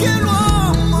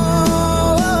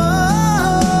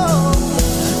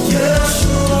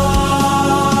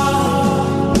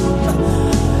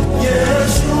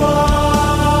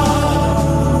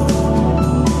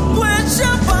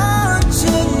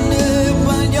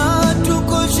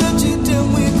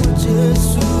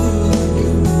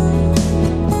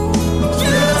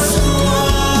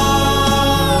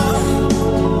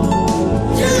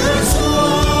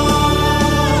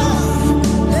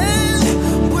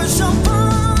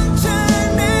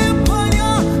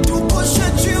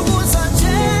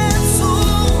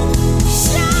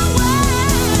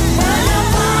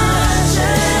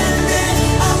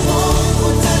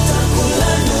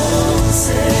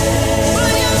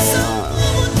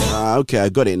 Okay, I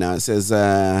got it now. It says,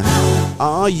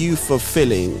 are you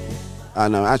fulfilling...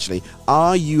 no, actually,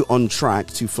 are you on track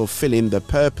to fulfilling the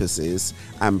purposes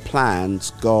and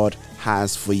plans God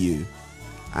has for you?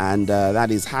 And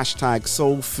that is hashtag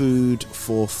Soul Food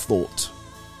for Thought.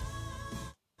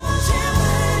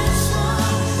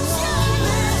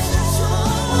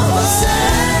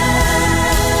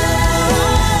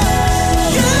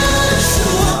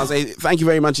 I'll say thank you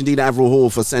very much indeed, Avril Hall,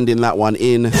 for sending that one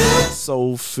in.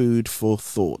 Soul Food for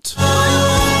Thought.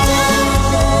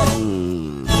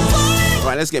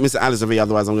 Right, let's get Mr. Alistair V,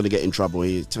 otherwise I'm going to get in trouble.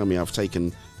 He tell me I've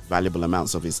taken valuable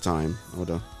amounts of his time.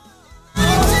 Hold on.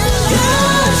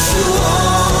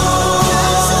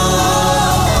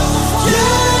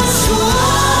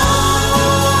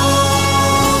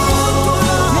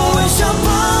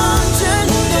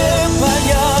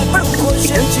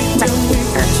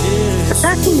 The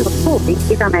person you are calling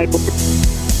is unable to...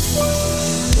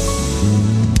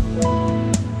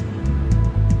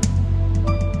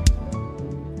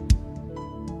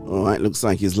 All right, looks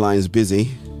like his line's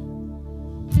busy.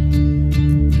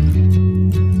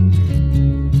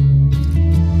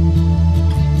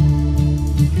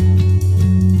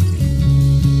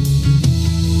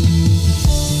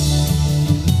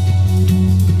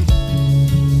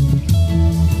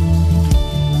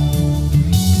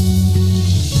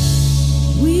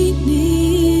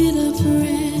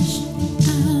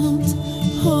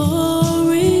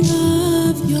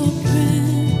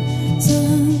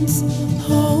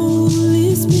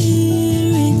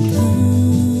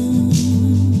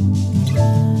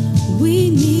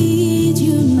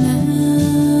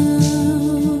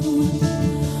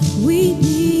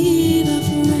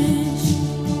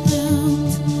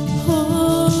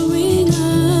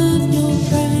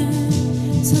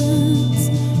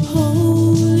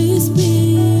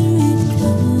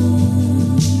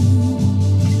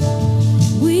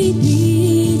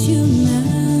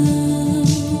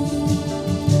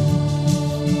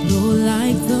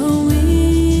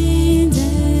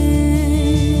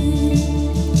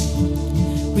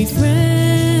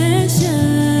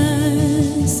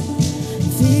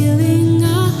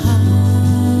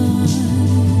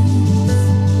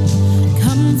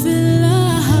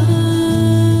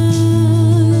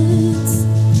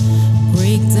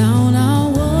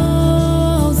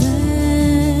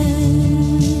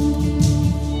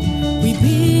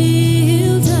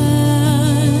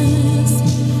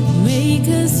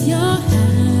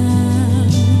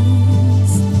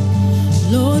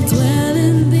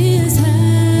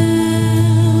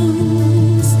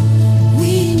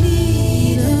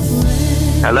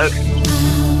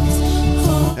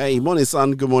 Morning,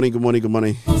 son. Good morning. Good morning. Good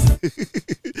morning.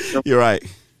 You're right.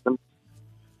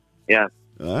 Yeah.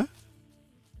 Hello.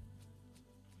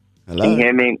 Can you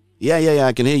hear me? Yeah.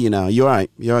 I can hear you now. You're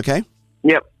right. You're okay.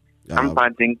 Yep. I'm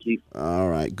fine, thank you. All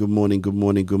right. Good morning. Good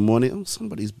morning. Good morning. Oh,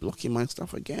 somebody's blocking my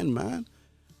stuff again, man.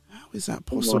 How is that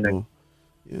possible?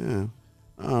 Yeah.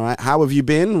 All right. How have you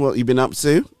been? What have you been up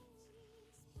to?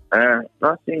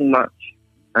 Nothing much.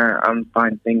 I'm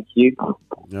fine, thank you.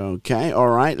 Okay, all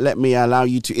right. Let me allow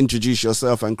you to introduce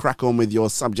yourself and crack on with your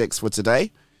subjects for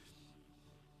today.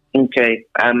 Okay.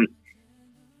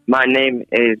 My name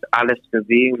is Alistair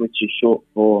V, which is short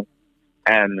for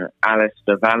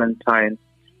Alistair Valentine,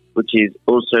 which is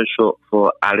also short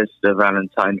for Alistair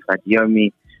Valentine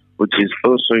Fadiomi, which is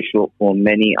also short for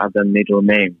many other middle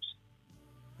names.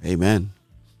 Amen.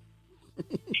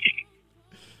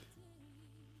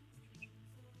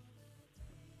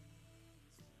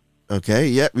 Okay,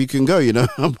 yeah, we can go, you know.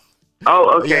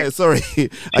 Oh, okay. Yeah, sorry.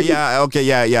 Okay,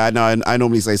 yeah. No, I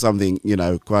normally say something, you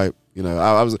know, quite, you know,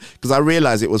 I was, because I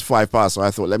realized it was 5 past, so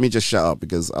I thought, let me just shut up,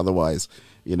 because otherwise,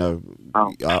 you know,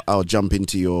 I'll jump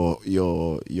into your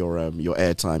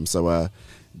airtime. So,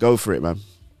 go for it, man.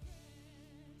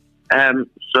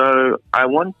 So I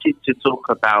wanted to talk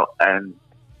about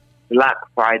Black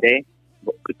Friday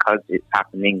because it's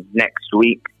happening next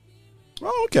week.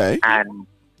 Oh, okay. And,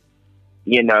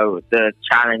 you know, the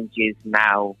challenges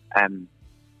now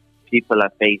people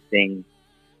are facing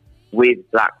with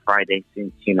Black Friday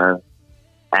since, you know,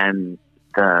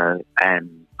 the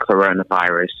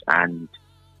coronavirus and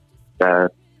the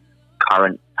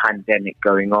current pandemic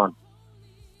going on.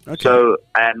 Okay. So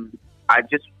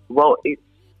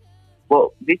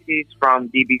this is from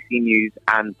BBC News,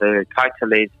 and the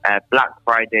title is Black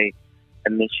Friday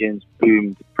Emissions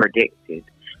Boom Predicted.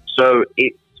 So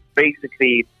it's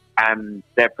basically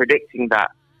they're predicting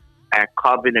that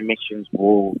carbon emissions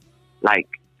will like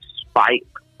spike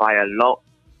by a lot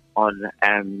on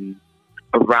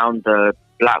around the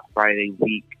Black Friday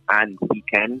week and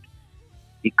weekend,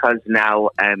 because now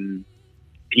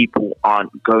people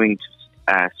aren't going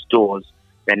to stores.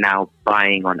 They're now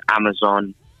buying on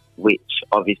Amazon, which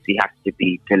obviously has to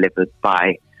be delivered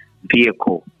by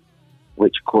vehicle,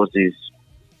 which causes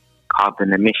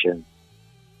carbon emissions.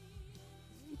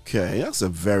 Okay, that's a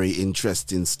very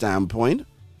interesting standpoint.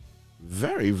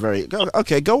 Very, very.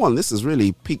 Okay, go on. This has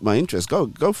really piqued my interest.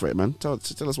 Go for it, man. Tell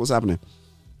us what's happening.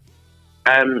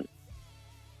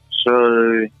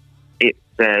 So it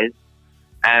says,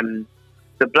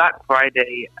 the Black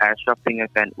Friday shopping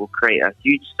event will create a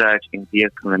huge surge in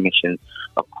vehicle emissions,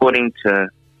 according to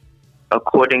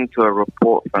a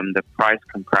report from the price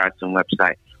comparison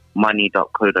website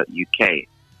money.co.uk.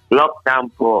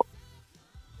 Lockdown brought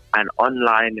an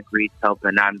online retail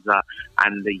bonanza,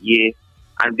 and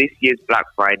this year's Black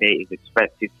Friday is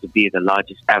expected to be the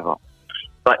largest ever.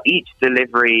 But each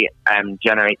delivery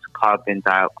generates carbon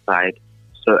dioxide,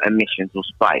 so emissions will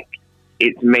spike.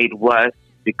 It's made worse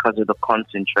because of the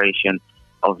concentration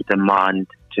of demand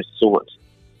to sort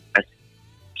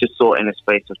in a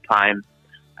space of time,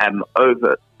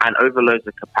 overloads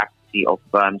the capacity of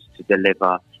firms to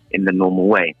deliver in the normal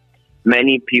way.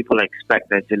 Many people expect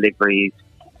their deliveries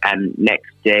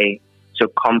next day, so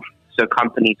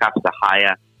companies have to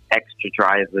hire extra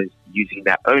drivers using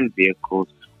their own vehicles,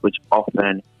 which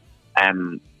often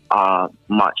are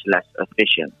much less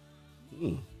efficient.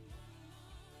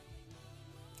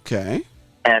 Okay.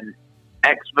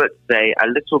 Experts say a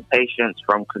little patience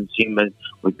from consumers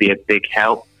would be a big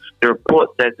help. The report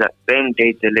says that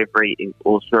same-day delivery is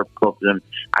also a problem,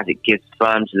 as it gives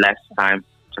firms less time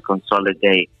to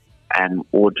consolidate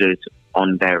orders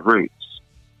on their routes.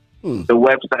 The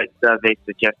website survey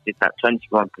suggested that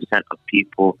 21% of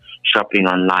people shopping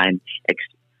online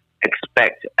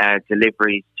expect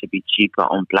deliveries to be cheaper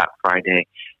on Black Friday.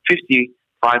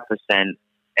 55%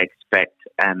 expect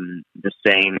the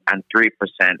same, and 3%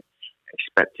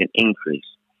 expect an increase.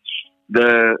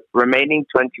 The remaining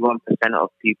 21% of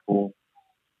people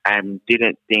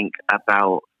didn't think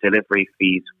about delivery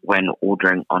fees when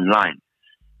ordering online.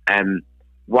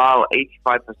 While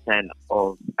 85%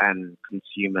 of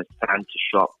consumers plan to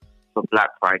shop for Black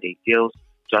Friday deals,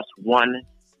 just 1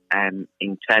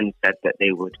 in 10 said that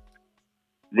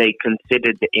they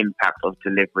considered the impact of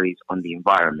deliveries on the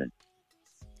environment.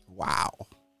 Wow.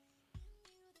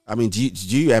 I mean, do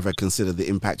you ever consider the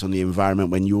impact on the environment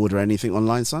when you order anything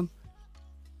online, son?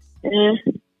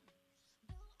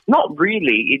 Not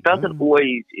really. It doesn't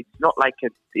always. It's not like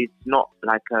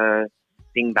a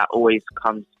thing that always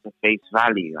comes to face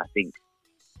value. I think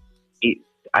it's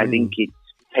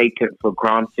taken for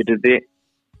granted a bit,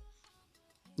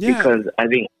 because I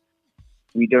think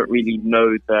we don't really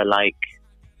know the like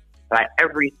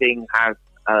everything has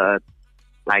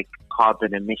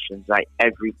carbon emissions, like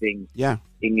everything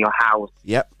in your house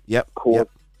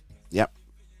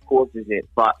causes it,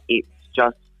 but it's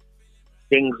just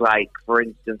things like, for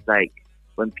instance, like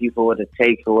when people order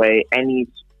takeaway, any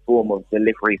form of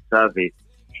delivery service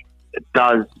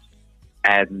does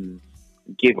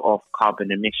give off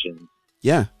carbon emissions.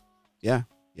 Yeah.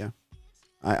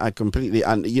 I completely,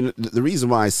 and you know, the reason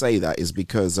why I say that is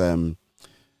because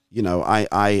you know,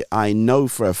 I know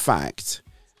for a fact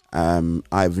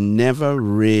I've never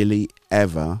really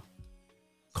ever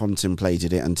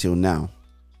contemplated it until now,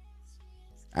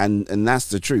 and that's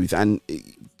the truth. And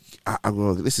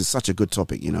well, this is such a good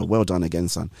topic, you know. Well done again,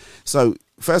 son. So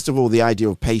first of all, the idea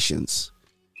of patience.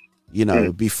 You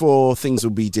know, before things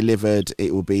will be delivered,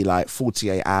 it will be like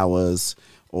 48 hours,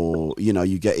 or, you know,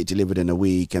 you get it delivered in a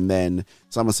week, and then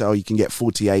someone say, oh, you can get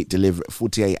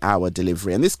 48-hour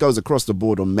delivery. And this goes across the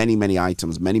board on many, many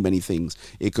items, many things.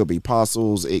 It could be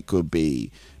parcels, it could be,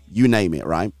 you name it,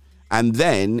 right? And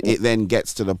then it then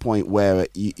gets to the point where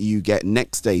you get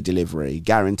next day delivery,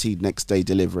 guaranteed next day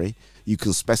delivery. You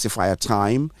can specify a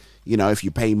time, you know, if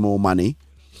you pay more money.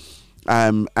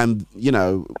 And, you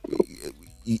know,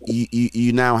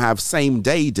 you now have same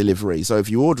day delivery. So if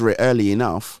you order it early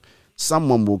enough,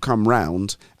 someone will come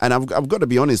round. And I've got to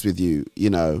be honest with you,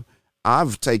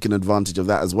 I've taken advantage of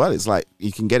that as well. It's like,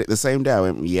 you can get it the same day. I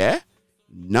went, yeah,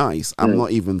 nice. I'm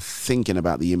not even thinking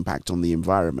about the impact on the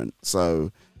environment.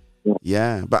 So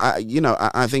yeah, but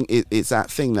I think it's that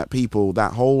thing that people,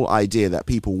 that whole idea that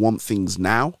people want things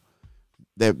now.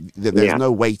 There's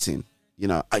no waiting. We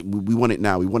want it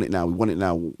now. We want it now. We want it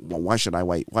now. Why should I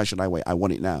wait? Why should I wait? I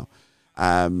want it now.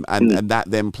 And that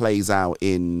then plays out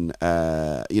in,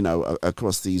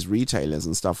 across these retailers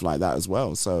and stuff like that as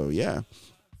well. So, yeah,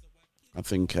 I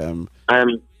think,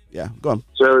 yeah, go on.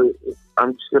 So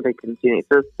I'm just going to continue. It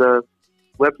says the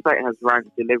website has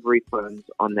ranked delivery firms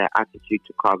on their attitude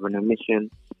to carbon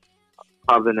emissions.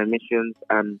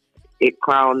 It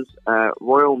crowns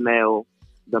Royal Mail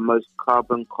the most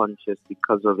carbon conscious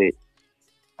because of its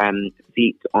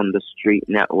feet on the street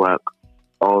network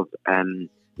of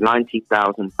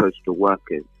 90,000 postal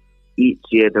workers. Each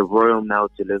year, the Royal Mail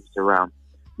delivers around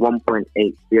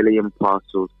 1.8 billion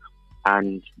parcels,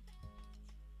 and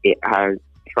it has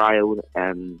trialed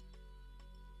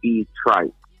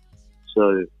e-trike,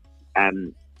 so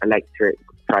electric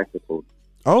tricycles.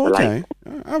 Oh, okay.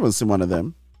 I haven't seen one of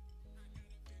them.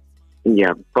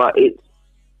 Yeah, but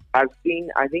I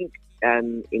think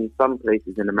in some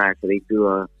places in America they do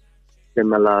a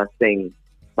similar thing,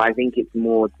 but I think it's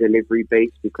more delivery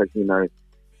based because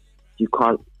you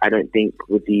can't. I don't think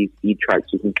with these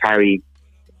e-trikes you can carry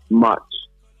much.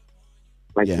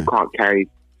 You can't carry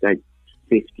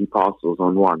 50 parcels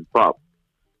on one. But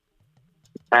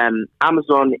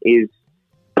Amazon is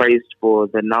praised for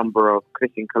the number of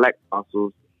click and collect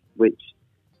parcels, which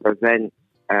prevents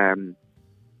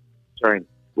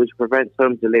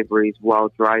home deliveries while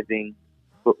driving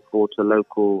footfall to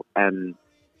local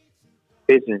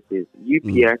businesses.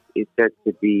 UPS is said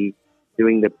to be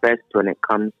doing the best when it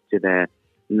comes to their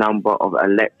number of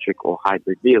electric or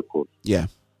hybrid vehicles. Yeah.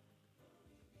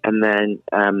 And then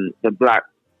the Black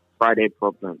Friday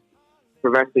problem.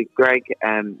 Professor Greg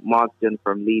Marsden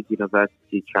from Leeds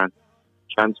University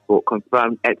Transport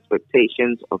confirmed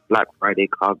expectations of Black Friday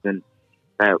carbon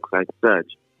dioxide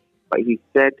surge. But he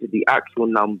said the actual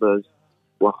numbers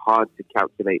were hard to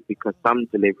calculate because some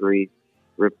deliveries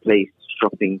replaced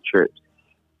shopping trips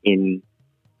in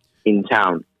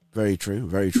town. Very true.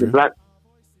 Very true.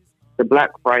 The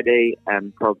Black Friday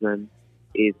problem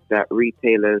is that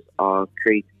retailers are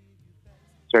created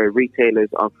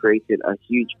a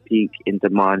huge peak in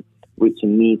demand, which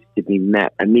needs to be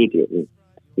met immediately.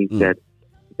 He said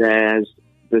there's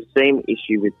the same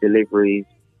issue with deliveries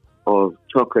of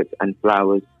chocolates and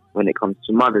flowers when it comes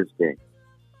to Mother's Day.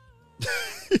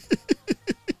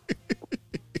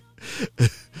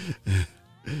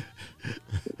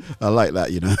 I like that,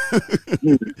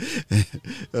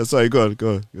 Sorry, go on.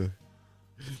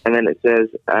 And then it says,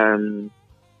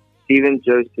 Stephen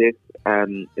Joseph, a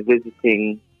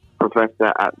visiting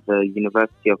professor at the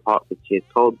University of Hertfordshire,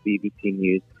 told BBC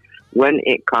News, when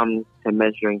it comes to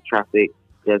measuring traffic,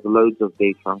 there's loads of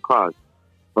data on cars.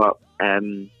 But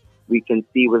we can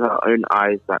see with our own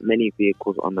eyes that many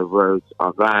vehicles on the roads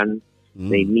are vans.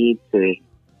 They need to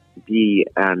be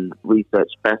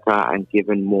researched better and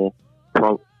given more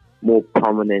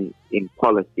prominence in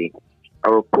policy.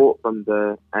 A report from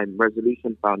the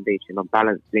Resolution Foundation on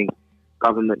balancing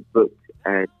government book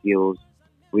deals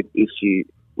with the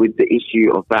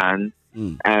issue of vans.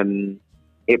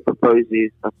 It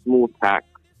proposes a small tax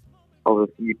of a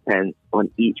few pence on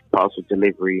each parcel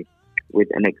delivery, with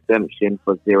an exemption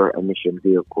for zero-emission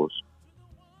vehicles.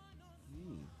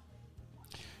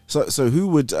 So who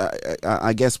would,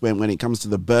 I guess, when it comes to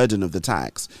the burden of the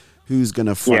tax, who's going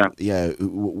to front? Yeah,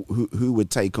 who would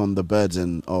take on the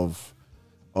burden of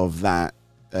that?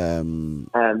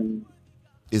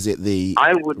 Is it the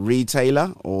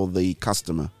retailer or the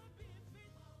customer?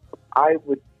 I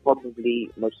would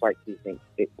probably most likely think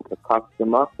it's the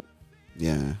customer.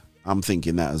 Yeah, I'm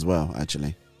thinking that as well,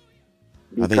 actually.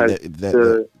 Because I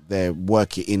think they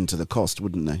work it into the cost,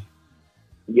 wouldn't they?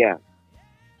 Yeah.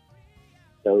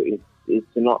 So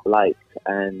it's not like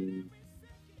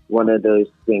one of those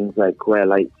things like where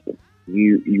like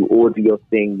you order your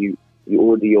thing, you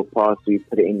order your parcel, you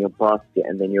put it in your basket,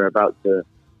 and then you're about to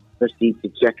proceed to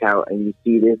check out, and you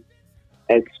see this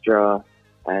extra.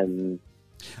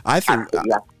 I think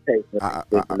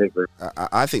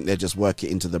I think they just work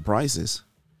it into the prices.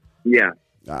 Yeah.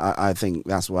 I think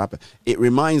that's what happened. It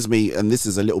reminds me, and this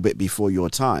is a little bit before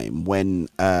your time, when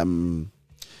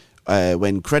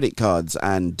credit cards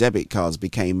and debit cards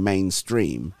became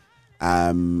mainstream.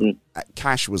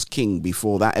 Cash was king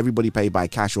before that. Everybody paid by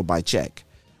cash or by check.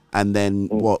 And then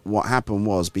what happened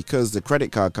was, because the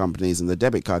credit card companies and the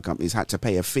debit card companies had to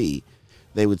pay a fee,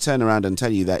 they would turn around and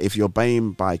tell you that if you're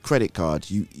paying by credit card,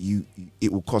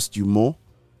 it will cost you more.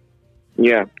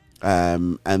 Yeah.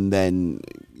 And then,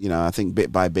 you know, I think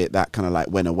bit by bit that kind of like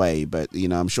went away, but, you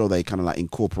know, I'm sure they kind of like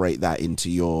incorporate that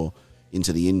into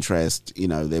the interest. You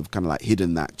know, they've kind of like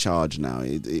hidden that charge now.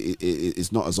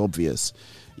 It's not as obvious,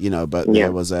 you know, but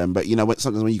there was, but you know,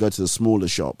 sometimes when you go to the smaller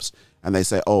shops and they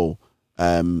say,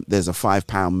 there's a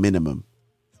 £5 minimum,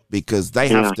 because they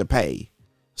have to pay.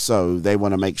 So they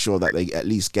want to make sure that they at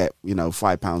least get, you know,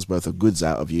 £5 worth of goods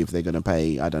out of you if they're going to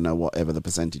pay, I don't know, whatever the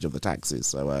percentage of the tax is.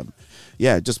 So,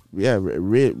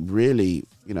 really,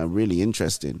 you know, really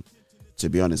interesting, to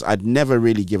be honest. I'd never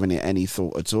really given it any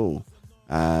thought at all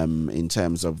in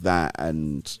terms of that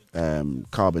and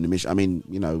carbon emission. I mean,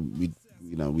 you know,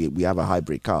 we have a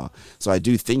hybrid car, so I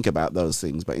do think about those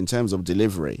things. But in terms of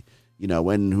delivery, you know,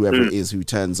 when whoever it is who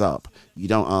turns up, you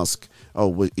don't ask,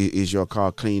 is your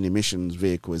car clean emissions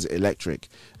vehicle, is it electric?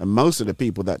 And most of the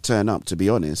people that turn up, to be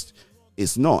honest,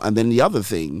 it's not. And then the other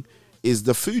thing is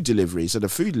the food delivery. So the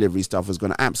food delivery stuff has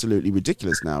gone absolutely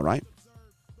ridiculous now, right?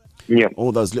 Yeah.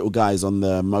 All those little guys on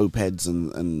the mopeds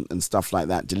and stuff like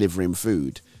that delivering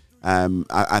food.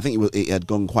 I think it had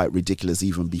gone quite ridiculous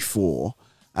even before.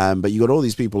 But you got all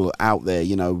these people out there,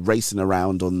 you know, racing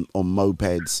around on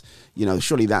mopeds. You know,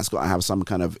 surely that's got to have some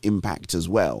kind of impact as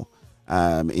well,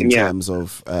 in terms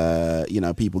of, you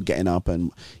know, people getting up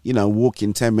and, you know,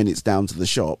 walking 10 minutes down to the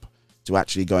shop to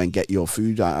actually go and get your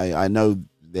food. I know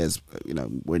there's, you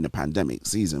know, we're in the pandemic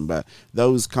season, but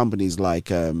those companies like,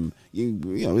 you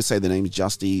know, we say the names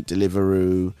Just Eat,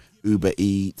 Deliveroo, Uber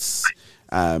Eats,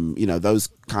 you know, those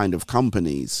kind of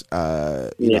companies,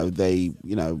 you know, they,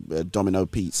 you know, Domino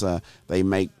Pizza, they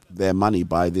make their money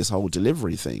by this whole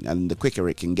delivery thing, and the quicker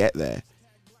it can get there,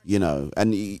 you know.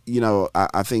 And, you know,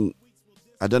 I think,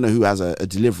 I don't know who has a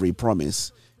delivery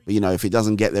promise, but, you know, if it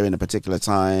doesn't get there in a particular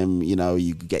time, you know,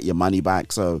 you get your money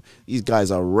back. So these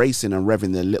guys are racing and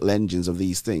revving their little engines of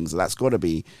these things. That's got to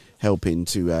be helping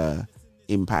to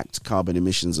impact carbon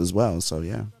emissions as well. So,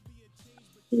 yeah.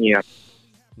 Yeah.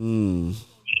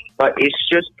 But it's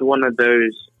just one of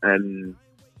those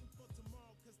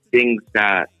things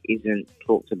that isn't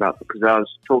talked about, because I was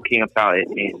talking about it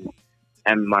in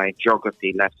my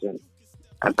geography lesson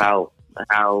about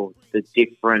how the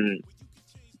different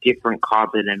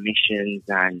carbon emissions,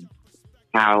 and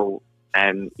how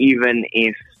even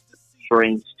if, for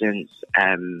instance,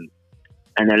 an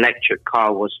electric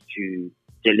car was to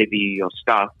deliver you your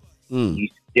stuff, you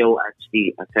still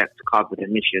actually affect carbon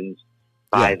emissions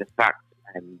by the fact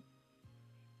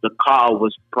the car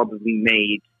was probably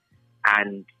made,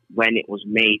 and when it was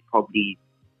made, probably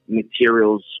the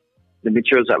materials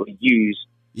that were used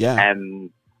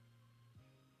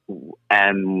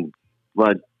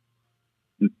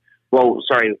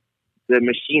the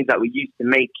machines that were used to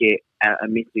make it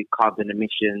emitted carbon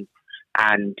emissions,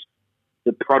 and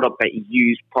the product that you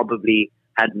used probably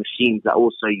had machines that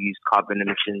also used carbon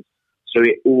emissions. So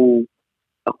it all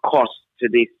a cost to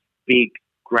this big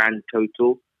grand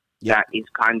total that is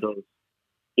kind of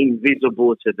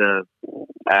invisible to the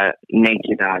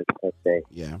naked eye, per se.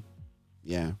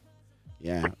 Yeah.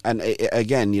 And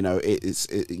again, you know,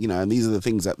 you know, and these are the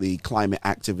things that the climate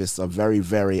activists are very,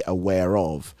 very aware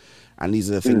of. And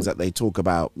these are the things that they talk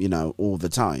about, you know, all the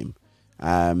time.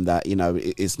 That, you know,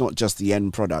 it's not just the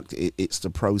end product, it's the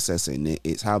processing.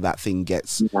 It's how that thing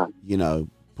gets, you know,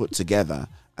 put together,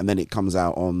 and then it comes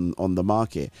out on the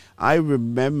market. I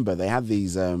remember they had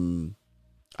these,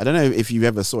 I don't know if you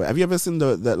ever saw it. Have you ever seen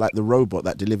the robot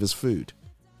that delivers food?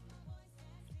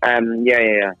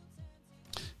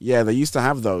 Yeah, they used to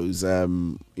have those,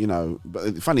 you know,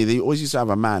 but funny, they always used to have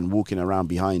a man walking around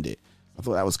behind it. I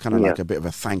thought that was kind of like a bit of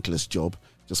a thankless job,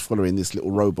 just following this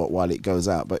little robot while it goes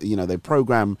out. But, you know, they put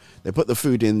the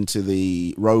food into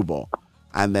the robot,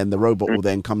 and then the robot will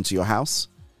then come to your house.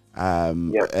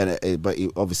 But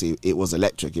obviously it was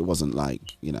electric. It wasn't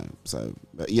like, you know, so,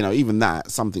 but, you know, even that,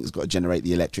 something's got to generate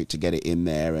the electric to get it in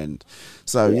there. And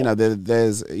so, you know,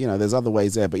 there's other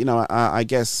ways there. But, you know, I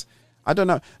guess, I don't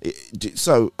know.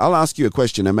 So I'll ask you a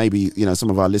question, and maybe, you know, some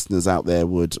of our listeners out there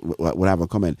would have a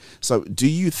comment. So do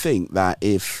you think that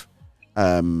if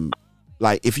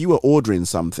you were ordering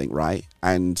something, right,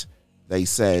 and they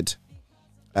said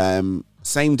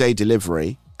same day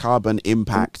delivery, carbon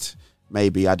impact,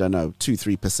 maybe, I don't know,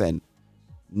 2-3%,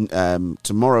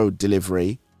 tomorrow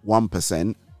delivery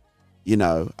 1%, you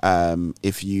know,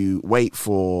 if you wait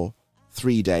for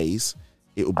 3 days,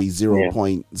 it will be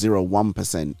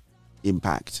 0.01%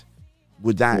 impact.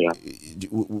 Would that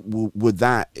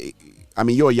I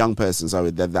mean, you're a young person,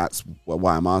 so that's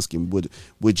why I'm asking.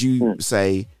 Would you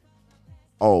say,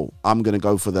 oh, I'm going to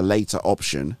go for the later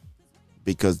option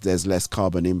because there's less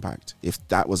carbon impact, if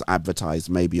that was advertised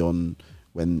maybe on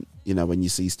when you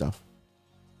see stuff?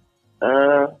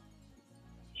 I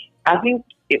think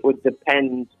it would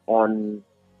depend on,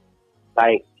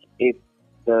 like, if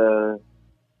the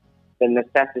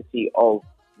necessity of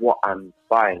what I'm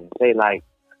buying. Say, like,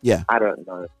 I don't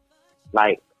know,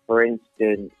 like, for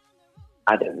instance,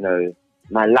 I don't know,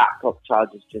 my laptop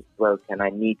charger's just broke and I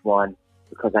need one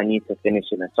because I need to finish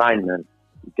an assignment,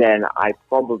 then I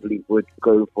probably would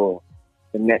go for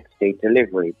the next day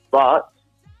delivery. But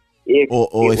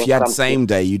if you had same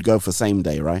day, you'd go for same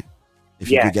day, right?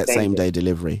 If you could get same day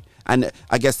delivery. And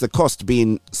I guess the cost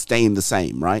staying the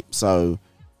same, right? So,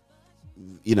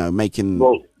 making...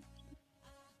 Well,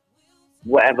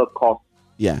 whatever cost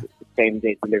the same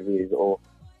day deliveries, or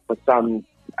for some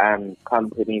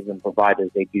companies and providers,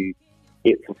 they do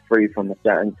it for free from a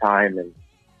certain time and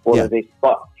all of this.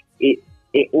 But it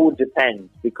all depends,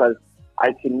 because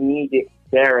I can need it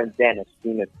there and then as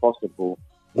soon as possible,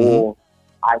 or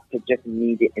I could just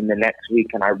need it in the next week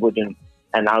and I would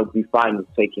be fine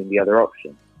with taking the other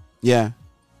option. Yeah.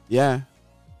 I'm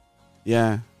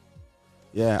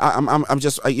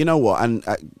just, you know what? And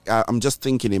I'm just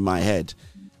thinking in my head,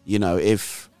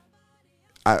 if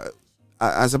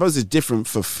I suppose it's different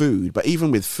for food, but even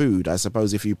with food, I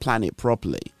suppose if you plan it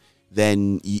properly,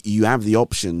 then you have the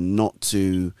option not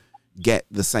to get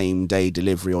the same day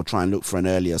delivery or try and look for an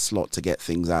earlier slot to get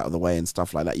things out of the way and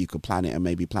stuff like that. You could plan it and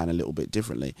maybe plan a little bit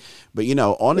differently. But,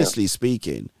 honestly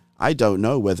speaking, I don't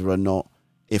know whether or not,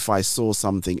 if I saw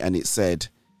something and it said,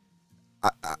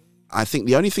 I think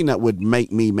the only thing that would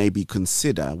make me maybe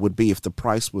consider would be if the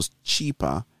price was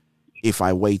cheaper if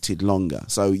I waited longer.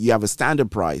 So you have a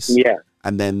standard price,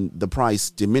 and then the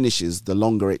price diminishes the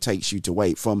longer it takes you to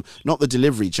wait, from not the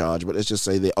delivery charge, but let's just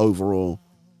say the overall,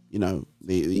 the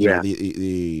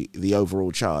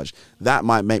overall charge. That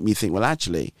might make me think, well,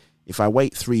 actually, if I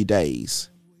wait 3 days,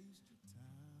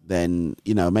 then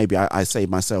maybe I save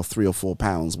myself £3 or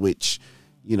 £4, which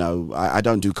I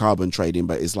don't do carbon trading,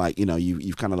 but it's like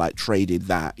you've kind of like traded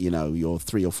that your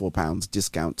 £3 or £4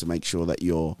 discount to make sure that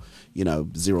you're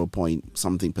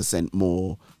 0.something%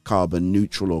 more carbon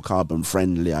neutral or carbon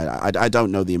friendly. I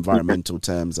don't know the environmental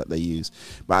terms that they use,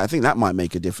 but I think that might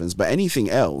make a difference. But anything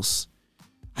else,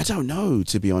 I don't know,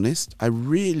 to be honest. I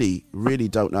really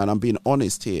don't know, and I'm being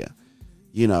honest here.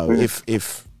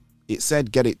 If it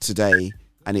said get it today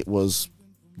and it was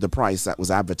the price that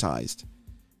was advertised,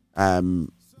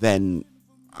 then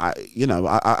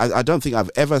I don't think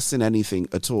I've ever seen anything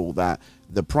at all that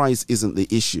the price isn't the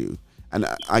issue. And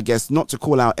I guess not to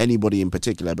call out anybody in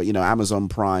particular, but Amazon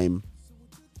Prime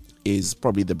is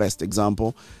probably the best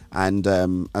example. And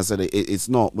I said it's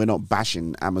not, we're not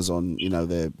bashing Amazon,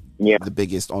 the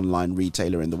biggest online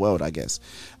retailer in the world, I guess.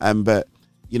 But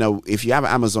if you have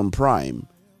Amazon Prime,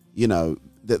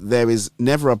 that there is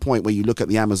never a point where you look at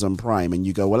the Amazon Prime and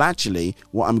you go, well, actually,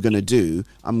 what I'm going to do,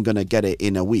 I'm going to get it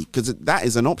in a week. Because that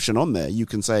is an option on there. You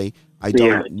can say, I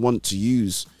don't want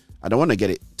to get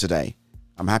it today.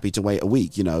 I'm happy to wait a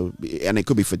week, and it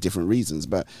could be for different reasons.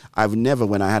 But I've never,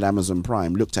 when I had Amazon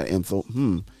Prime, looked at it and thought,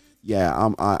 I'm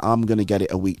going to get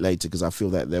it a week later because I feel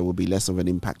that there will be less of an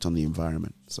impact on the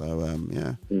environment. So,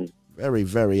 very,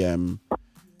 very,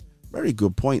 very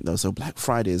good point, though. So Black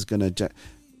Friday is going to...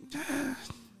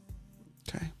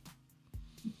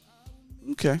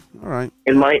 Okay. All right.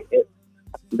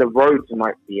 The roads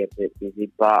might be a bit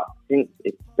busy, but since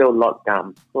it's still locked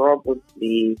down,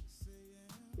 probably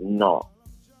not.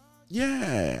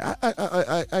 Yeah,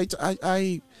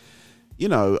 I'm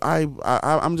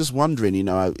just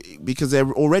wondering, because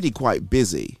they're already quite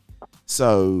busy,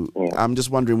 so I'm just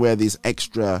wondering where this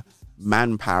extra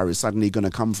manpower is suddenly going to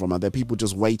come from. Are there people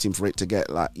just waiting for it to get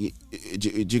do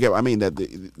you get what I mean?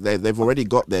 They've already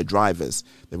got their drivers,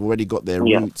 they've already got their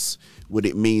routes. Would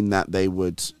it mean that they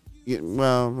would?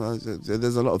 Well,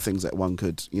 there's a lot of things that one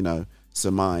could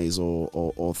surmise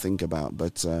or think about,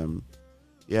 but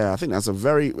I think there's a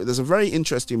very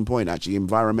interesting point, actually,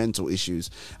 environmental issues,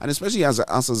 and especially us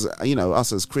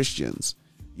as Christians.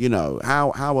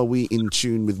 How are we in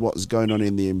tune with what's going on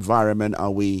in the environment?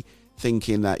 Are we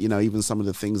thinking that even some of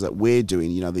the things that we're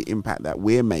doing, the impact that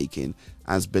we're making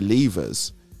as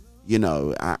believers,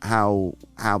 how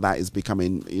that is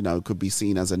becoming, could be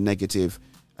seen as a negative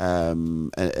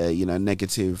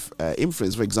negative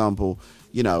influence. For example,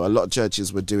 a lot of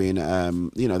churches were doing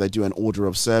they do an order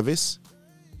of service,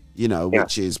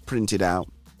 which is printed out,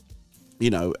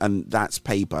 and that's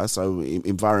paper. So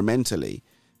environmentally,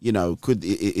 You know,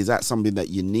 is that something that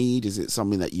you need? Is it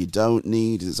something that you don't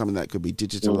need? Is it something that could be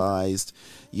digitalized?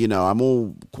 You know, I'm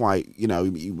all quite, you know,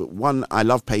 one, I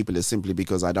love paperless simply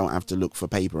because I don't have to look for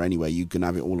paper anyway. You can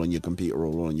have it all on your computer or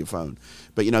all on your phone.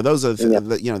 But, you know, those are,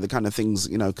 you know, the kind of things,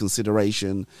 you know,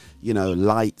 consideration, you know,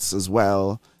 lights as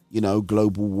well, you know,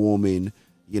 global warming,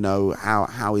 you know,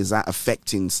 how is that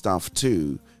affecting stuff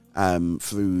too,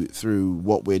 through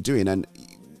what we're doing? And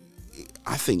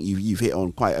I think you've hit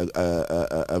on quite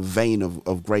a vein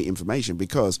of great information,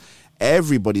 because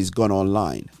everybody's gone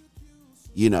online,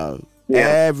 you know,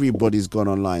 everybody's gone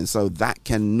online. So that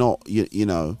cannot, you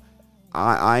know,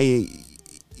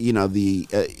 you know,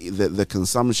 the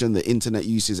consumption, the internet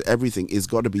uses, everything is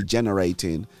got to be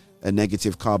generating a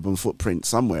negative carbon footprint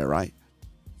somewhere, right?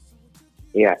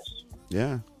 Yes.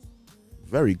 Yeah.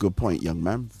 Very good point, young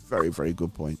man. Very, very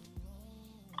good point.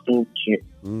 Thank you.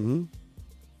 Mm-hmm.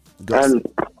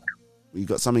 You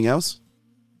got something else?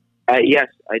 Yes,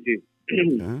 I do.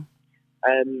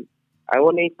 I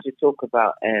wanted to talk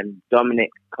about Dominic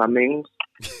Cummings.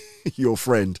 Your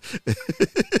friend.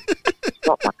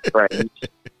 Not my friend.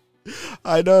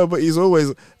 I know, but he's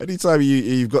always, anytime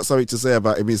you've got something to say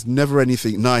about him, it's never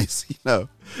anything nice, you know.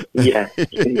 Yeah.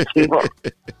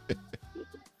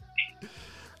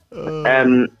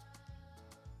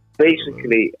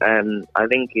 Basically, I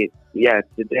think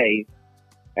today,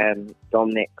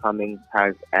 Dominic Cummings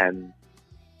has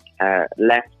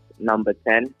left Number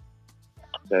 10.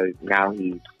 So now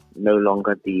he's no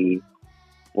longer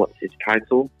what's his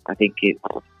title? I think it's...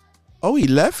 Oh, he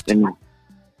left?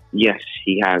 Yes,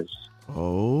 he has.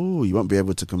 Oh, you won't be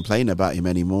able to complain about him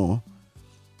anymore.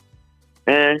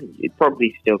 You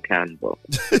probably still can, but...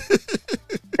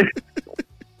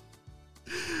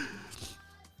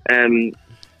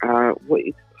 what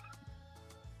is...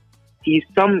 He's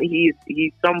some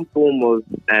form of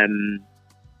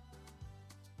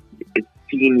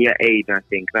senior aide, I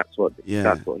think. That's what he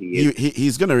is.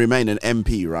 He's going to remain an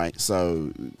MP, right?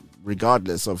 So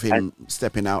regardless of him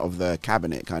stepping out of the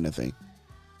cabinet kind of thing.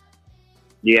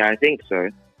 Yeah, I think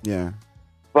so. Yeah.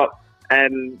 But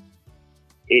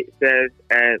it says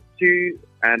two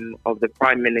of the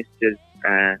Prime Minister's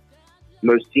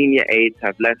most senior aides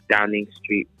have left Downing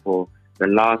Street for the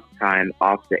last time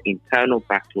after internal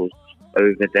battles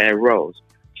over their roles.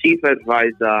 Chief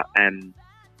Advisor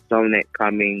Dominic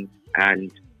Cummings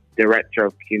and Director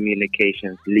of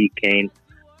Communications Lee Kane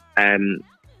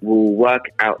will work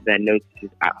out their notices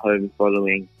at home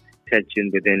following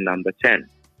tension within Number 10.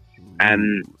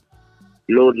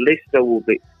 Lord Lister will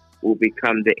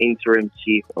become the interim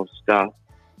Chief of Staff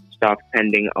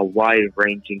pending a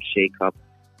wide-ranging shake-up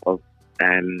of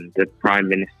the Prime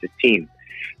Minister's team.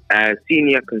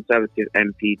 Senior Conservative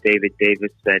MP David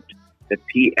Davis said the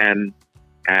PM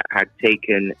had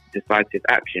taken decisive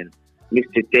action.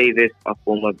 Mr. Davis, a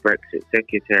former Brexit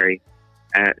secretary,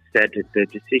 said the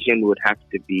decision would have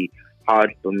to be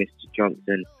hard for Mr.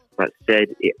 Johnson, but said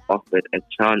it offered a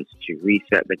chance to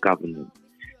reset the government.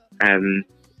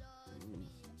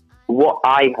 What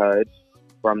I heard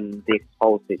from this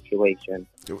whole situation...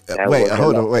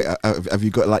 hold on. Have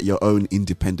you got like your own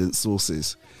independent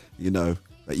sources, you know,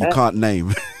 that you can't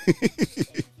name?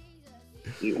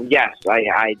 Yes,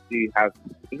 I do have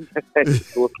independent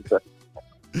sources that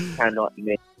I cannot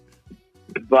name.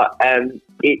 But I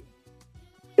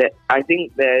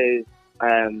think there's,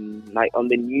 like on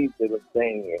the news they were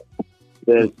saying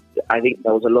it, I think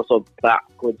there was a lot of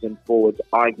backwards and forwards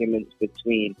arguments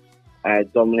between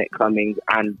Dominic Cummings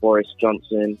and Boris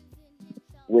Johnson,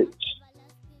 which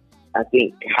I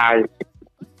think has,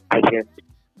 kind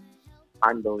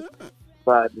of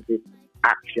spurred this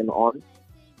action on.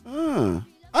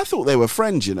 I thought they were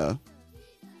friends, you know.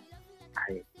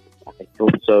 I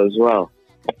thought so as well.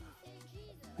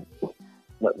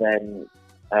 But then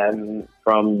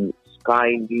from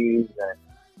Sky News and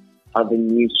other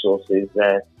news sources,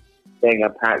 they're saying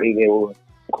apparently they were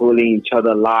calling each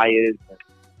other liars and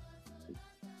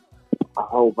a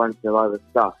whole bunch of other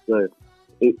stuff. So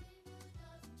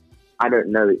I don't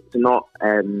know. It's not.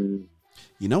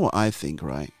 You know what I think,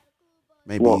 right?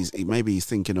 Maybe he's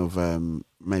thinking of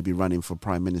maybe running for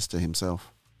Prime Minister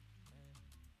himself.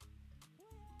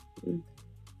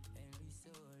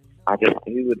 I don't know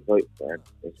who would vote for him,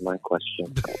 is my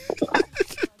question.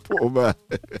 Poor man.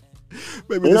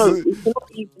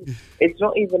 It's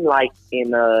not even like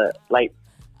in a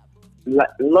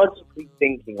logically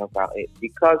thinking about it,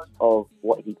 because of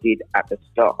what he did at the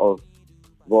start of,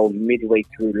 midway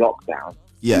through lockdown.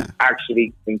 Yeah, he's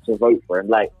actually going to vote for him.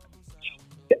 Like,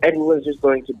 everyone's just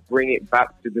going to bring it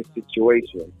back to the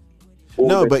situation.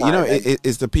 No, but you know,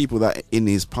 it's the people that in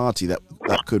his party that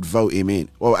could vote him in.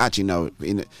 Well, actually, no.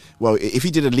 If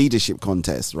he did a leadership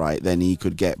contest, right, then he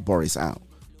could get Boris out.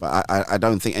 But I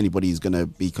don't think anybody's going to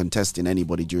be contesting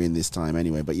anybody during this time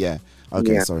anyway. But yeah,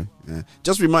 okay, Yeah. sorry. Yeah.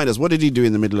 Just remind us, what did he do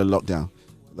in the middle of lockdown?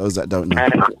 Those that don't know.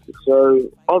 So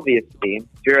obviously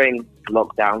during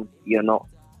lockdown, you're not.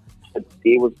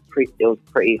 It was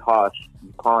pretty harsh.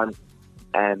 You can't.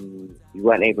 You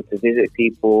weren't able to visit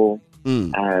people.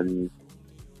 1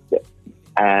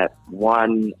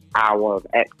 hour of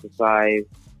exercise.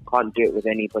 Can't do it with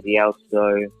anybody else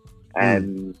though.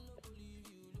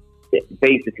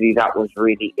 Basically, that was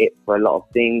really it for a lot of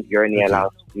things. You're only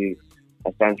allowed to do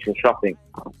essential shopping.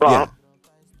 But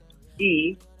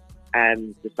he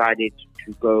decided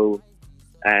to go.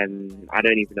 I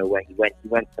don't even know where he went. He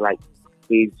went to like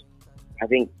his, I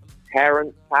think,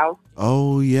 parents' house.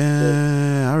 Oh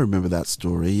yeah, I remember that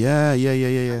story. Yeah.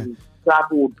 He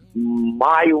travelled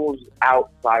miles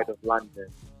outside of London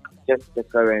just to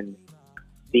go and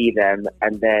see them,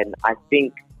 and then I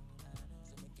think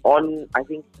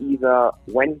either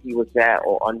when he was there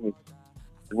or on his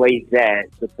way there,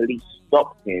 the police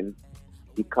stopped him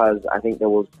because I think there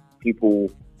was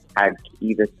people had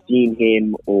either seen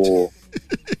him or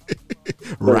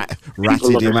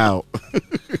ratted him out.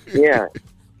 Yeah.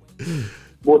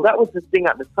 Well, that was the thing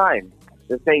at the time.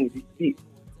 The thing is,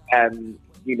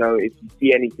 if you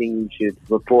see anything, you should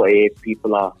report it if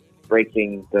people are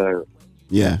breaking the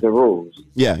rules.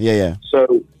 Yeah.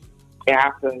 So it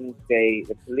happens.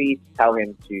 The police tell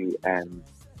him to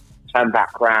turn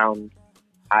back round.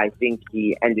 I think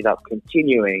he ended up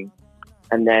continuing,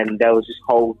 and then there was this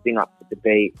whole thing up for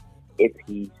debate if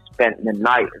he spent the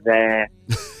night there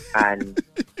and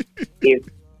if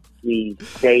he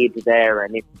stayed there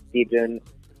and if he didn't,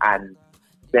 and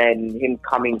then him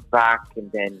coming back, and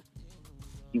then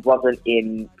he wasn't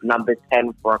in number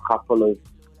 10 for a couple of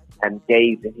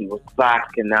days, and he was back,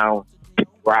 and now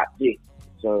we're at this.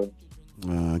 So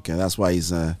okay, that's why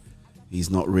he's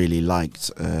not really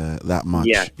liked that much.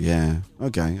 Yeah.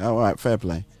 Okay. All right. Fair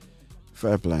play.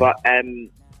 But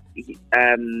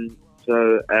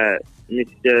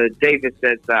Mr. Davis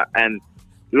says that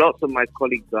lots of my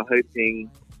colleagues are hoping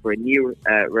for a new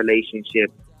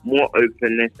relationship, more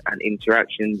openness and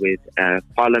interaction with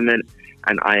Parliament,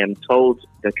 and I am told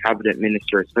the Cabinet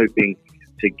Minister is hoping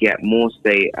to get more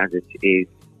say as it is.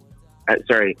 I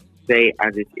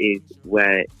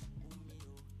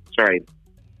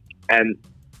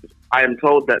am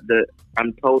told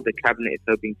the Cabinet is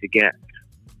hoping to get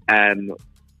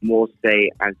more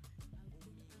say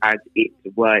as it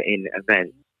were in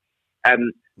events.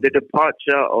 The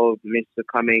departure of Mr.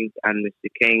 Cummings and Mr.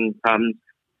 King comes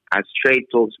as trade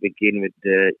talks begin with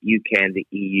the UK and the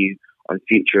EU on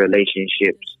future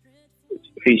relationship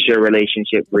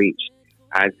reach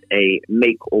as a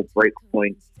make or break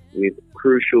point, with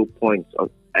crucial points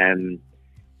of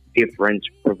difference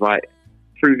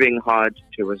proving hard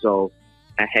to resolve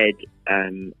ahead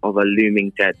of a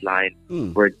looming deadline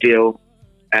for a deal.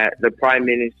 The Prime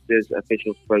Minister's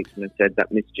official spokesman said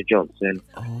that Mr. Johnson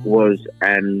was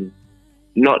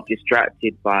not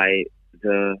distracted by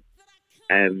the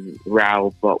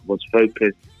row, but was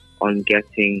focused on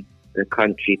getting the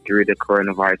country through the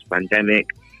coronavirus pandemic.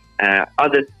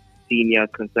 Other senior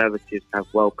Conservatives have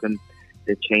welcomed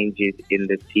the changes in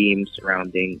the team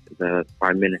surrounding the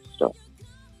Prime Minister.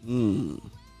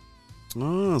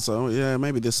 Oh, so yeah,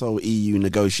 maybe this whole EU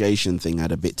negotiation thing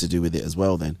had a bit to do with it as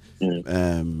well then,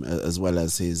 as well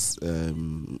as his,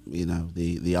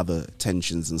 the other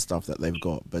tensions and stuff that they've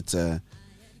got. But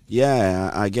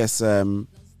yeah, I guess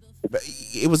but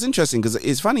it was interesting because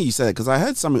it's funny you said it, because I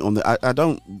heard something on the. I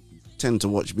don't tend to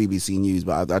watch BBC News,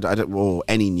 but I don't, or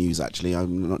any news actually.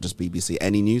 I'm not just BBC,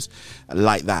 any news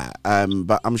like that.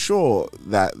 But I'm sure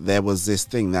that there was this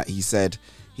thing that he said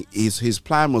his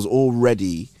plan was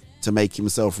already to make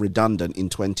himself redundant in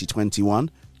 2021.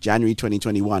 January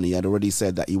 2021, he had already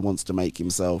said that he wants to make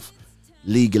himself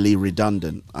legally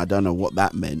redundant. I don't know what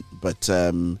that meant, but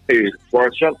who's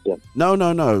Boris Johnson? No,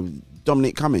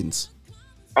 Dominic Cummings.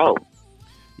 Oh,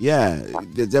 yeah.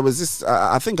 There was this.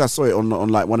 I think I saw it on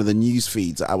like one of the news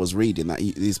feeds that I was reading, that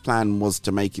his plan was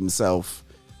to make himself.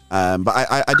 But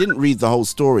I didn't read the whole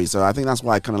story, so I think that's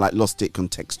why I kind of like lost it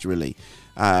contextually.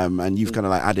 And you've kind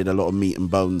of like added a lot of meat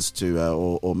and bones to,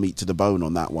 or meat to the bone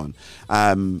on that one.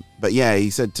 But yeah, he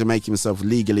said to make himself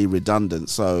legally redundant.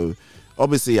 So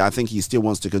obviously, I think he still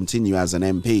wants to continue as an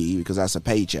MP because that's a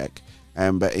paycheck.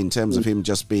 But in terms of him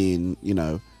just being,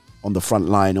 on the front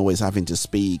line, always having to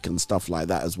speak and stuff like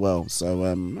that as well. So,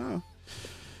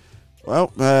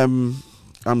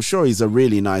 I'm sure he's a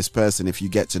really nice person if you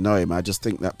get to know him. I just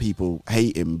think that people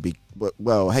hate him.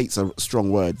 Well, hate's a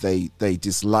strong word. They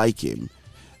dislike him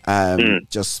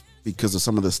just because of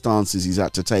some of the stances he's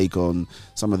had to take on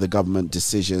some of the government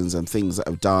decisions and things that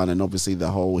have done, and obviously the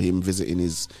whole him visiting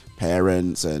his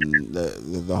parents and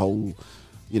the whole,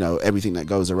 everything that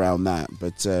goes around that.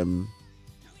 But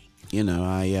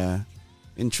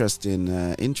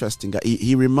interesting guy.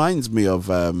 He reminds me of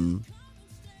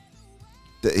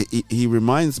he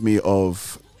reminds me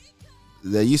of.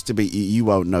 There used to be. You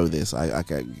won't know this.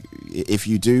 If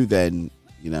you do, then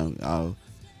I'll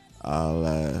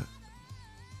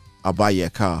buy you a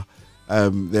car.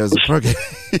 There's a program.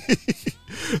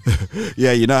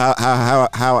 Yeah, you know how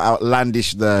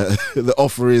outlandish the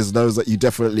offer is. Those that you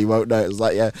definitely won't know. It's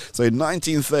like, yeah. So in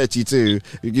 1932,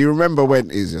 you remember when?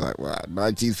 He's like, well,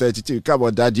 1932. Come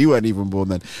on, Dad, you weren't even born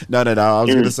then. No. I was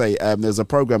going to say, there's a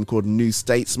program called New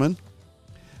Statesman,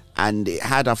 and it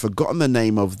had, I've forgotten the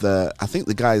name of I think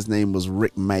the guy's name was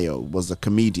Rick Mayo, was a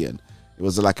comedian. It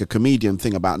was like a comedian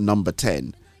thing about Number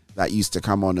 10 that used to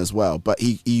come on as well. But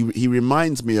he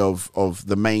reminds me of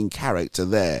the main character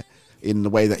there in the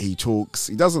way that he talks.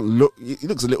 He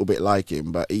looks a little bit like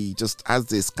him, but he just has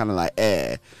this kind of like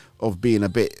air of being a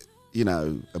bit,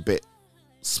 a bit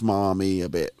smarmy, a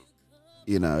bit,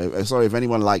 sorry if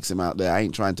anyone likes him out there. I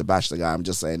ain't trying to bash the guy. I'm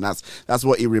just saying that's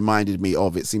what he reminded me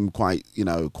of. It seemed quite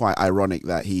ironic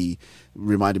that he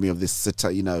reminded me of this,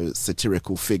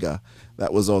 satirical figure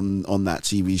that was on that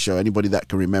TV show. Anybody that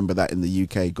can remember that in the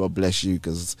UK, God bless you,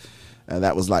 because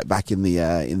that was like back in the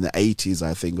 80s,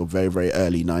 I think, or very, very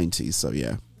early 90s. So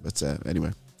yeah, but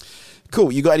anyway,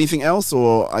 cool. You got anything else,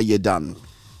 or are you done?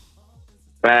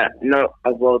 No.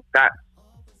 Well, that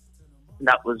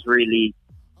was really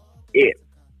it.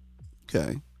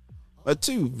 Okay, but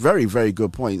two very, very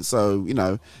good points. So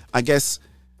I guess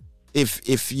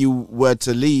if you were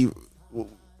to leave.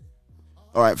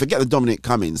 All right, forget the Dominic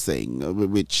Cummings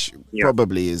thing, which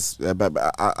probably is, but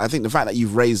I think the fact that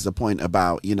you've raised the point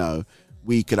about,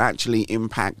 we could actually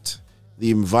impact the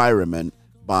environment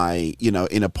by,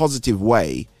 in a positive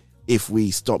way if we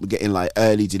stop getting like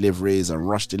early deliveries and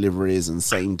rush deliveries and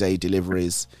same day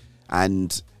deliveries.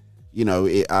 And,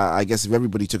 I guess if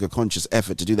everybody took a conscious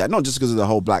effort to do that, not just because of the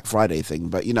whole Black Friday thing,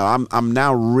 but, I'm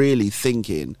now really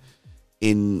thinking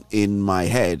in my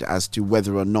head as to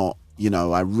whether or not,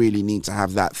 I really need to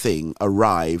have that thing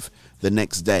arrive the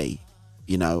next day,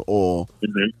 or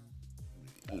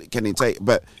can it take,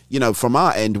 but, from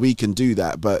our end, we can do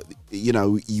that. But,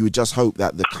 you would just hope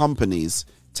that the companies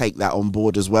take that on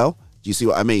board as well. Do you see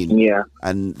what I mean? Yeah.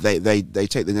 And they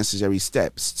take the necessary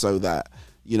steps so that,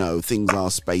 things are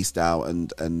spaced out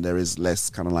and there is less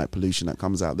kind of like pollution that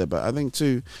comes out there. But I think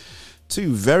two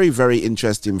very, very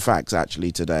interesting facts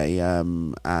actually today. Yeah,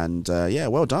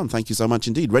 well done. Thank you so much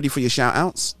indeed. Ready for your shout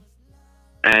outs?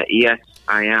 Yes,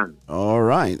 I am. All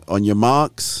right. On your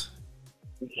marks.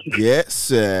 Get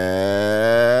set.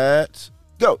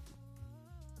 Go.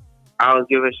 I'll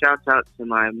give a shout out to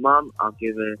my mum. I'll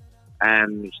give a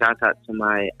shout out to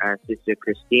my sister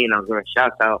Christine. I'll give a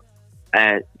shout out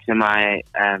to my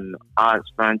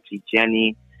aunts, Auntie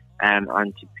Jenny,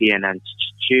 Auntie P and Auntie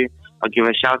Chu. I'll give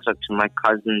a shout out to my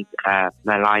cousins,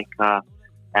 Malika,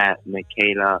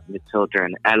 Michaela, Matilda,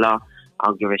 and Ella.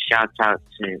 I'll give a shout out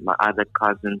to my other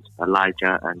cousins,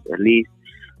 Elijah and Elise.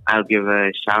 I'll give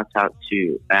a shout out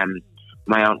to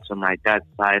my aunts on my dad's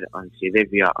side, Auntie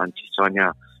Olivia, Auntie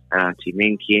Sonia, and Auntie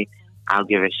Minky. I'll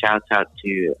give a shout out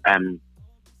to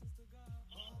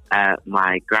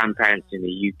my grandparents in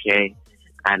the UK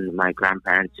and my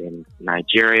grandparents in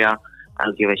Nigeria.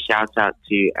 I'll give a shout out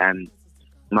to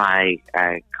my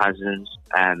cousins,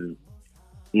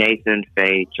 Nathan,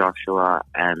 Faye, Joshua,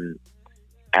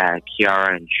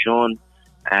 Kiara, and Sean.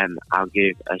 I'll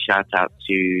give a shout out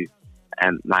to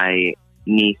my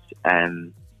niece,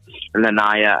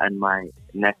 Lanaya, and my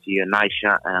nephew,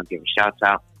 Anisha. And I'll give a shout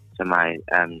out to my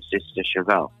sister,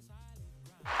 Chevelle.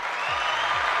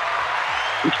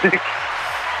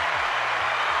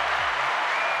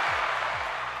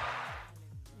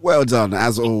 Well done,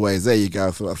 as always. There you go.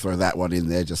 I thought I'd throw that one in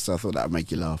there. I thought that would make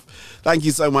you laugh. Thank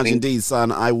you so much indeed,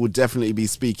 son. I will definitely be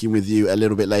speaking with you a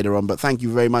little bit later on, but thank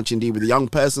you very much indeed with the young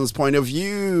person's point of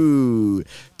view.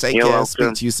 Take care. Welcome.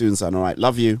 Speak to you soon, son. All right.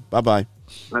 Love you. Bye-bye.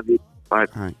 Love you. Bye.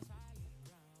 All right.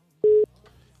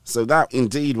 So that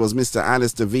indeed was Mr.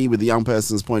 Alistair V with the young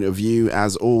person's point of view.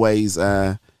 As always,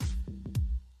 I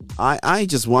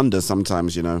just wonder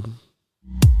sometimes,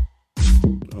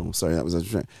 Oh, sorry, that was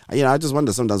I just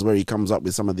wonder sometimes where he comes up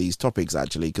with some of these topics,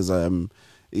 actually, because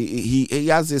he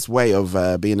has this way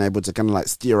of being able to kind of like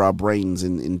steer our brains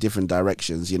in different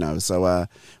directions, you know. So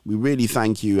we really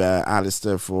thank you,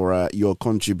 Alistair, for your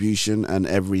contribution and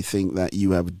everything that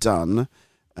you have done.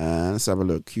 Let's have a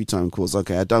look. Q-time calls.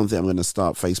 Okay, I don't think I'm going to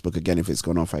start Facebook again if it's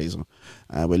gone off, Hazel.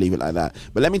 We'll leave it like that.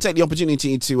 But let me take the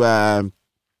opportunity to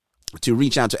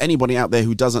reach out to anybody out there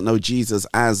who doesn't know Jesus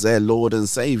as their Lord and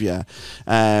Savior.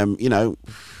 You know,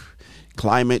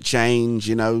 climate change,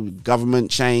 you know, government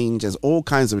change, there's all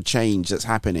kinds of change that's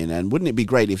happening. And wouldn't it be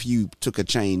great if you took a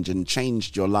change and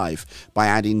changed your life by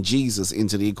adding Jesus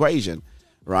into the equation,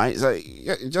 right? So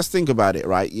just think about it,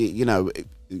 right? You know,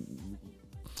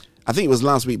 I think it was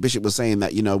last week Bishop was saying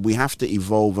that, you know, we have to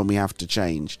evolve and we have to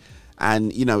change.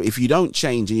 And, you know, if you don't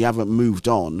change and you haven't moved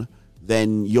on,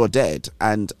 then you're dead.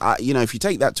 And, you know, if you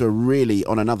take that to a really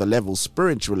on another level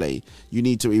spiritually, you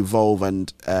need to evolve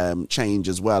and change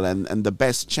as well. And the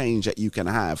best change that you can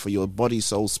have for your body,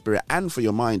 soul, spirit, and for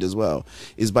your mind as well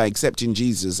is by accepting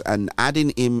Jesus and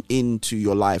adding him into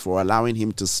your life or allowing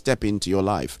him to step into your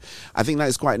life. I think that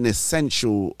is quite an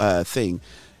essential thing.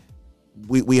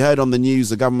 We heard on the news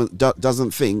the government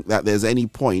doesn't think that there's any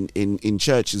point in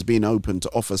churches being open to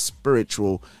offer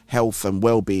spiritual health and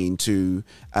well-being to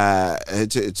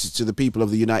the people of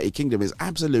the United Kingdom. Is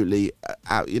absolutely,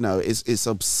 you know, it's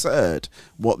absurd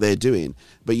what they're doing.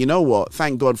 But you know what?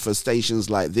 Thank God for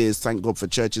stations like this. Thank God for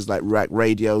churches like Rack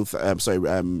Radio,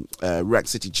 Rack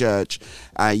City Church,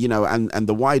 you know, and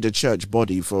the wider church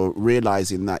body for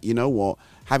realizing that, you know what,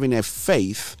 having a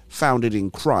faith founded in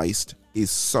Christ is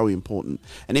so important.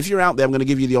 And if you're out there, I'm going to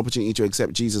give you the opportunity to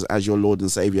accept Jesus as your Lord and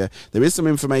Savior. There is some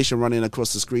information running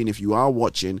across the screen if you are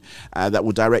watching that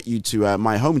will direct you to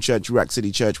my home church, Rack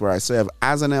City Church, where I serve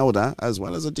as an elder as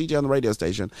well as a DJ on the radio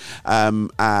station,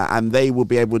 and they will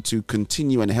be able to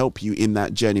continue and help you in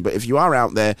that journey. But if you are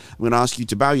out there, I'm going to ask you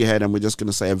to bow your head, and we're just going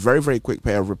to say a very, very quick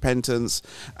prayer of repentance,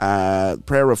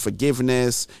 prayer of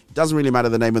forgiveness. It doesn't really matter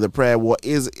the name of the prayer. What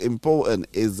is important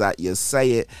is that you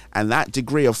say it, and that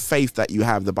degree of faith that you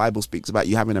have, the Bible speaks about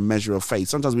you having a measure of faith.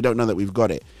 Sometimes we don't know that we've got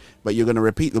it, but you're going to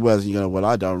repeat the words and you're going to, well,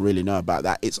 I don't really know about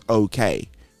that. It's okay.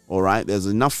 All right. There's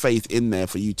enough faith in there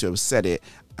for you to have said it.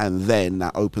 And then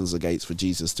that opens the gates for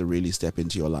Jesus to really step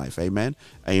into your life. Amen.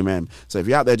 Amen. So if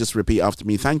you're out there, just repeat after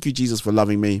me. Thank you, Jesus, for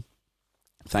loving me.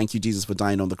 Thank you, Jesus, for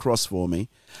dying on the cross for me.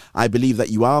 I believe that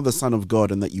you are the Son of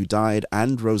God and that you died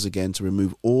and rose again to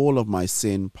remove all of my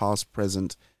sin, past,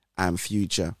 present, and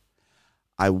future.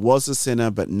 I was a sinner,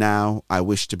 but now I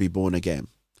wish to be born again.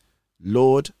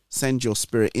 Lord, send your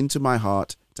Spirit into my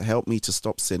heart to help me to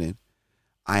stop sinning.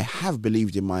 I have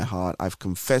believed in my heart, I've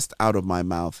confessed out of my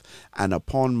mouth, and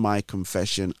upon my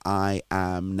confession, I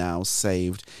am now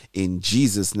saved. In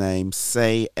Jesus' name,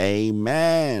 say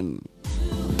amen.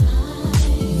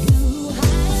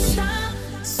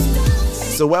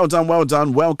 So well done.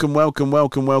 Welcome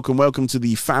to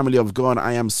the family of God.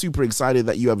 I am super excited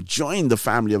that you have joined the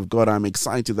family of God. I'm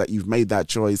excited that you've made that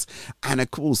choice. And of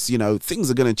course, you know,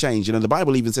 things are going to change. You know, the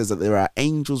Bible even says that there are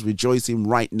angels rejoicing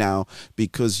right now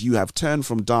because you have turned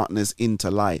from darkness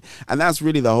into light. And that's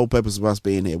really the whole purpose of us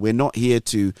being here. We're not here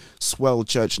to swell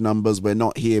church numbers. We're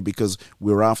not here because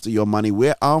we're after your money.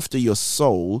 We're after your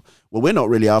soul. Well, we're not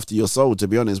really after your soul, to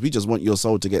be honest. We just want your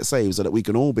soul to get saved so that we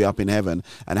can all be up in heaven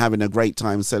and having a great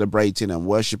time celebrating and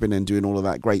worshiping and doing all of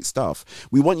that great stuff.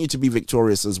 We want you to be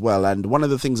victorious as well. And one of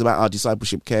the things about our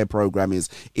discipleship care program is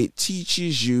it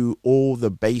teaches you all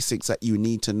the basics that you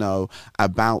need to know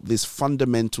about this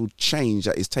fundamental change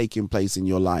that is taking place in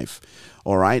your life.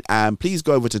 All right. And please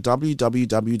go over to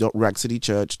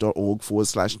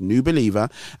www.rackcitychurch.org/new believer.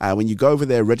 When you go over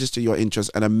there, register your interest,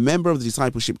 and a member of the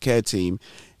discipleship care team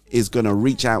is going to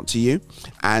reach out to you,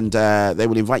 and they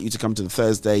will invite you to come to the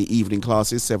Thursday evening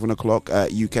classes, 7 o'clock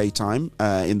UK time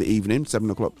in the evening, 7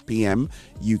 o'clock PM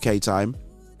UK time.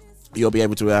 You'll be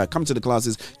able to come to the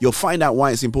classes. You'll find out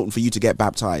why it's important for you to get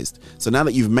baptized. So now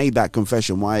that you've made that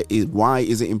confession, why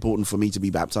is it important for me to be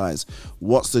baptized?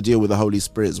 What's the deal with the Holy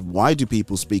Spirit? Why do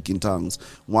people speak in tongues?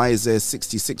 Why is there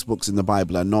 66 books in the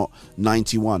Bible and not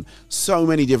 91? So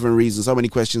many different reasons, so many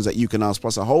questions that you can ask,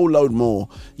 plus a whole load more,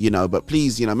 you know. But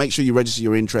please, you know, make sure you register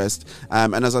your interest.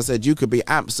 And as I said, you could be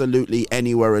absolutely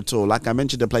anywhere at all. Like I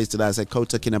mentioned a place today, I said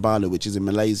Kota Kinabalu, which is in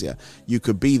Malaysia. You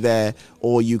could be there,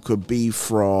 or you could be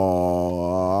from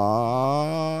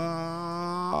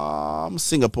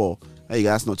Singapore. There you go,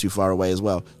 that's not too far away as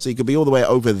well. So you could be all the way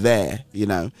over there, you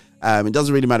know. It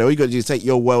doesn't really matter. All you got to do is take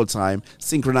your world time,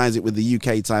 synchronize it with the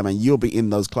UK time, and you'll be in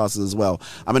those classes as well.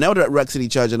 I'm an elder at Rack City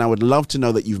Church, and I would love to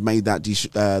know that you've made that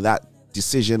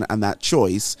decision and that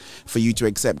choice for you to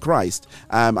accept Christ.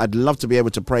 I'd love to be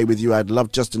able to pray with you. I'd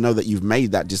love just to know that you've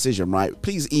made that decision, right?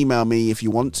 Please email me if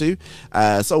you want to,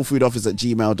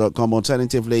 soulfoodoffice@gmail.com.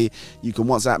 Alternatively, you can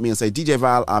WhatsApp me and say, DJ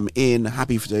Val, I'm in,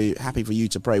 happy for you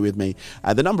to pray with me.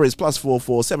 The number is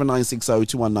 +44 7960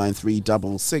 219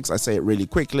 366. I say it really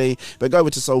quickly, but go over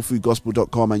to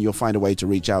soulfoodgospel.com and you'll find a way to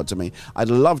reach out to me. I'd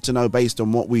love to know, based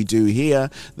on what we do here,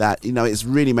 that, you know, it's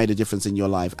really made a difference in your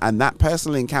life. And that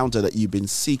personal encounter that you've been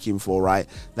seeking for, right?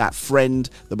 That friend,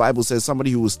 the Bible says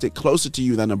somebody who will stick closer to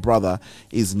you than a brother,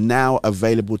 is now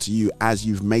available to you as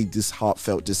you've made this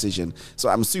heartfelt decision. So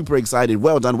I'm super excited.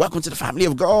 Well done. Welcome to the family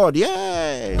of God.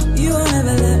 Yay! You will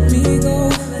never let me go.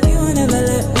 You will never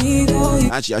let me go.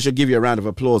 Actually, I should give you a round of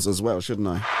applause as well, shouldn't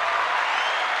I?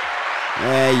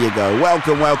 There you go.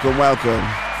 Welcome, welcome, welcome.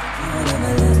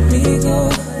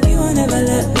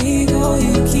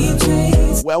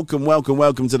 Welcome, welcome,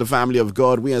 welcome to the family of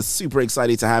God. We are super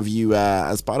excited to have you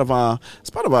as part of our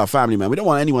family, man. We don't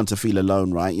want anyone to feel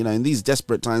alone, right? You know, in these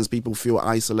desperate times, people feel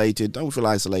isolated. Don't feel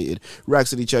isolated. Ruach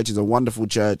City Church is a wonderful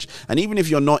church, and even if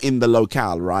you're not in the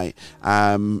locale, right?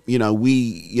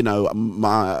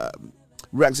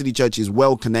 Ruach City Church is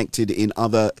well connected in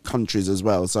other countries as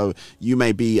well. So you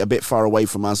may be a bit far away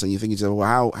from us and you're thinking,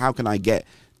 well, how can I get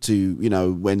to, you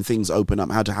know, when things open up,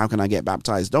 how can I get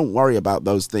baptized? Don't worry about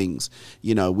those things.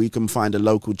 You know, we can find a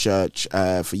local church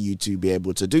for you to be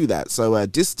able to do that. So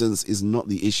distance is not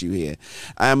the issue here.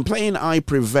 Playing I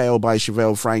Prevail by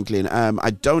Chevelle Franklin. I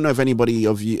don't know if any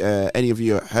of you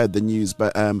heard the news,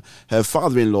 but her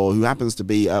father-in-law, who happens to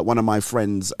be one of my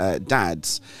friend's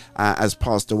dads, has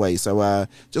passed away. So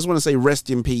just want to say rest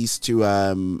in peace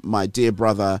to my dear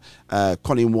brother,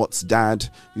 Colin Watt's dad,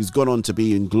 who's gone on to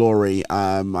be in glory.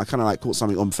 I kind of like caught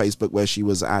something on Facebook where she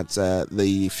was at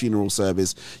the funeral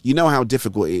service. You know how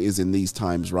difficult it is in these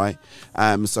times, right?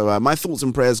 So my thoughts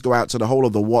and prayers go out to the whole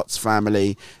of the Watts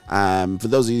family. For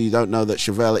those of you who don't know, that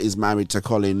Chevelle is married to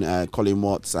Colin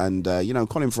Watts, and you know,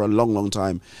 Colin for a long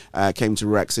time came to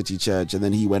Ruach City Church, and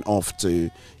then he went off to,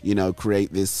 you know,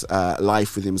 create this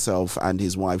life with himself and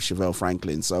his wife Chevelle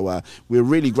Franklin. So we're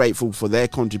really grateful for their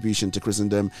contribution to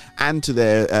Christendom and to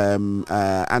their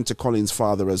and to Colin's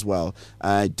father as well.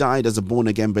 Died as a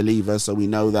born-again believer, so we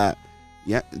know that,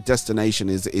 yeah, destination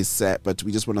is set, but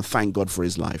we just want to thank God for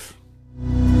his life.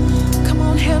 Come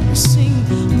on, help me sing.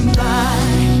 By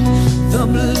the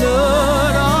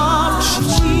blood of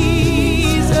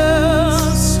Jesus,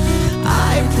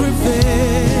 I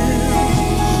prevail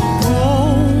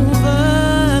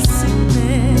over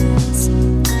sickness.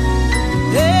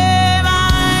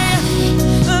 By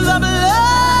the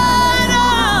blood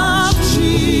of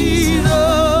Jesus,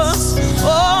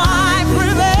 oh, I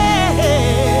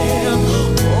prevail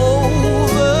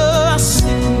over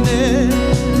sickness.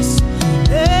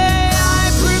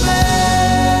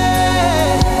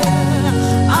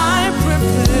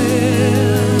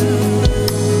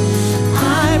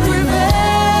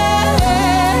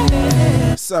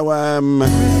 So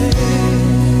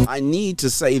I need to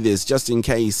say this just in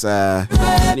case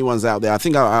anyone's out there. I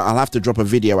think I'll have to drop a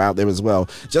video out there as well,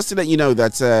 just to let you know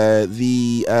that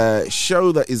the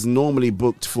show that is normally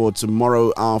booked for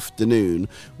tomorrow afternoon,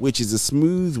 which is a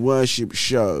smooth worship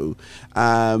show,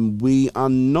 we are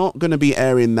not going to be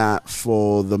airing that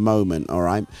for the moment. All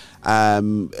right. I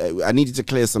needed to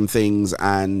clear some things,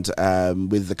 and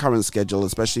with the current schedule,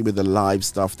 especially with the live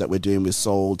stuff that we're doing with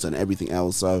Salt and everything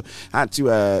else, so I had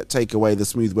to take away the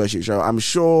smooth worship show. I'm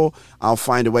sure I'll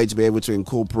find a way to be able to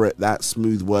incorporate that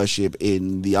smooth worship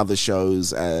in the other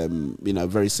shows, you know,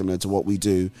 very similar to what we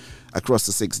do across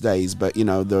the 6 days. But you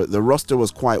know, the roster was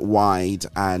quite wide,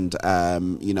 and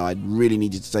you know, I really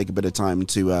needed to take a bit of time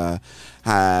to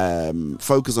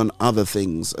focus on other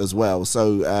things as well.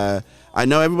 So I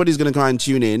know everybody's going to try and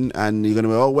tune in, and you're going to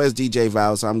go, oh, where's DJ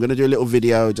Val? So I'm going to do a little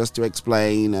video just to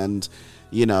explain. And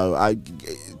you know,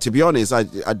 to be honest, I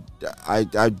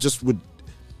just would,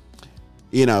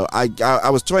 you know, I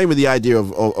was toying with the idea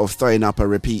of throwing up a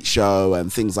repeat show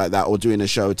and things like that, or doing a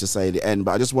show to say the end,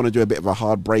 but I just want to do a bit of a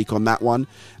hard break on that one.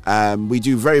 We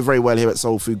do very, very well here at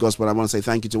Soul Food Gospel. I want to say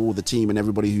thank you to all the team and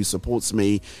everybody who supports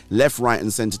me left, right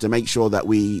and center to make sure that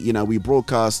we, you know, we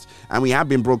broadcast, and we have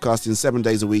been broadcasting 7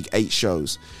 days a week, 8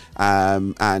 shows. At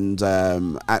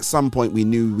some point we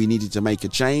knew we needed to make a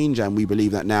change, and we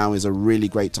believe that now is a really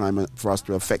great time for us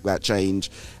to affect that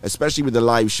change, especially with the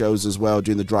live shows as well,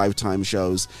 during the drive time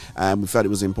shows. We felt it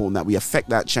was important that we affect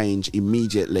that change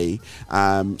immediately.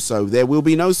 So there will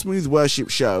be no smooth worship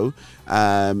show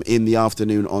in the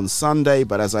afternoon on Sunday,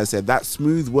 but as I said, that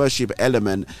smooth worship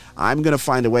element, I'm going to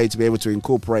find a way to be able to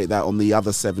incorporate that on the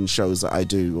other 7 shows that I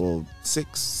do, or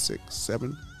 6,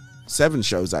 7 7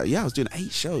 shows out. Yeah, I was doing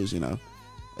 8 shows, you know.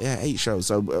 Yeah, 8 shows.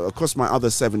 So across my other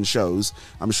 7 shows,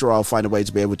 I'm sure I'll find a way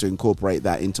to be able to incorporate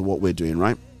that into what we're doing,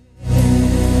 right?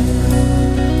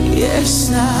 Yes,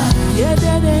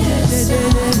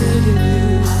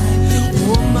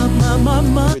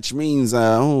 which means,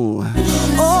 I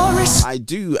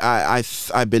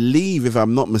believe, if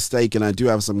I'm not mistaken, I do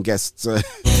have some guests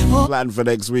planned for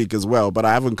next week as well, but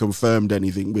I haven't confirmed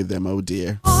anything with them. Oh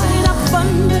dear. But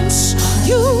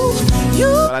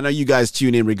I know you guys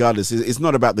tune in regardless. It's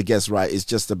not about the guests, right? It's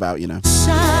just about, you know,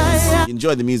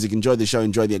 enjoy the music, enjoy the show,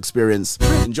 enjoy the experience,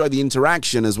 enjoy the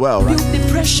interaction as well, right?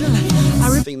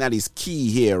 I think that is key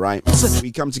here, right?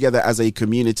 We come together as a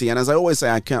community, and as I always say,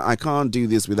 I can't do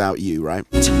this without you, right?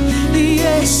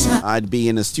 I'd be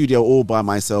in a studio all by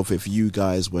myself if you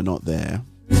guys were not there.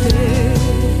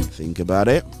 Think about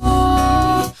it.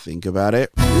 Think about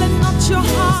it.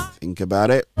 Think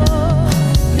about it.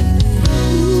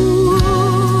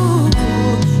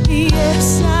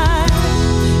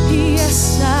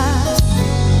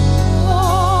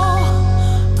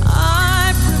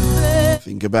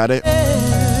 Think about it.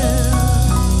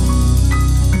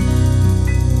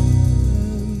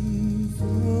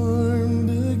 Formed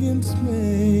against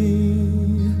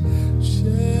me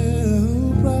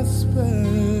shall prosper.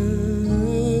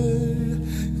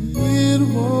 It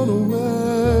won't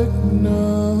work,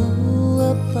 no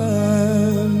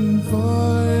weapon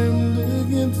formed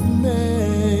against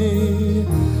me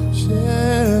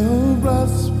shall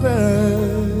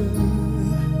prosper.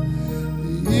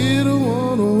 It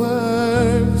won't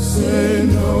work, say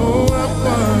no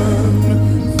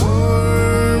weapon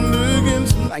formed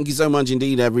against me. Thank you so much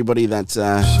indeed, everybody that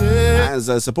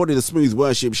has supported the Smooth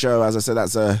Worship Show. As I said,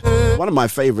 that's one of my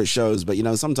favorite shows, but you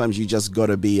know, sometimes you just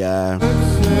gotta be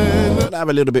gotta have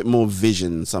a little bit more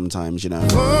vision sometimes, you know.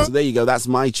 So there you go, that's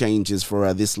my changes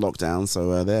for this lockdown.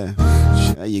 So there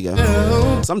you go.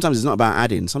 Sometimes it's not about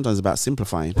adding, sometimes it's about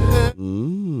simplifying.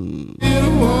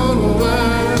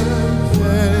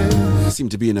 You seem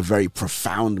to be in a very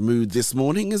profound mood this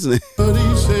morning, isn't it?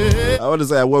 I want to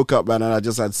say I woke up, man, and I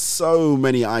just had so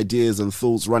many ideas and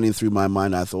thoughts running through my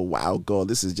mind. I thought, wow, God,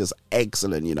 this is just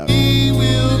excellent, you know.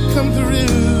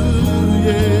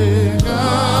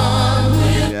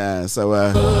 Yeah, so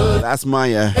that's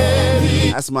my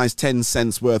 10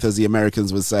 cents worth, as the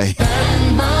Americans would say.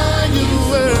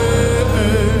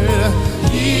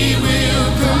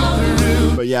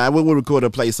 But yeah, I will record a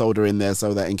placeholder in there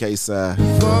so that in case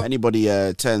anybody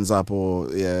turns up or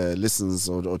listens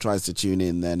or tries to tune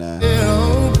in, then I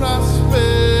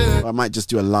might just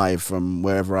do a live from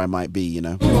wherever I might be, you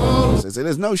know. So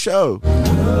there's no show.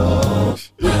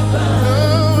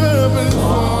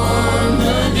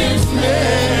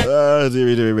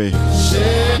 Dear me.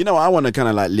 You know, I want to kind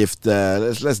of like lift,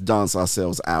 let's dance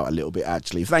ourselves out a little bit,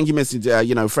 actually. Thank you, Mr.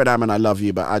 You know, Fred Hammond, I love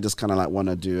you, but I just kind of like want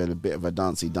to do a bit of a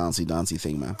dancey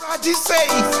thing, man.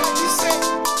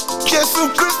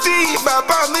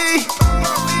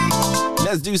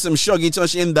 Let's do some Shoggy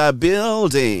Tosh in the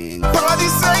building.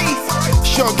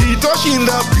 Shoggy Tosh in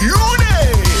the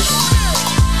building.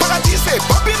 Paradise,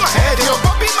 pop in my head, yo,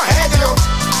 pop in my head, yo.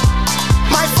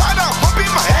 My father, pop in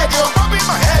my head, yo, pop in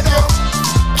my head, yo.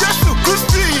 Jesus Christ,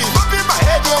 pop in my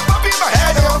head, yo, pop in my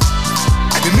head, yo.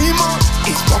 And the Nemo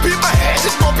is pop in my head,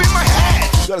 it's pop in my head.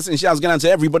 Gotta send shouts going out to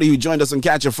everybody who joined us on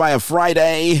Catch a Fire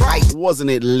Friday. Right. Wasn't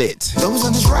it lit? Those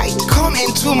on this right, come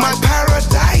into my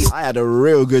paradise. I had a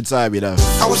real good time, you know.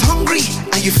 I was hungry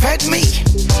and you fed me.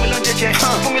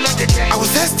 I was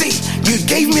thirsty, you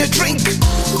gave me a drink.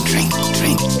 Drink.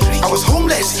 I was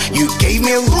homeless, you gave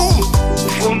me a room.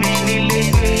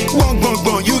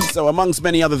 So amongst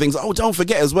many other things, don't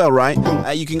forget as well, right?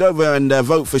 You can go over and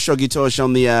vote for Shoggy Tosh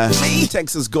on the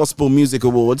Texas Gospel Music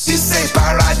Awards.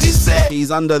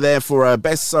 He's under there for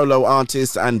Best Solo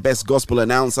Artist and Best Gospel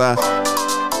Announcer.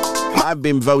 I've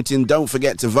been voting, don't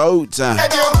forget to vote.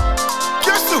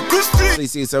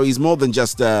 So he's more than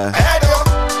just a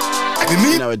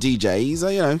DJ. He's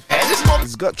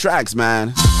he's got tracks,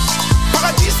 man.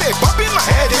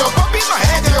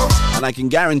 And I can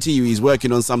guarantee you he's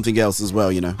working on something else as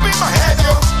well, you know.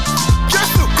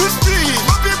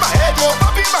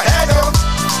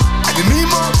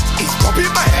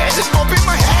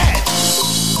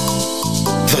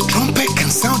 The trumpet can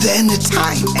sound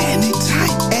anytime.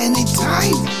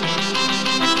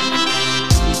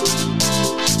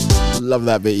 Love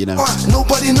that bit, you know.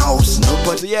 Nobody knows.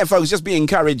 So yeah, folks, just be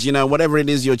encouraged, you know, whatever it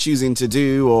is you're choosing to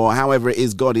do or however it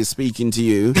is God is speaking to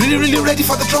you. Really ready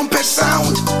for the trumpet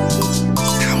sound.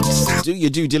 Do your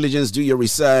due diligence, do your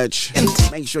research.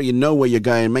 Make sure you know where you're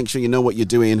going. Make sure you know what you're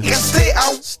doing.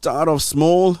 Start off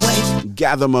small,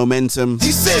 gather momentum.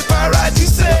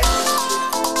 Paradise,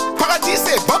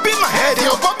 bump in my head,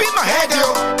 yo, bump in my head,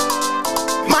 yo.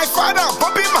 My father,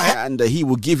 bump in my head. And he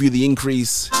will give you the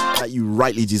increase that you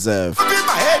rightly deserve. Bump in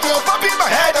my head, yo, bump in my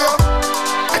head, yo.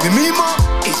 And the Mimo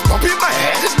is bumping my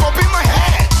head, it's bumping my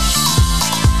head.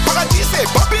 Paradise,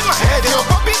 bump in my head, yo,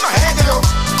 bump in my head, yo.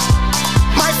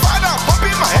 My father, bump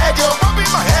in my head, yo, bump in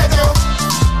my head, yo.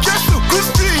 Just to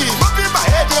Christy, bump in my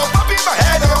head, yo, bump in my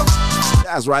head, yo.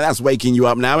 That's right, that's waking you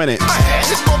up now, innit? My head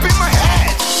is bumping my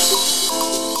head.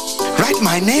 Write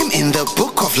my name in the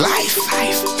book of life.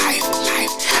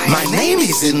 My name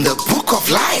is in the book of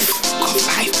life.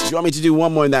 Do you want me to do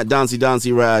one more in that dancey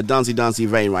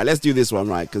vein, right? Let's do this one,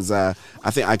 right? Because I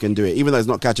think I can do it. Even though it's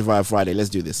not Catch a Fire Friday, let's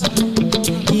do this.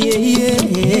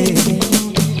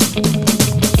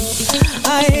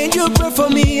 I ain't your prayer for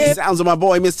me. Sounds of my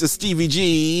boy, Mr. Stevie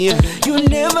G. You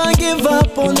never give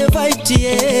up on the fight,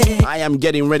 yeah. I am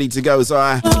getting ready to go, so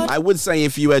I would say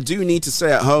if you do need to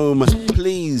stay at home,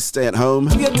 please stay at home.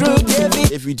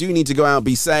 If you do need to go out,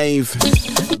 be safe.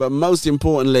 But most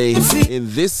importantly, in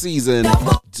this season,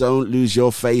 don't lose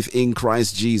your faith in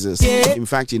Christ Jesus. In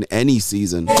fact, in any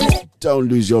season, don't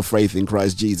lose your faith in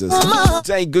Christ Jesus.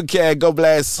 Take good care. God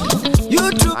bless.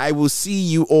 I will see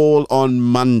you all on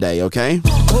Monday, okay?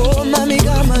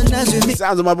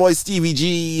 Sounds of my boy Stevie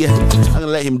G. I'm gonna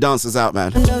let him dance us out,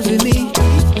 man.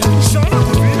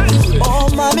 Oh,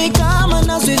 mommy, come and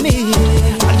dance with me.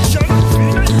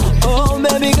 Oh,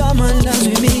 baby, come and dance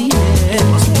with me.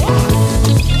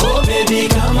 Oh, baby,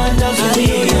 come and dance with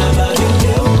me.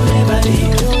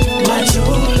 My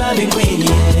true loving queen,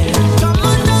 yeah. Come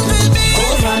and dance with me. Oh,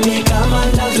 mommy, come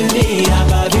and dance with me.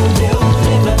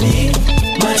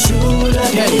 My true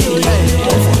loving queen,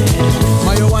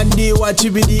 Mayo one day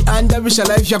wachibidi anda bisha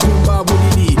life ya kumba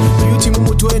bulidi beauty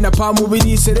mumutwe na pa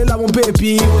mubidi serela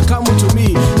mumpepi we come to me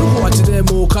look what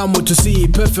them come to see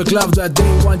perfect love that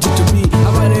they want you to be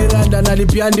abareranda na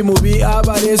lipiandi mubi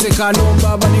abarese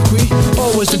kanomba balikwi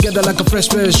always together like a fresh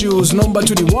pair of shoes number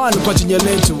 21 pati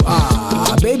nyeletu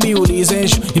baby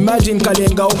ulizenshu imagine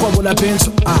kalenga ukwa bona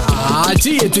penso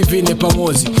tie tivine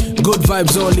pamozi good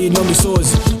vibes only no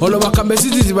misozi olo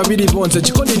bakambesizi zibabili bonse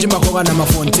chikondi jimakoga na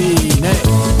mafontine.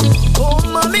 Oh,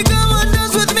 mommy, come and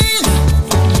dance with me.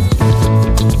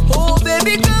 Oh,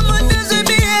 baby, come and dance with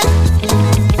me.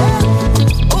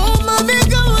 Oh, mommy,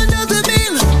 come and dance with me.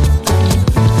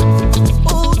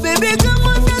 Oh, baby, come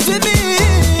and dance with me.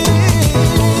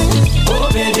 Oh,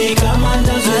 baby, come and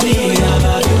dance with me.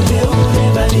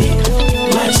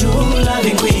 My true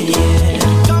loving queen, yeah.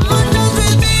 Come and dance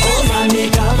with me. Oh, mommy,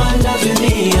 come and dance with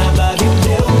me.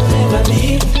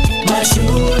 My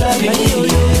true loving queen,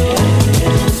 yeah.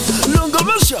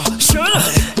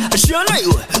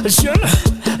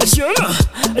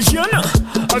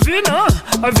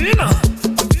 Avina.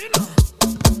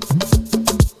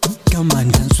 Come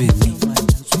and dance with me.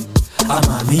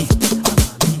 Amami,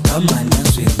 come and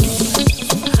dance with me.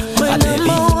 My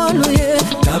number one, yeah.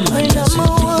 Come and dance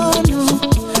with me.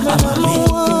 Amami,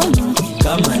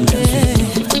 come and dance.